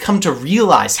 had come to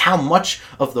realize how much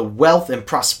of the wealth and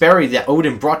prosperity that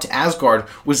Odin brought to Asgard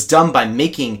was done by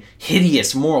making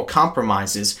hideous moral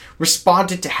compromises,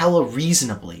 responded to Hela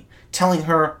reasonably, telling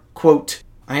her, quote,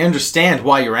 "I understand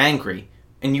why you're angry.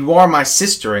 And you are my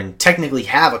sister and technically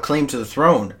have a claim to the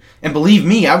throne. And believe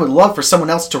me, I would love for someone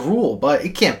else to rule, but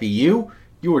it can't be you.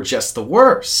 You're just the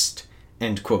worst."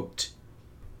 End quote.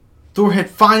 Thor had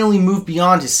finally moved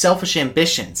beyond his selfish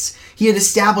ambitions. He had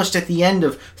established at the end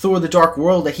of Thor the Dark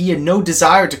World that he had no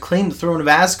desire to claim the throne of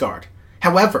Asgard.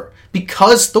 However,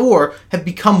 because Thor had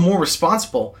become more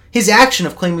responsible, his action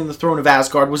of claiming the throne of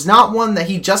Asgard was not one that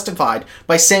he justified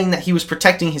by saying that he was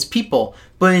protecting his people,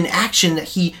 but an action that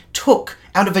he took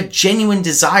out of a genuine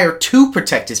desire to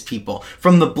protect his people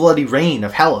from the bloody reign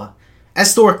of Hela.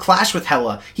 As Thor clashed with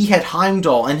Hela, he had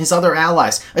Heimdall and his other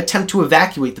allies attempt to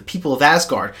evacuate the people of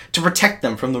Asgard to protect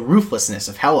them from the ruthlessness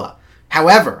of Hela.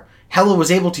 However, Hela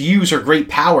was able to use her great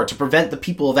power to prevent the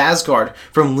people of Asgard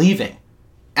from leaving.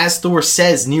 As Thor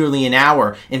says nearly an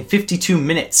hour and 52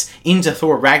 minutes into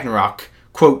Thor Ragnarok,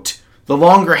 quote, "The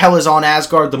longer Hela's on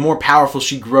Asgard, the more powerful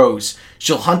she grows.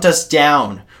 She'll hunt us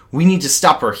down. We need to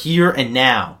stop her here and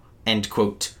now." End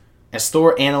quote. As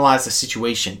Thor analyzed the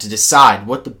situation to decide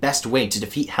what the best way to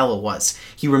defeat Hela was,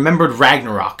 he remembered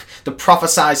Ragnarok, the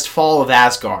prophesied fall of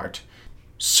Asgard.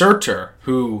 Surtur,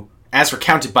 who, as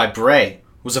recounted by Bray,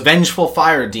 was a vengeful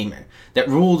fire demon that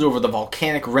ruled over the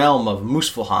volcanic realm of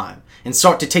Muspelheim and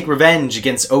sought to take revenge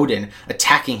against Odin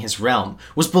attacking his realm,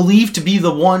 was believed to be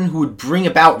the one who would bring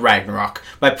about Ragnarok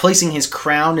by placing his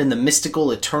crown in the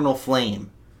mystical eternal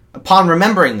flame. Upon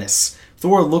remembering this,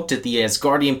 Thor looked at the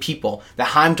Asgardian people that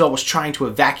Heimdall was trying to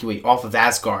evacuate off of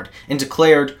Asgard and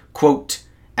declared, quote,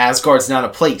 "Asgard's not a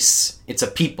place, it's a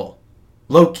people.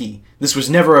 Loki, this was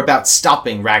never about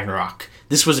stopping Ragnarok.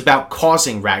 This was about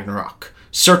causing Ragnarok.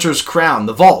 Surtur's crown,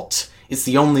 the vault, is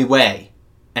the only way."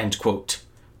 End quote.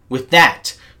 With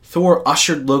that, Thor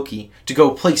ushered Loki to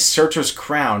go place Surtur's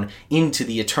crown into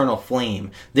the eternal flame,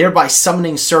 thereby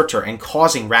summoning Surtur and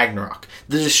causing Ragnarok,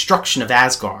 the destruction of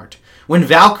Asgard. When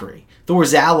Valkyrie,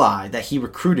 Thor's ally that he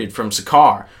recruited from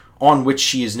Sakaar, on which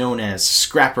she is known as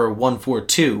Scrapper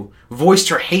 142, voiced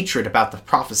her hatred about the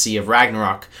prophecy of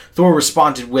Ragnarok, Thor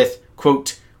responded with,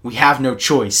 quote, "We have no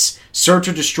choice.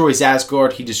 Surtur destroys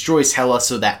Asgard, he destroys Hela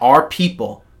so that our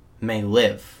people may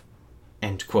live."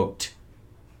 End quote.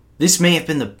 This may have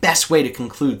been the best way to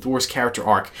conclude Thor's character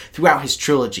arc throughout his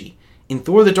trilogy. In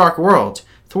Thor the Dark World,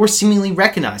 Thor seemingly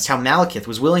recognized how Malekith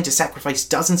was willing to sacrifice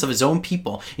dozens of his own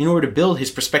people in order to build his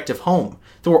prospective home.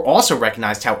 Thor also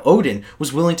recognized how Odin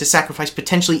was willing to sacrifice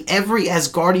potentially every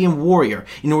Asgardian warrior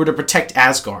in order to protect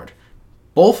Asgard.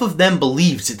 Both of them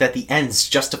believed that the ends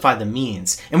justify the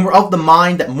means, and were of the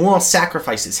mind that moral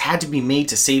sacrifices had to be made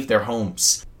to save their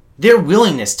homes. Their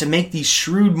willingness to make these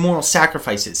shrewd moral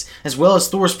sacrifices, as well as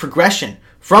Thor's progression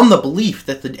from the belief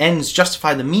that the ends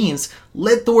justify the means,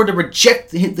 led Thor to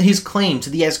reject his claim to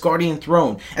the Asgardian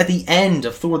throne at the end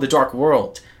of Thor the Dark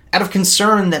World, out of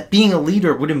concern that being a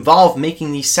leader would involve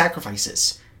making these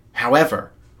sacrifices.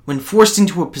 However, when forced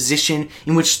into a position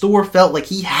in which Thor felt like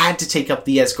he had to take up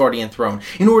the Asgardian throne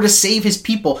in order to save his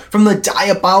people from the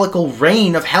diabolical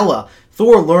reign of Hela,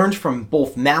 Thor learned from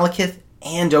both Malekith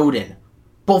and Odin.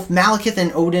 Both Malekith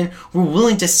and Odin were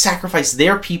willing to sacrifice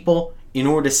their people in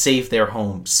order to save their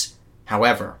homes.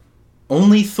 However,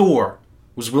 only Thor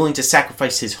was willing to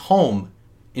sacrifice his home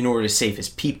in order to save his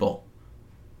people.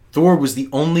 Thor was the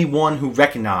only one who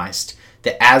recognized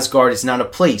that Asgard is not a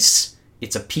place,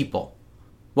 it's a people.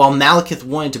 While Malekith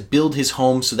wanted to build his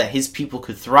home so that his people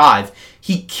could thrive,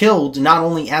 he killed not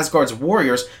only Asgard's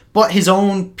warriors, but his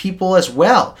own people as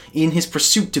well, in his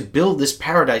pursuit to build this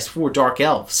paradise for dark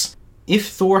elves. If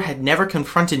Thor had never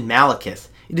confronted Malekith,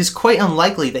 it is quite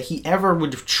unlikely that he ever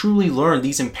would have truly learned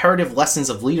these imperative lessons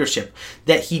of leadership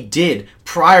that he did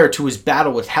prior to his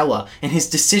battle with Hela and his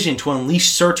decision to unleash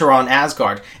Surtur on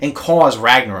Asgard and cause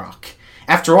Ragnarok.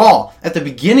 After all, at the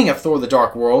beginning of Thor the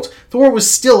Dark World, Thor was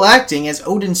still acting as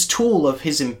Odin's tool of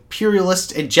his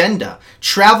imperialist agenda,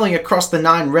 traveling across the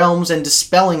 9 realms and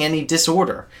dispelling any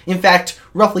disorder. In fact,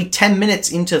 roughly 10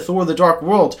 minutes into Thor the Dark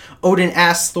World, Odin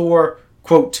asks Thor,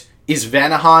 quote, "Is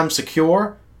Vanaheim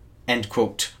secure?" End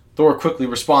quote. Thor quickly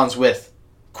responds with,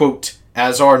 quote,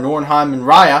 "As are Nornheim and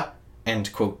Raya,"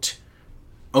 end quote.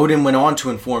 Odin went on to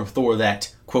inform Thor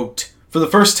that, quote, "For the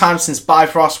first time since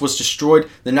Bifrost was destroyed,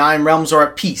 the 9 realms are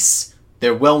at peace.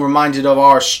 They're well reminded of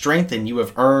our strength, and you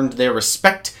have earned their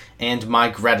respect and my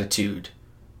gratitude."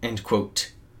 End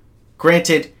quote.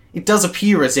 Granted, it does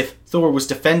appear as if Thor was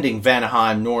defending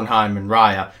Vanaheim, Nornheim, and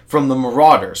Raya from the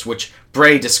Marauders, which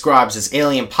Bray describes as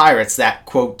alien pirates that,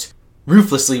 quote,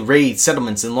 "ruthlessly raid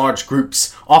settlements in large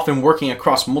groups, often working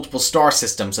across multiple star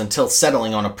systems until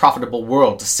settling on a profitable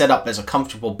world to set up as a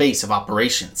comfortable base of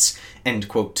operations." End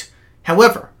quote.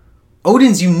 However,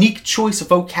 Odin's unique choice of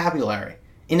vocabulary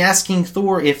in asking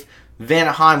Thor if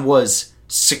Vanaheim was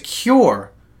secure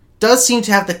does seem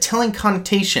to have the telling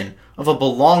connotation of a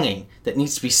belonging that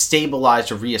needs to be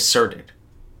stabilized or reasserted.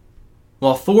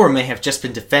 While Thor may have just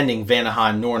been defending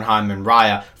Vanaheim, Nornheim, and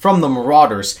Raya from the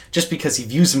Marauders just because he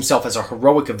views himself as a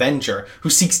heroic avenger who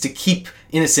seeks to keep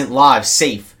innocent lives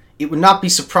safe, it would not be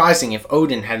surprising if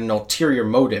Odin had an ulterior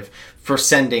motive for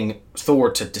sending Thor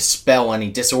to dispel any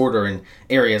disorder in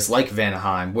areas like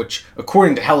Vanaheim, which,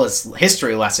 according to Hela's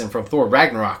history lesson from Thor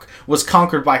Ragnarok, was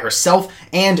conquered by herself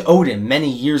and Odin many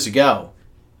years ago.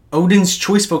 Odin's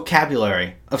choice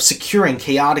vocabulary of securing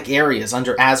chaotic areas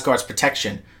under Asgard's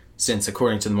protection, since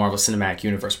according to the Marvel Cinematic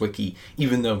Universe wiki,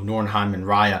 even though Nornheim and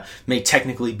Raya may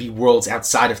technically be worlds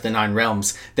outside of the 9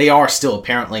 realms, they are still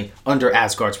apparently under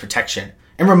Asgard's protection.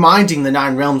 And reminding the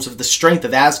 9 realms of the strength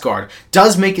of Asgard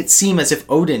does make it seem as if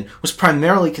Odin was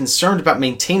primarily concerned about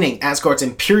maintaining Asgard's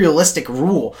imperialistic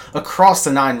rule across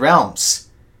the 9 realms.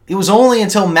 It was only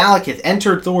until Malekith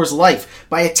entered Thor's life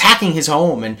by attacking his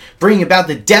home and bringing about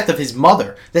the death of his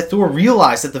mother that Thor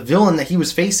realized that the villain that he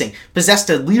was facing possessed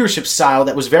a leadership style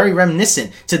that was very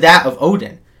reminiscent to that of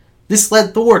Odin. This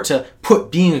led Thor to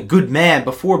put being a good man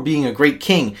before being a great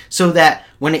king, so that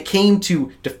when it came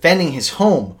to defending his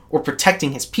home or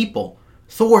protecting his people,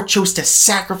 Thor chose to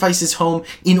sacrifice his home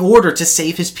in order to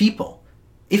save his people.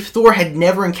 If Thor had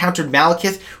never encountered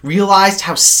Malekith, realized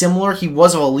how similar he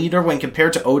was of a leader when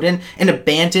compared to Odin, and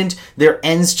abandoned their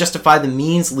ends justify the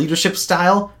means leadership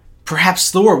style,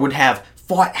 perhaps Thor would have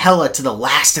fought Hela to the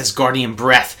last Asgardian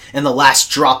breath and the last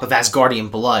drop of Asgardian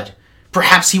blood.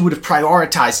 Perhaps he would have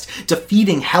prioritized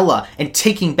defeating Hela and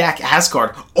taking back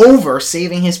Asgard over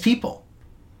saving his people.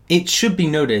 It should be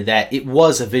noted that it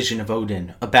was a vision of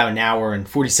Odin, about an hour and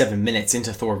 47 minutes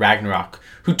into Thor Ragnarok,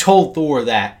 who told Thor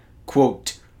that,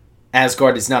 quote,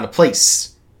 "Asgard is not a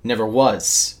place, never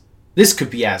was. This could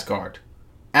be Asgard.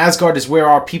 Asgard is where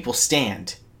our people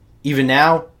stand. Even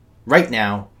now, right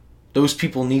now, those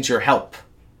people need your help."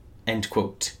 End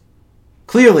quote.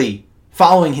 Clearly,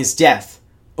 following his death,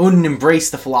 Odin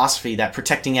embraced the philosophy that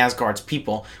protecting Asgard's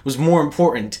people was more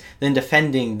important than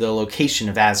defending the location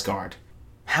of Asgard.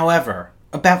 However,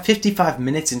 about 55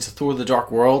 minutes into Thor the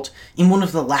Dark World, in one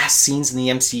of the last scenes in the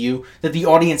MCU that the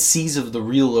audience sees of the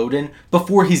real Odin,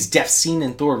 before his death scene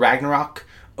in Thor Ragnarok,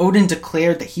 Odin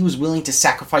declared that he was willing to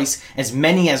sacrifice as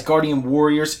many Asgardian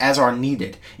warriors as are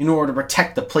needed in order to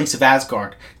protect the place of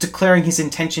Asgard, declaring his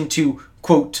intention to,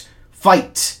 quote,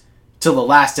 "fight till the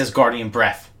last Asgardian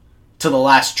breath, till the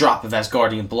last drop of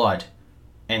Asgardian blood."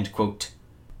 End quote.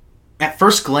 At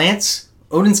first glance,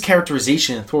 Odin's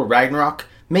characterization in Thor Ragnarok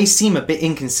may seem a bit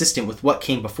inconsistent with what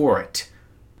came before it.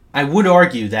 I would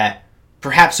argue that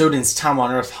perhaps Odin's time on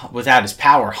Earth without his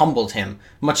power humbled him,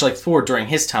 much like Thor during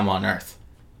his time on Earth.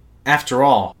 After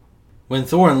all, when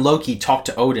Thor and Loki talk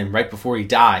to Odin right before he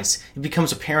dies, it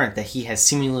becomes apparent that he has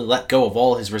seemingly let go of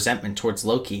all his resentment towards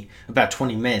Loki about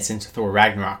 20 minutes into Thor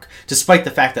Ragnarok, despite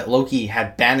the fact that Loki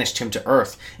had banished him to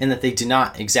Earth and that they did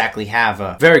not exactly have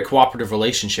a very cooperative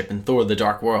relationship in Thor the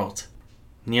Dark World.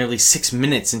 Nearly 6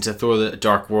 minutes into Thor the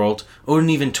Dark World, Odin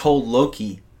even told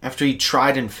Loki, after he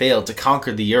tried and failed to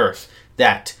conquer the Earth,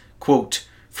 that, quote,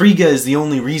 "Frigga is the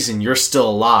only reason you're still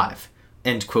alive,"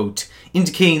 end quote,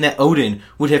 indicating that Odin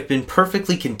would have been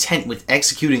perfectly content with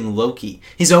executing Loki,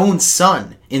 his own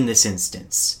son, in this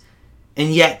instance.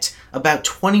 And yet, about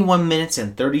 21 minutes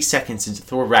and 30 seconds into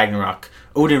Thor Ragnarok,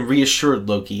 Odin reassured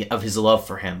Loki of his love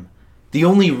for him. The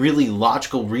only really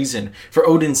logical reason for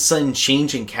Odin's sudden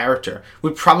change in character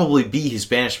would probably be his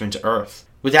banishment to Earth.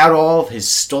 Without all of his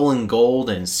stolen gold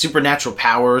and supernatural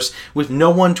powers, with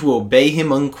no one to obey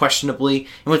him unquestionably,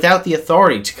 and without the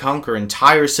authority to conquer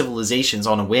entire civilizations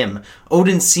on a whim,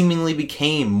 Odin seemingly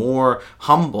became more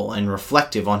humble and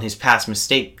reflective on his past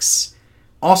mistakes.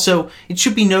 Also, it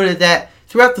should be noted that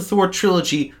throughout the Thor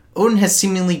trilogy, Odin has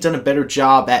seemingly done a better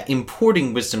job at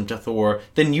importing wisdom to Thor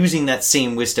than using that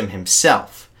same wisdom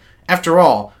himself. After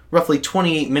all, roughly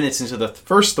 28 minutes into the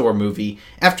first Thor movie,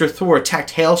 after Thor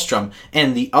attacked Hailstrom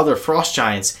and the other frost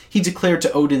giants, he declared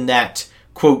to Odin that,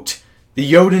 quote, "The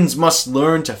Jotuns must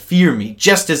learn to fear me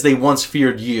just as they once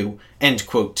feared you," end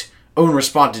quote. Odin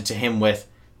responded to him with,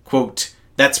 quote,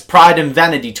 "That's pride and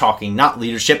vanity talking, not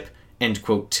leadership," end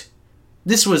quote.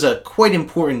 This was a quite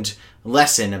important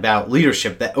lesson about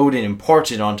leadership that Odin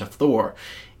imparted onto Thor.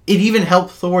 It even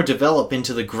helped Thor develop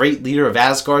into the great leader of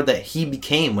Asgard that he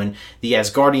became when the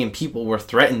Asgardian people were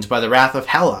threatened by the wrath of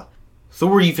Hela.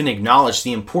 Thor even acknowledged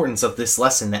the importance of this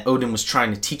lesson that Odin was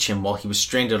trying to teach him while he was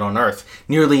stranded on Earth,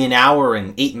 nearly an hour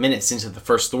and 8 minutes into the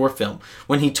first Thor film,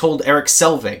 when he told Erik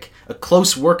Selvig, a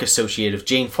close work associate of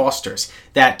Jane Foster's,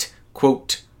 that,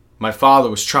 quote, "My father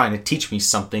was trying to teach me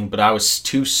something, but I was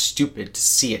too stupid to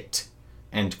see it,"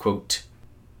 end quote.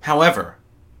 However,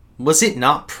 was it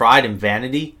not pride and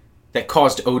vanity that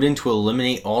caused Odin to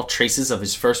eliminate all traces of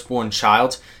his firstborn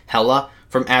child, Hela,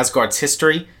 from Asgard's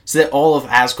history, so that all of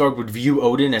Asgard would view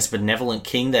Odin as a benevolent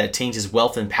king that attained his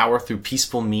wealth and power through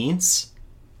peaceful means?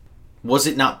 Was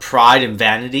it not pride and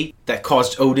vanity that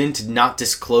caused Odin to not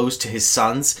disclose to his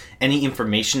sons any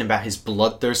information about his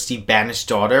bloodthirsty banished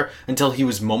daughter until he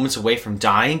was moments away from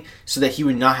dying, so that he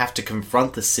would not have to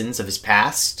confront the sins of his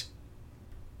past?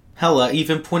 Hela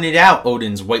even pointed out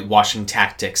Odin's whitewashing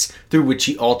tactics, through which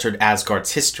he altered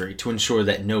Asgard's history to ensure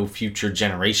that no future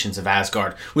generations of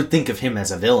Asgard would think of him as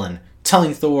a villain,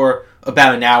 telling Thor,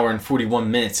 about an hour and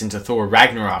 41 minutes into Thor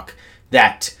Ragnarok,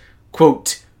 that,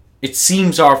 quote, "It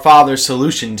seems our father's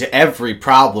solution to every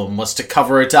problem was to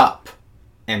cover it up,"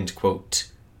 end quote.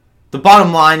 The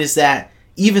bottom line is that,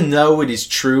 even though it is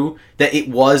true that it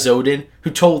was Odin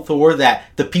who told Thor that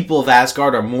the people of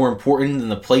Asgard are more important than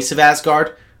the place of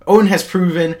Asgard, Odin has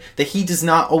proven that he does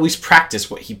not always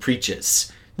practice what he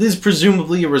preaches. This is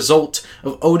presumably a result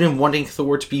of Odin wanting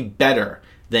Thor to be better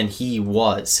than he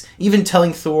was, even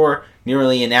telling Thor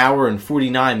nearly an hour and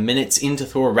 49 minutes into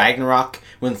Thor Ragnarok,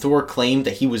 when Thor claimed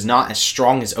that he was not as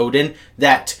strong as Odin,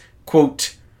 that,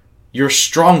 quote, "You're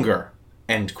stronger,"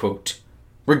 end quote.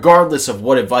 Regardless of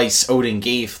what advice Odin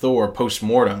gave Thor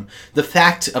post-mortem, the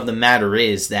fact of the matter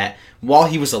is that while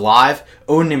he was alive,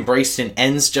 Odin embraced an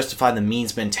ends justify the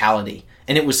means mentality,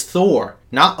 and it was Thor,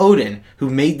 not Odin, who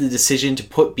made the decision to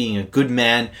put being a good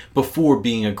man before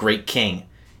being a great king.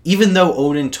 Even though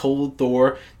Odin told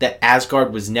Thor that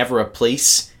Asgard was never a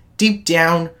place, deep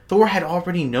down, Thor had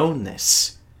already known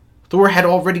this. Thor had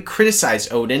already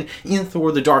criticized Odin in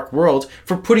Thor the Dark World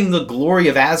for putting the glory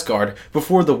of Asgard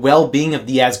before the well-being of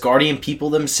the Asgardian people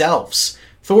themselves.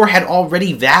 Thor had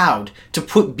already vowed to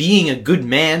put being a good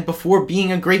man before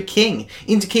being a great king,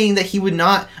 indicating that he would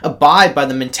not abide by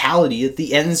the mentality that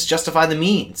the ends justify the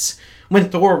means. When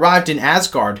Thor arrived in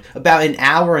Asgard, about an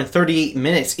hour and 38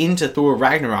 minutes into Thor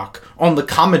Ragnarok, on the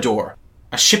Commodore,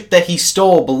 a ship that he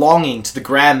stole belonging to the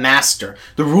Grand Master,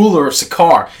 the ruler of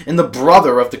Sakaar, and the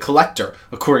brother of the Collector,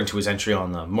 according to his entry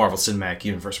on the Marvel Cinematic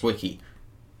Universe wiki.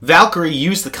 Valkyrie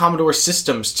used the Commodore's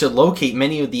systems to locate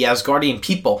many of the Asgardian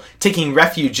people taking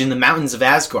refuge in the mountains of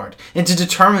Asgard, and to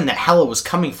determine that Hela was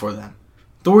coming for them.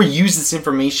 Thor used this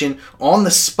information on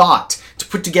the spot to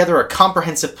put together a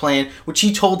comprehensive plan which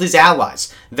he told his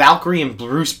allies, Valkyrie and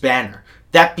Bruce Banner,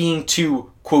 that being to,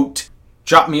 quote,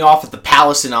 "Drop me off at the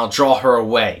palace and I'll draw her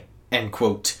away," end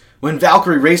quote. When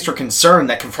Valkyrie raised her concern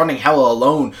that confronting Hela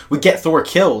alone would get Thor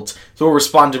killed, Thor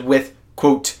responded with,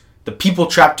 quote, "The people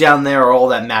trapped down there are all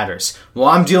that matters. While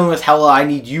I'm dealing with Hela, I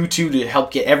need you two to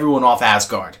help get everyone off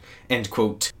Asgard," end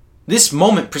quote. This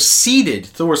moment preceded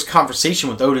Thor's conversation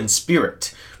with Odin's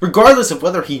spirit. Regardless of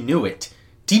whether he knew it,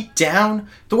 deep down,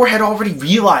 Thor had already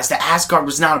realized that Asgard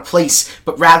was not a place,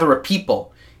 but rather a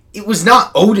people. It was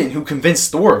not Odin who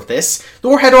convinced Thor of this.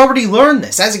 Thor had already learned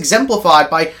this, as exemplified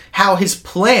by how his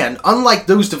plan, unlike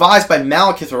those devised by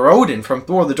Malekith or Odin from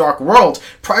Thor the Dark World,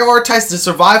 prioritized the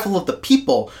survival of the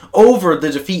people over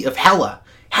the defeat of Hela.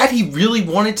 Had he really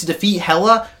wanted to defeat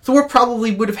Hela, Thor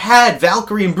probably would have had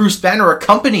Valkyrie and Bruce Banner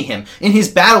accompany him in his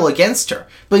battle against her.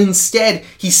 But instead,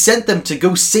 he sent them to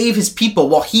go save his people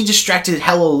while he distracted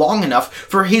Hela long enough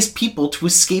for his people to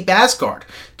escape Asgard.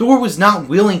 Thor was not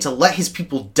willing to let his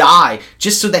people die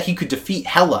just so that he could defeat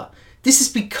Hela. This is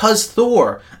because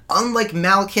Thor, unlike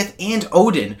Malekith and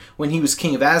Odin when he was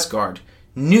king of Asgard,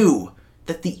 knew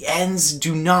that the ends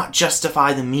do not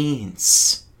justify the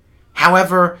means.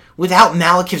 However, without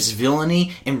Malekith's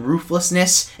villainy and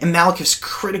ruthlessness, and Malekith's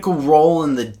critical role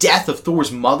in the death of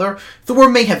Thor's mother, Thor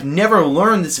may have never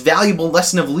learned this valuable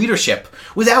lesson of leadership.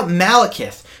 Without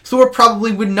Malekith, Thor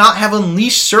probably would not have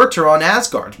unleashed Surtur on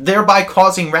Asgard, thereby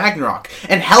causing Ragnarok,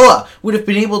 and Hela would have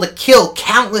been able to kill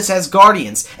countless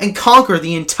Asgardians and conquer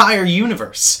the entire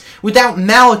universe. Without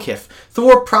Malekith,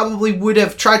 Thor probably would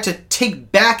have tried to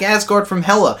take back Asgard from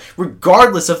Hela,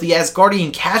 regardless of the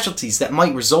Asgardian casualties that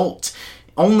might result,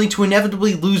 only to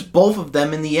inevitably lose both of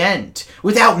them in the end.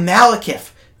 Without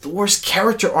Malekith, Thor's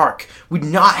character arc would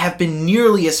not have been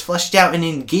nearly as fleshed out and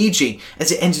engaging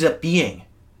as it ended up being.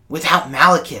 Without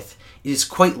Malekith, it is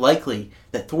quite likely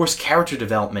that Thor's character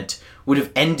development would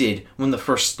have ended when the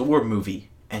first Thor movie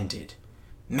ended.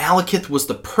 Malekith was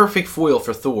the perfect foil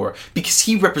for Thor because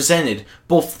he represented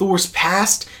both Thor's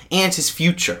past and his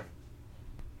future.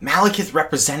 Malekith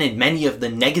represented many of the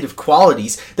negative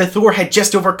qualities that Thor had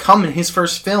just overcome in his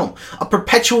first film, a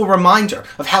perpetual reminder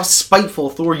of how spiteful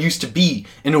Thor used to be,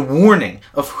 and a warning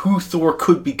of who Thor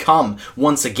could become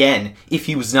once again if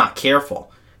he was not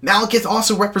careful. Malekith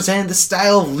also represented the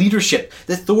style of leadership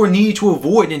that Thor needed to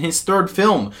avoid in his third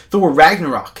film, Thor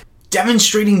Ragnarok,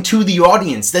 demonstrating to the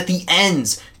audience that the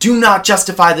ends do not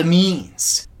justify the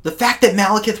means. The fact that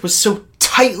Malekith was so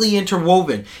tightly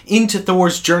interwoven into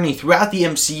Thor's journey throughout the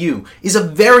MCU is a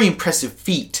very impressive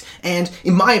feat, and,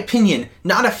 in my opinion,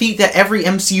 not a feat that every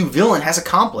MCU villain has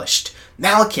accomplished.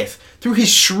 Malekith, through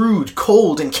his shrewd,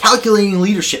 cold, and calculating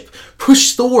leadership,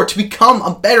 pushed Thor to become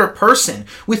a better person,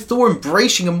 with Thor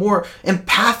embracing a more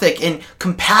empathic and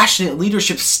compassionate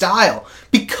leadership style.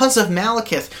 Because of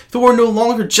Malekith, Thor no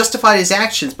longer justified his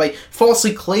actions by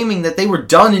falsely claiming that they were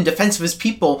done in defense of his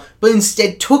people, but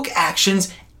instead took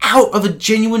actions out of a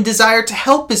genuine desire to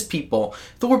help his people.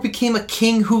 Thor became a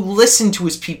king who listened to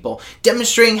his people,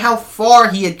 demonstrating how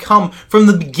far he had come from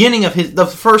the beginning of the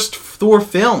first Thor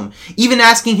film, even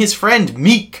asking his friend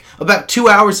Miek about 2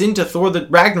 hours into Thor the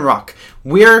Ragnarok,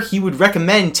 where he would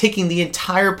recommend taking the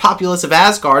entire populace of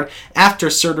Asgard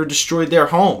after Surtur destroyed their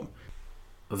home.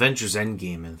 Avengers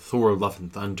Endgame and Thor Love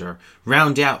and Thunder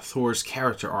round out Thor's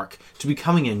character arc to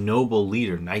becoming a noble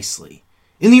leader nicely.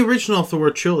 In the original Thor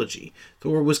trilogy,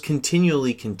 Thor was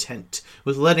continually content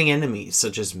with letting enemies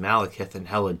such as Malekith and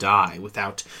Hela die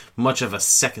without much of a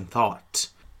second thought.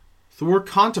 Thor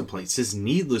contemplates his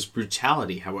needless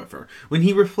brutality, however, when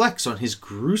he reflects on his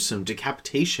gruesome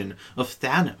decapitation of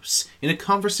Thanos in a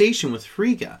conversation with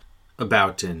Frigga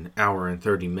about an hour and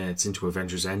 30 minutes into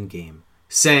Avengers Endgame,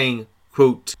 saying,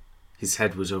 quote, "His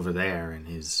head was over there and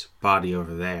his body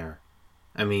over there.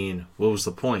 I mean, what was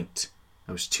the point?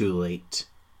 I was too late."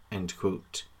 End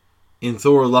quote. In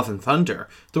Thor Love and Thunder,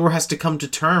 Thor has to come to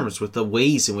terms with the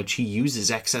ways in which he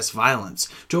uses excess violence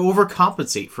to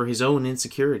overcompensate for his own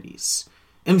insecurities.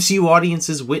 MCU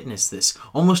audiences witness this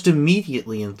almost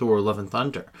immediately in Thor Love and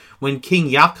Thunder, when King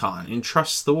Yakan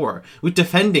entrusts Thor with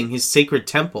defending his sacred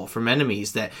temple from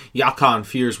enemies that Yakan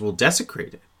fears will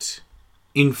desecrate it.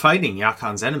 In fighting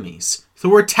Yakan's enemies,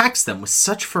 Thor attacks them with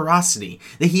such ferocity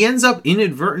that he ends up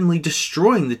inadvertently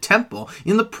destroying the temple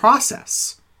in the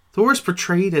process. Thor is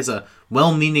portrayed as a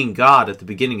well-meaning god at the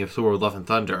beginning of Thor Love and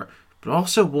Thunder, but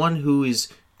also one who is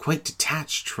quite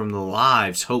detached from the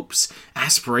lives, hopes,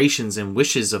 aspirations, and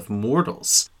wishes of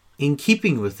mortals. In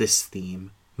keeping with this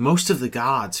theme, most of the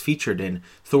gods featured in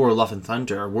Thor Love and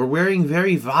Thunder were wearing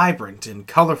very vibrant and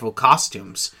colorful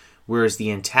costumes, whereas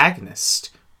the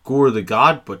antagonist, Gorr the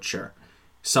God Butcher,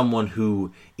 someone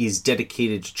who is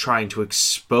dedicated to trying to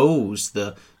expose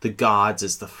the gods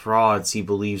as the frauds he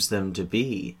believes them to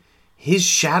be, his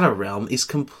shadow realm is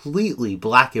completely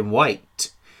black and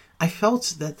white. I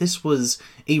felt that this was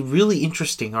a really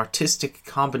interesting artistic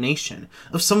combination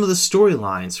of some of the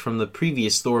storylines from the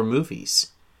previous Thor movies.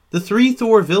 The three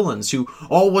Thor villains who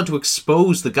all want to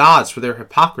expose the gods for their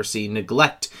hypocrisy,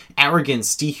 neglect,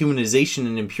 arrogance, dehumanization,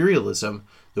 and imperialism,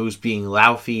 those being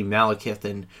Laufey, Malekith,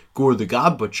 and Gorr the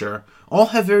God Butcher, all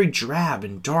have very drab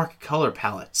and dark color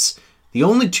palettes. The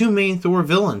only two main Thor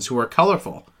villains who are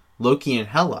colorful, Loki and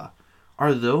Hela,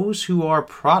 are those who are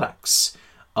products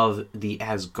of the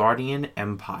Asgardian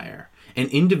Empire and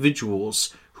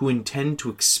individuals who intend to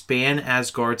expand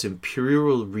Asgard's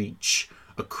imperial reach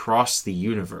across the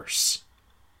universe.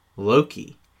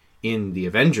 Loki, in the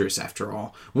Avengers after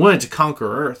all, wanted to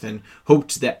conquer Earth and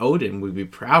hoped that Odin would be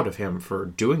proud of him for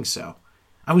doing so.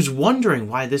 I was wondering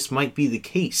why this might be the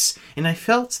case, and I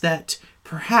felt that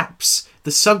perhaps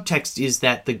the subtext is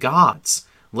that the gods,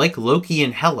 like Loki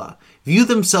and Hela, view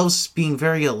themselves as being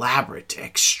very elaborate,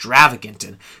 extravagant,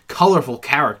 and colorful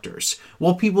characters,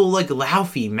 while people like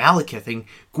Laufey, Malekith, and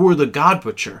Gorr the God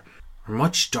Butcher are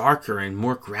much darker and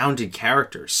more grounded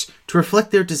characters, to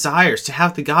reflect their desires to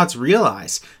have the gods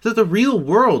realize that the real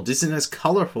world isn't as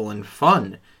colorful and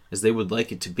fun as they would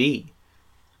like it to be,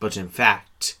 but in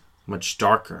fact, much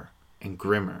darker and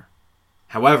grimmer.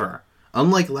 However,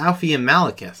 unlike Laufey and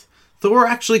Malekith, Thor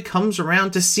actually comes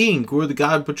around to seeing Gorr the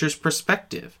God Butcher's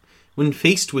perspective. When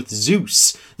faced with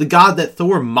Zeus, the god that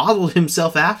Thor modeled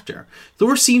himself after,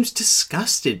 Thor seems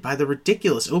disgusted by the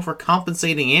ridiculous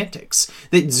overcompensating antics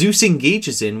that Zeus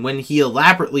engages in when he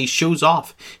elaborately shows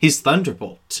off his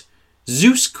thunderbolt.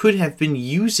 Zeus could have been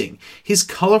using his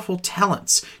colorful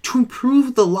talents to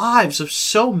improve the lives of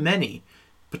so many,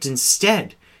 but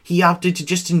instead he opted to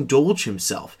just indulge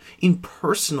himself in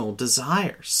personal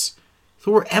desires.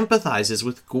 Thor empathizes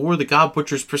with Gorr the God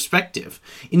Butcher's perspective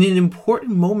in an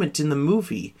important moment in the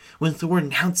movie when Thor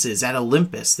announces at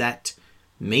Olympus that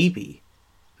maybe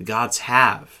the gods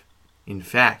have, in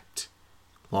fact,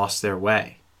 lost their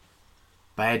way.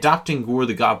 By adopting Gorr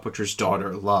the God Butcher's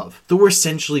daughter, Love, Thor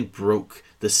essentially broke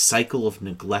the cycle of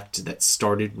neglect that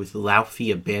started with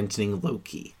Laufey abandoning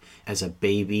Loki as a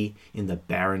baby in the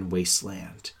barren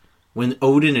wasteland. When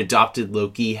Odin adopted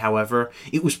Loki, however,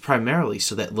 it was primarily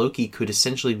so that Loki could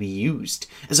essentially be used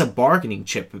as a bargaining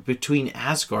chip between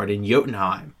Asgard and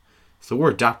Jotunheim.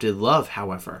 Thor adopted Love,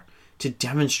 however, to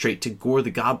demonstrate to Gorr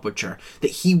the God Butcher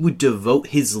that he would devote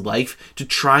his life to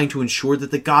trying to ensure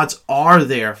that the gods are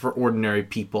there for ordinary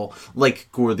people like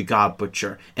Gorr the God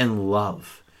Butcher and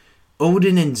Love.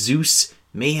 Odin and Zeus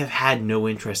may have had no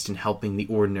interest in helping the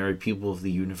ordinary people of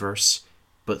the universe,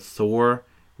 but Thor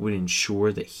would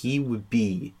ensure that he would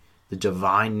be the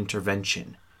divine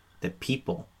intervention that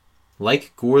people,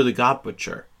 like Gorr the God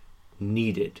Butcher,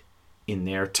 needed in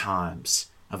their times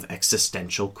of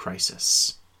existential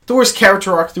crisis. Thor's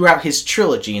character arc throughout his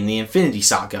trilogy in the Infinity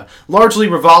Saga largely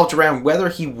revolved around whether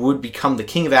he would become the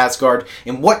king of Asgard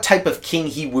and what type of king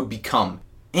he would become.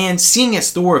 And seeing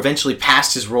as Thor eventually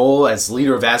passed his role as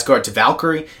leader of Asgard to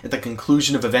Valkyrie at the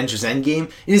conclusion of Avengers Endgame,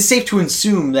 it is safe to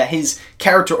assume that his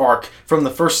character arc from the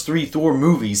first 3 Thor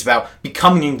movies about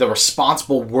becoming the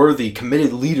responsible, worthy,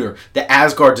 committed leader that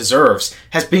Asgard deserves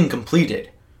has been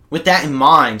completed. With that in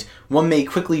mind, one may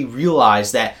quickly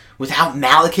realize that without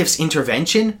Malekith's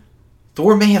intervention,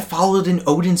 Thor may have followed in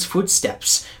Odin's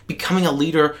footsteps, becoming a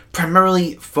leader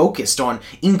primarily focused on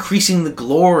increasing the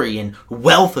glory and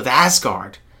wealth of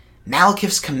Asgard.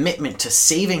 Malekith's commitment to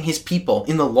saving his people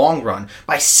in the long run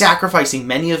by sacrificing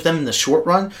many of them in the short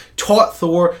run taught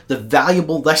Thor the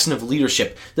valuable lesson of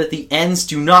leadership that the ends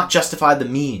do not justify the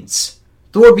means.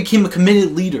 Thor became a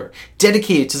committed leader,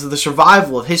 dedicated to the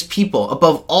survival of his people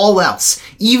above all else,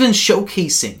 even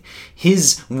showcasing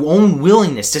his own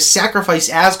willingness to sacrifice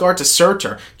Asgard to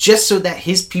Surtur just so that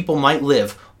his people might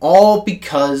live, all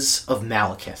because of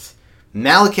Malekith.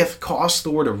 Malekith caused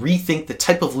Thor to rethink the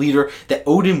type of leader that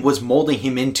Odin was molding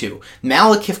him into.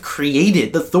 Malekith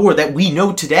created the Thor that we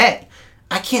know today.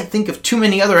 I can't think of too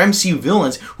many other MCU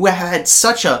villains who have had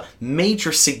such a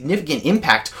major significant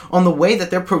impact on the way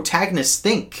that their protagonists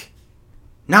think.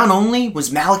 Not only was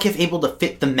Malekith able to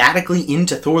fit thematically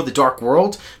into Thor the Dark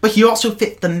World, but he also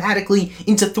fit thematically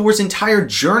into Thor's entire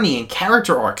journey and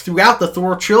character arc throughout the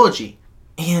Thor trilogy.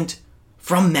 And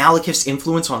from Malekith's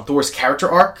influence on Thor's character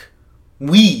arc,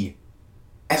 we,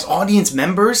 as audience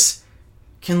members,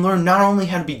 can learn not only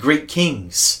how to be great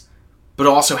kings, but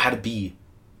also how to be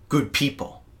good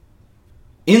people.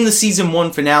 In the Season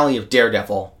 1 finale of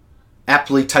Daredevil,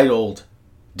 aptly titled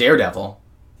Daredevil,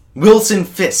 Wilson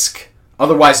Fisk,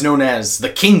 otherwise known as the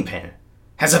Kingpin,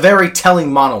 has a very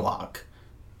telling monologue.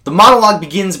 The monologue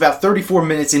begins about 34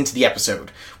 minutes into the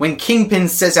episode, when Kingpin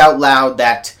says out loud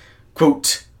that,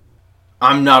 quote,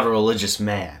 "I'm not a religious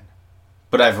man,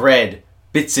 but I've read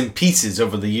bits and pieces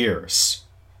over the years.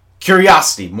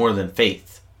 Curiosity more than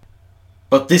faith.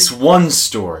 But this one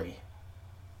story.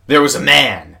 There was a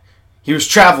man. He was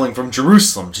traveling from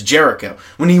Jerusalem to Jericho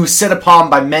when he was set upon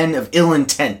by men of ill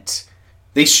intent.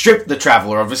 They stripped the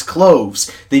traveler of his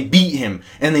clothes, they beat him,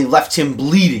 and they left him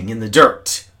bleeding in the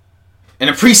dirt. And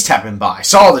a priest happened by,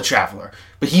 saw the traveler,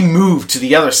 but he moved to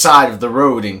the other side of the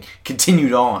road and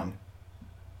continued on.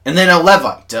 And then a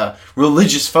Levite, a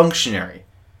religious functionary,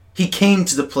 he came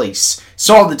to the place,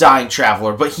 saw the dying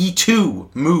traveler, but he too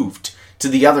moved to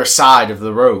the other side of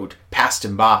the road, passed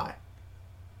him by.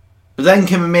 But then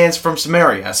came a man from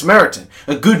Samaria, a Samaritan,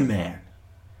 a good man.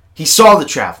 He saw the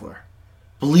traveler,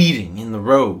 bleeding in the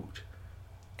road,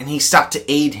 and he stopped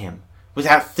to aid him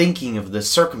without thinking of the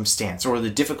circumstance or the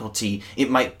difficulty it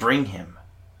might bring him.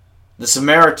 The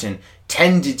Samaritan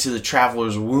tended to the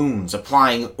traveler's wounds,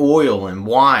 applying oil and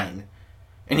wine.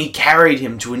 And he carried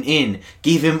him to an inn,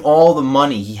 gave him all the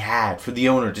money he had for the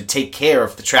owner to take care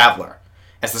of the traveler.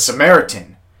 As the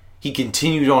Samaritan, he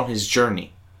continued on his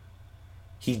journey.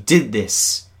 He did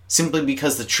this simply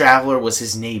because the traveler was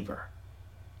his neighbor.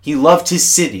 He loved his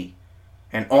city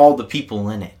and all the people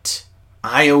in it.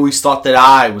 I always thought that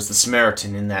I was the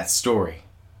Samaritan in that story.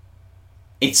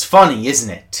 It's funny,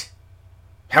 isn't it?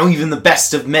 How even the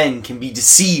best of men can be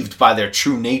deceived by their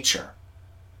true nature.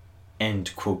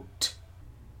 End quote.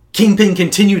 Kingpin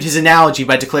continued his analogy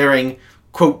by declaring,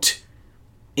 quote,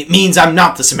 "It means I'm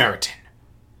not the Samaritan.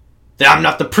 That I'm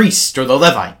not the priest or the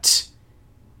Levite.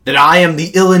 That I am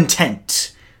the ill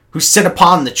intent who set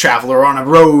upon the traveler on a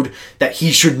road that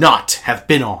he should not have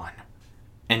been on."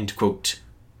 End quote.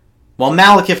 While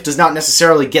Malekith does not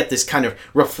necessarily get this kind of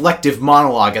reflective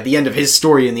monologue at the end of his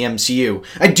story in the MCU,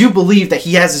 I do believe that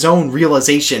he has his own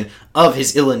realization of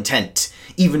his ill intent,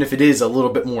 even if it is a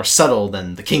little bit more subtle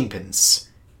than the Kingpin's.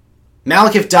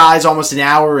 Malekith dies almost an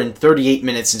hour and 38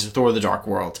 minutes into Thor the Dark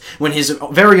World, when his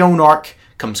very own arc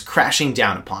comes crashing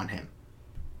down upon him.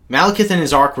 Malekith and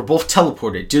his arc were both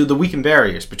teleported due to the weakened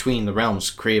barriers between the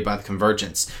realms created by the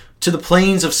Convergence to the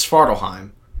plains of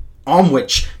Svartalheim, on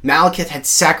which Malekith had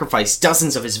sacrificed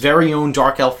dozens of his very own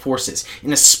Dark Elf forces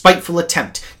in a spiteful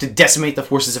attempt to decimate the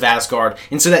forces of Asgard,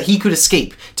 and so that he could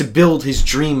escape to build his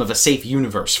dream of a safe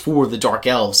universe for the Dark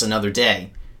Elves another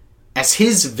day. As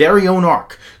his very own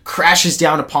arc crashes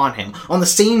down upon him on the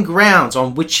same grounds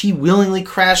on which he willingly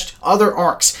crashed other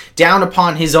arcs down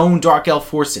upon his own Dark Elf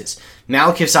forces,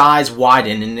 Malekith's eyes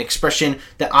widen in an expression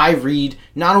that I read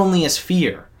not only as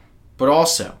fear, but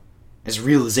also as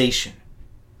realization.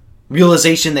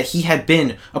 Realization that he had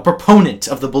been a proponent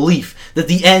of the belief that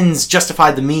the ends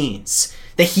justified the means,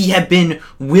 that he had been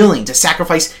willing to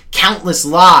sacrifice countless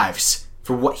lives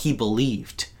for what he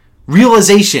believed.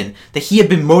 Realization that he had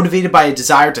been motivated by a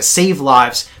desire to save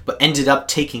lives, but ended up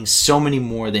taking so many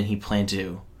more than he planned to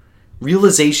do.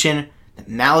 Realization that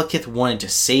Malekith wanted to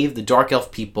save the Dark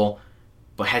Elf people,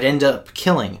 but had ended up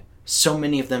killing so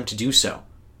many of them to do so.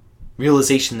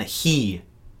 Realization that he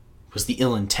was the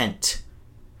ill intent.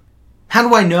 How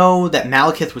do I know that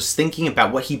Malekith was thinking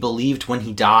about what he believed when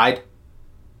he died?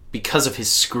 Because of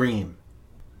his scream.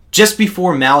 Just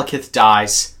before Malekith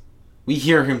dies, we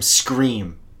hear him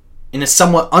scream in a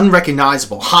somewhat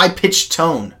unrecognizable, high-pitched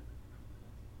tone.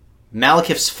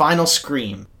 Malekith's final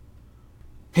scream,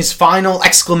 his final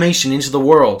exclamation into the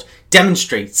world,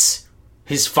 demonstrates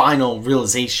his final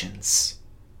realizations.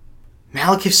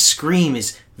 Malekith's scream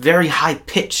is very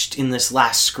high-pitched in this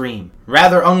last scream,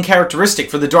 rather uncharacteristic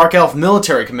for the Dark Elf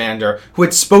military commander who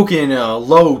had spoken in a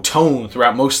low tone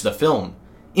throughout most of the film.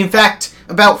 In fact,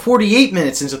 about 48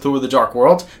 minutes into Thor the Dark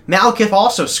World, Malekith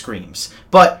also screams,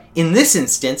 but in this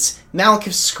instance,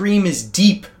 Malekith's scream is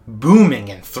deep, booming,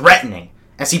 and threatening,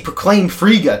 as he proclaimed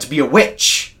Frigga to be a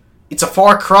witch. It's a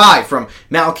far cry from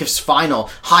Malekith's final,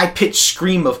 high-pitched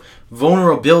scream of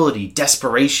vulnerability,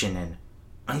 desperation, and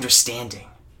understanding.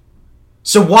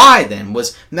 So why, then,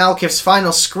 was Malekith's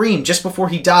final scream just before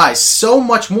he dies so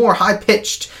much more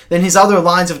high-pitched than his other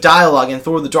lines of dialogue in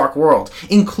Thor the Dark World,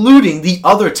 including the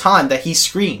other time that he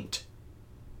screamed?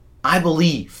 I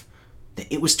believe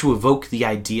that it was to evoke the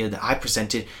idea that I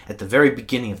presented at the very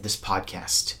beginning of this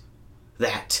podcast.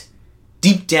 That,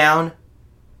 deep down,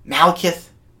 Malekith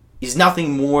is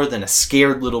nothing more than a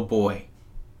scared little boy.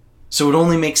 So it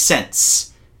only makes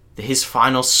sense that his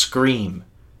final scream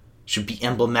should be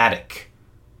emblematic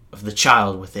of the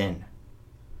child within.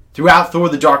 Throughout Thor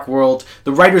the Dark World,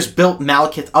 the writers built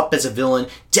Malekith up as a villain,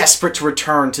 desperate to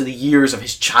return to the years of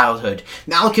his childhood.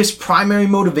 Malekith's primary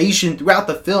motivation throughout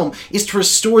the film is to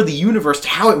restore the universe to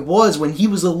how it was when he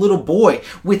was a little boy,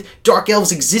 with Dark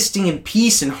Elves existing in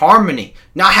peace and harmony,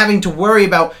 not having to worry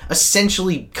about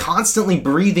essentially constantly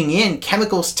breathing in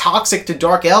chemicals toxic to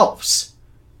Dark Elves.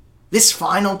 This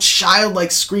final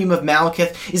childlike scream of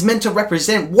Malekith is meant to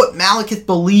represent what Malekith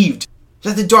believed,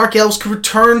 that the Dark Elves could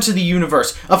return to the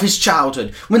universe of his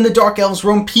childhood when the Dark Elves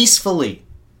roam peacefully.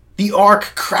 The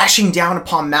arc crashing down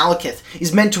upon Malekith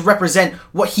is meant to represent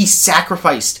what he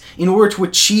sacrificed in order to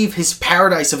achieve his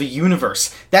paradise of a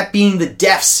universe, that being the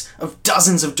deaths of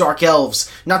dozens of Dark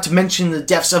Elves, not to mention the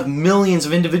deaths of millions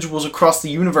of individuals across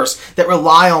the universe that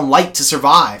rely on light to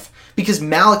survive. Because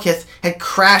Malekith had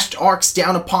crashed arcs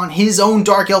down upon his own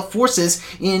Dark Elf forces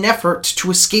in an effort to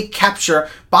escape capture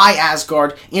by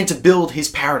Asgard and to build his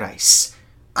paradise.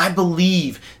 I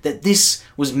believe that this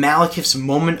was Malekith's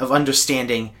moment of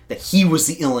understanding that he was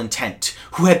the ill intent,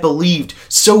 who had believed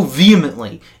so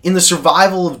vehemently in the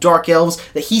survival of Dark Elves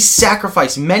that he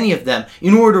sacrificed many of them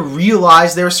in order to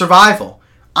realize their survival.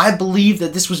 I believe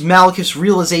that this was Malekith's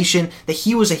realization that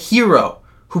he was a hero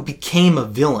who became a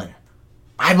villain.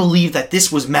 I believe that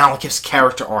this was Malekith's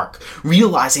character arc,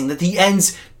 realizing that the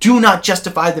ends do not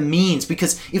justify the means,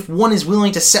 because if one is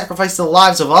willing to sacrifice the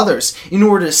lives of others in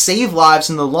order to save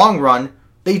lives in the long run,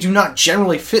 they do not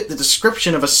generally fit the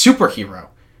description of a superhero.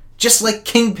 Just like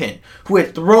Kingpin, who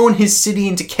had thrown his city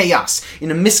into chaos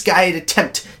in a misguided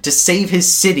attempt to save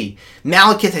his city,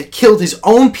 Malekith had killed his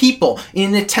own people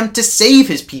in an attempt to save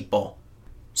his people.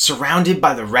 Surrounded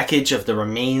by the wreckage of the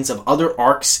remains of other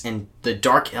Arks and the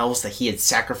Dark Elves that he had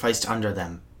sacrificed under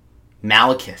them,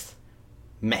 Malekith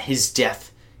met his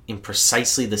death in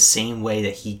precisely the same way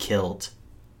that he killed.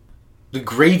 The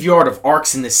graveyard of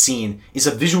Arks in this scene is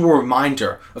a visual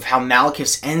reminder of how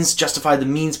Malekith's ends justify the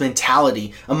means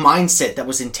mentality, a mindset that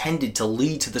was intended to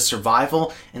lead to the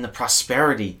survival and the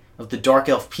prosperity of the Dark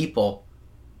Elf people,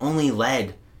 only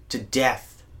led to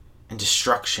death and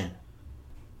destruction.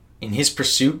 In his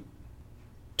pursuit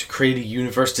to create a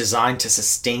universe designed to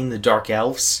sustain the Dark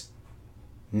Elves,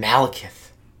 Malekith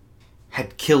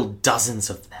had killed dozens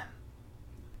of them.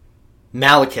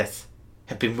 Malekith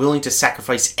had been willing to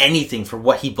sacrifice anything for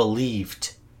what he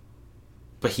believed,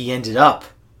 but he ended up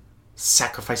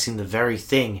sacrificing the very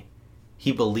thing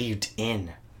he believed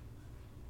in.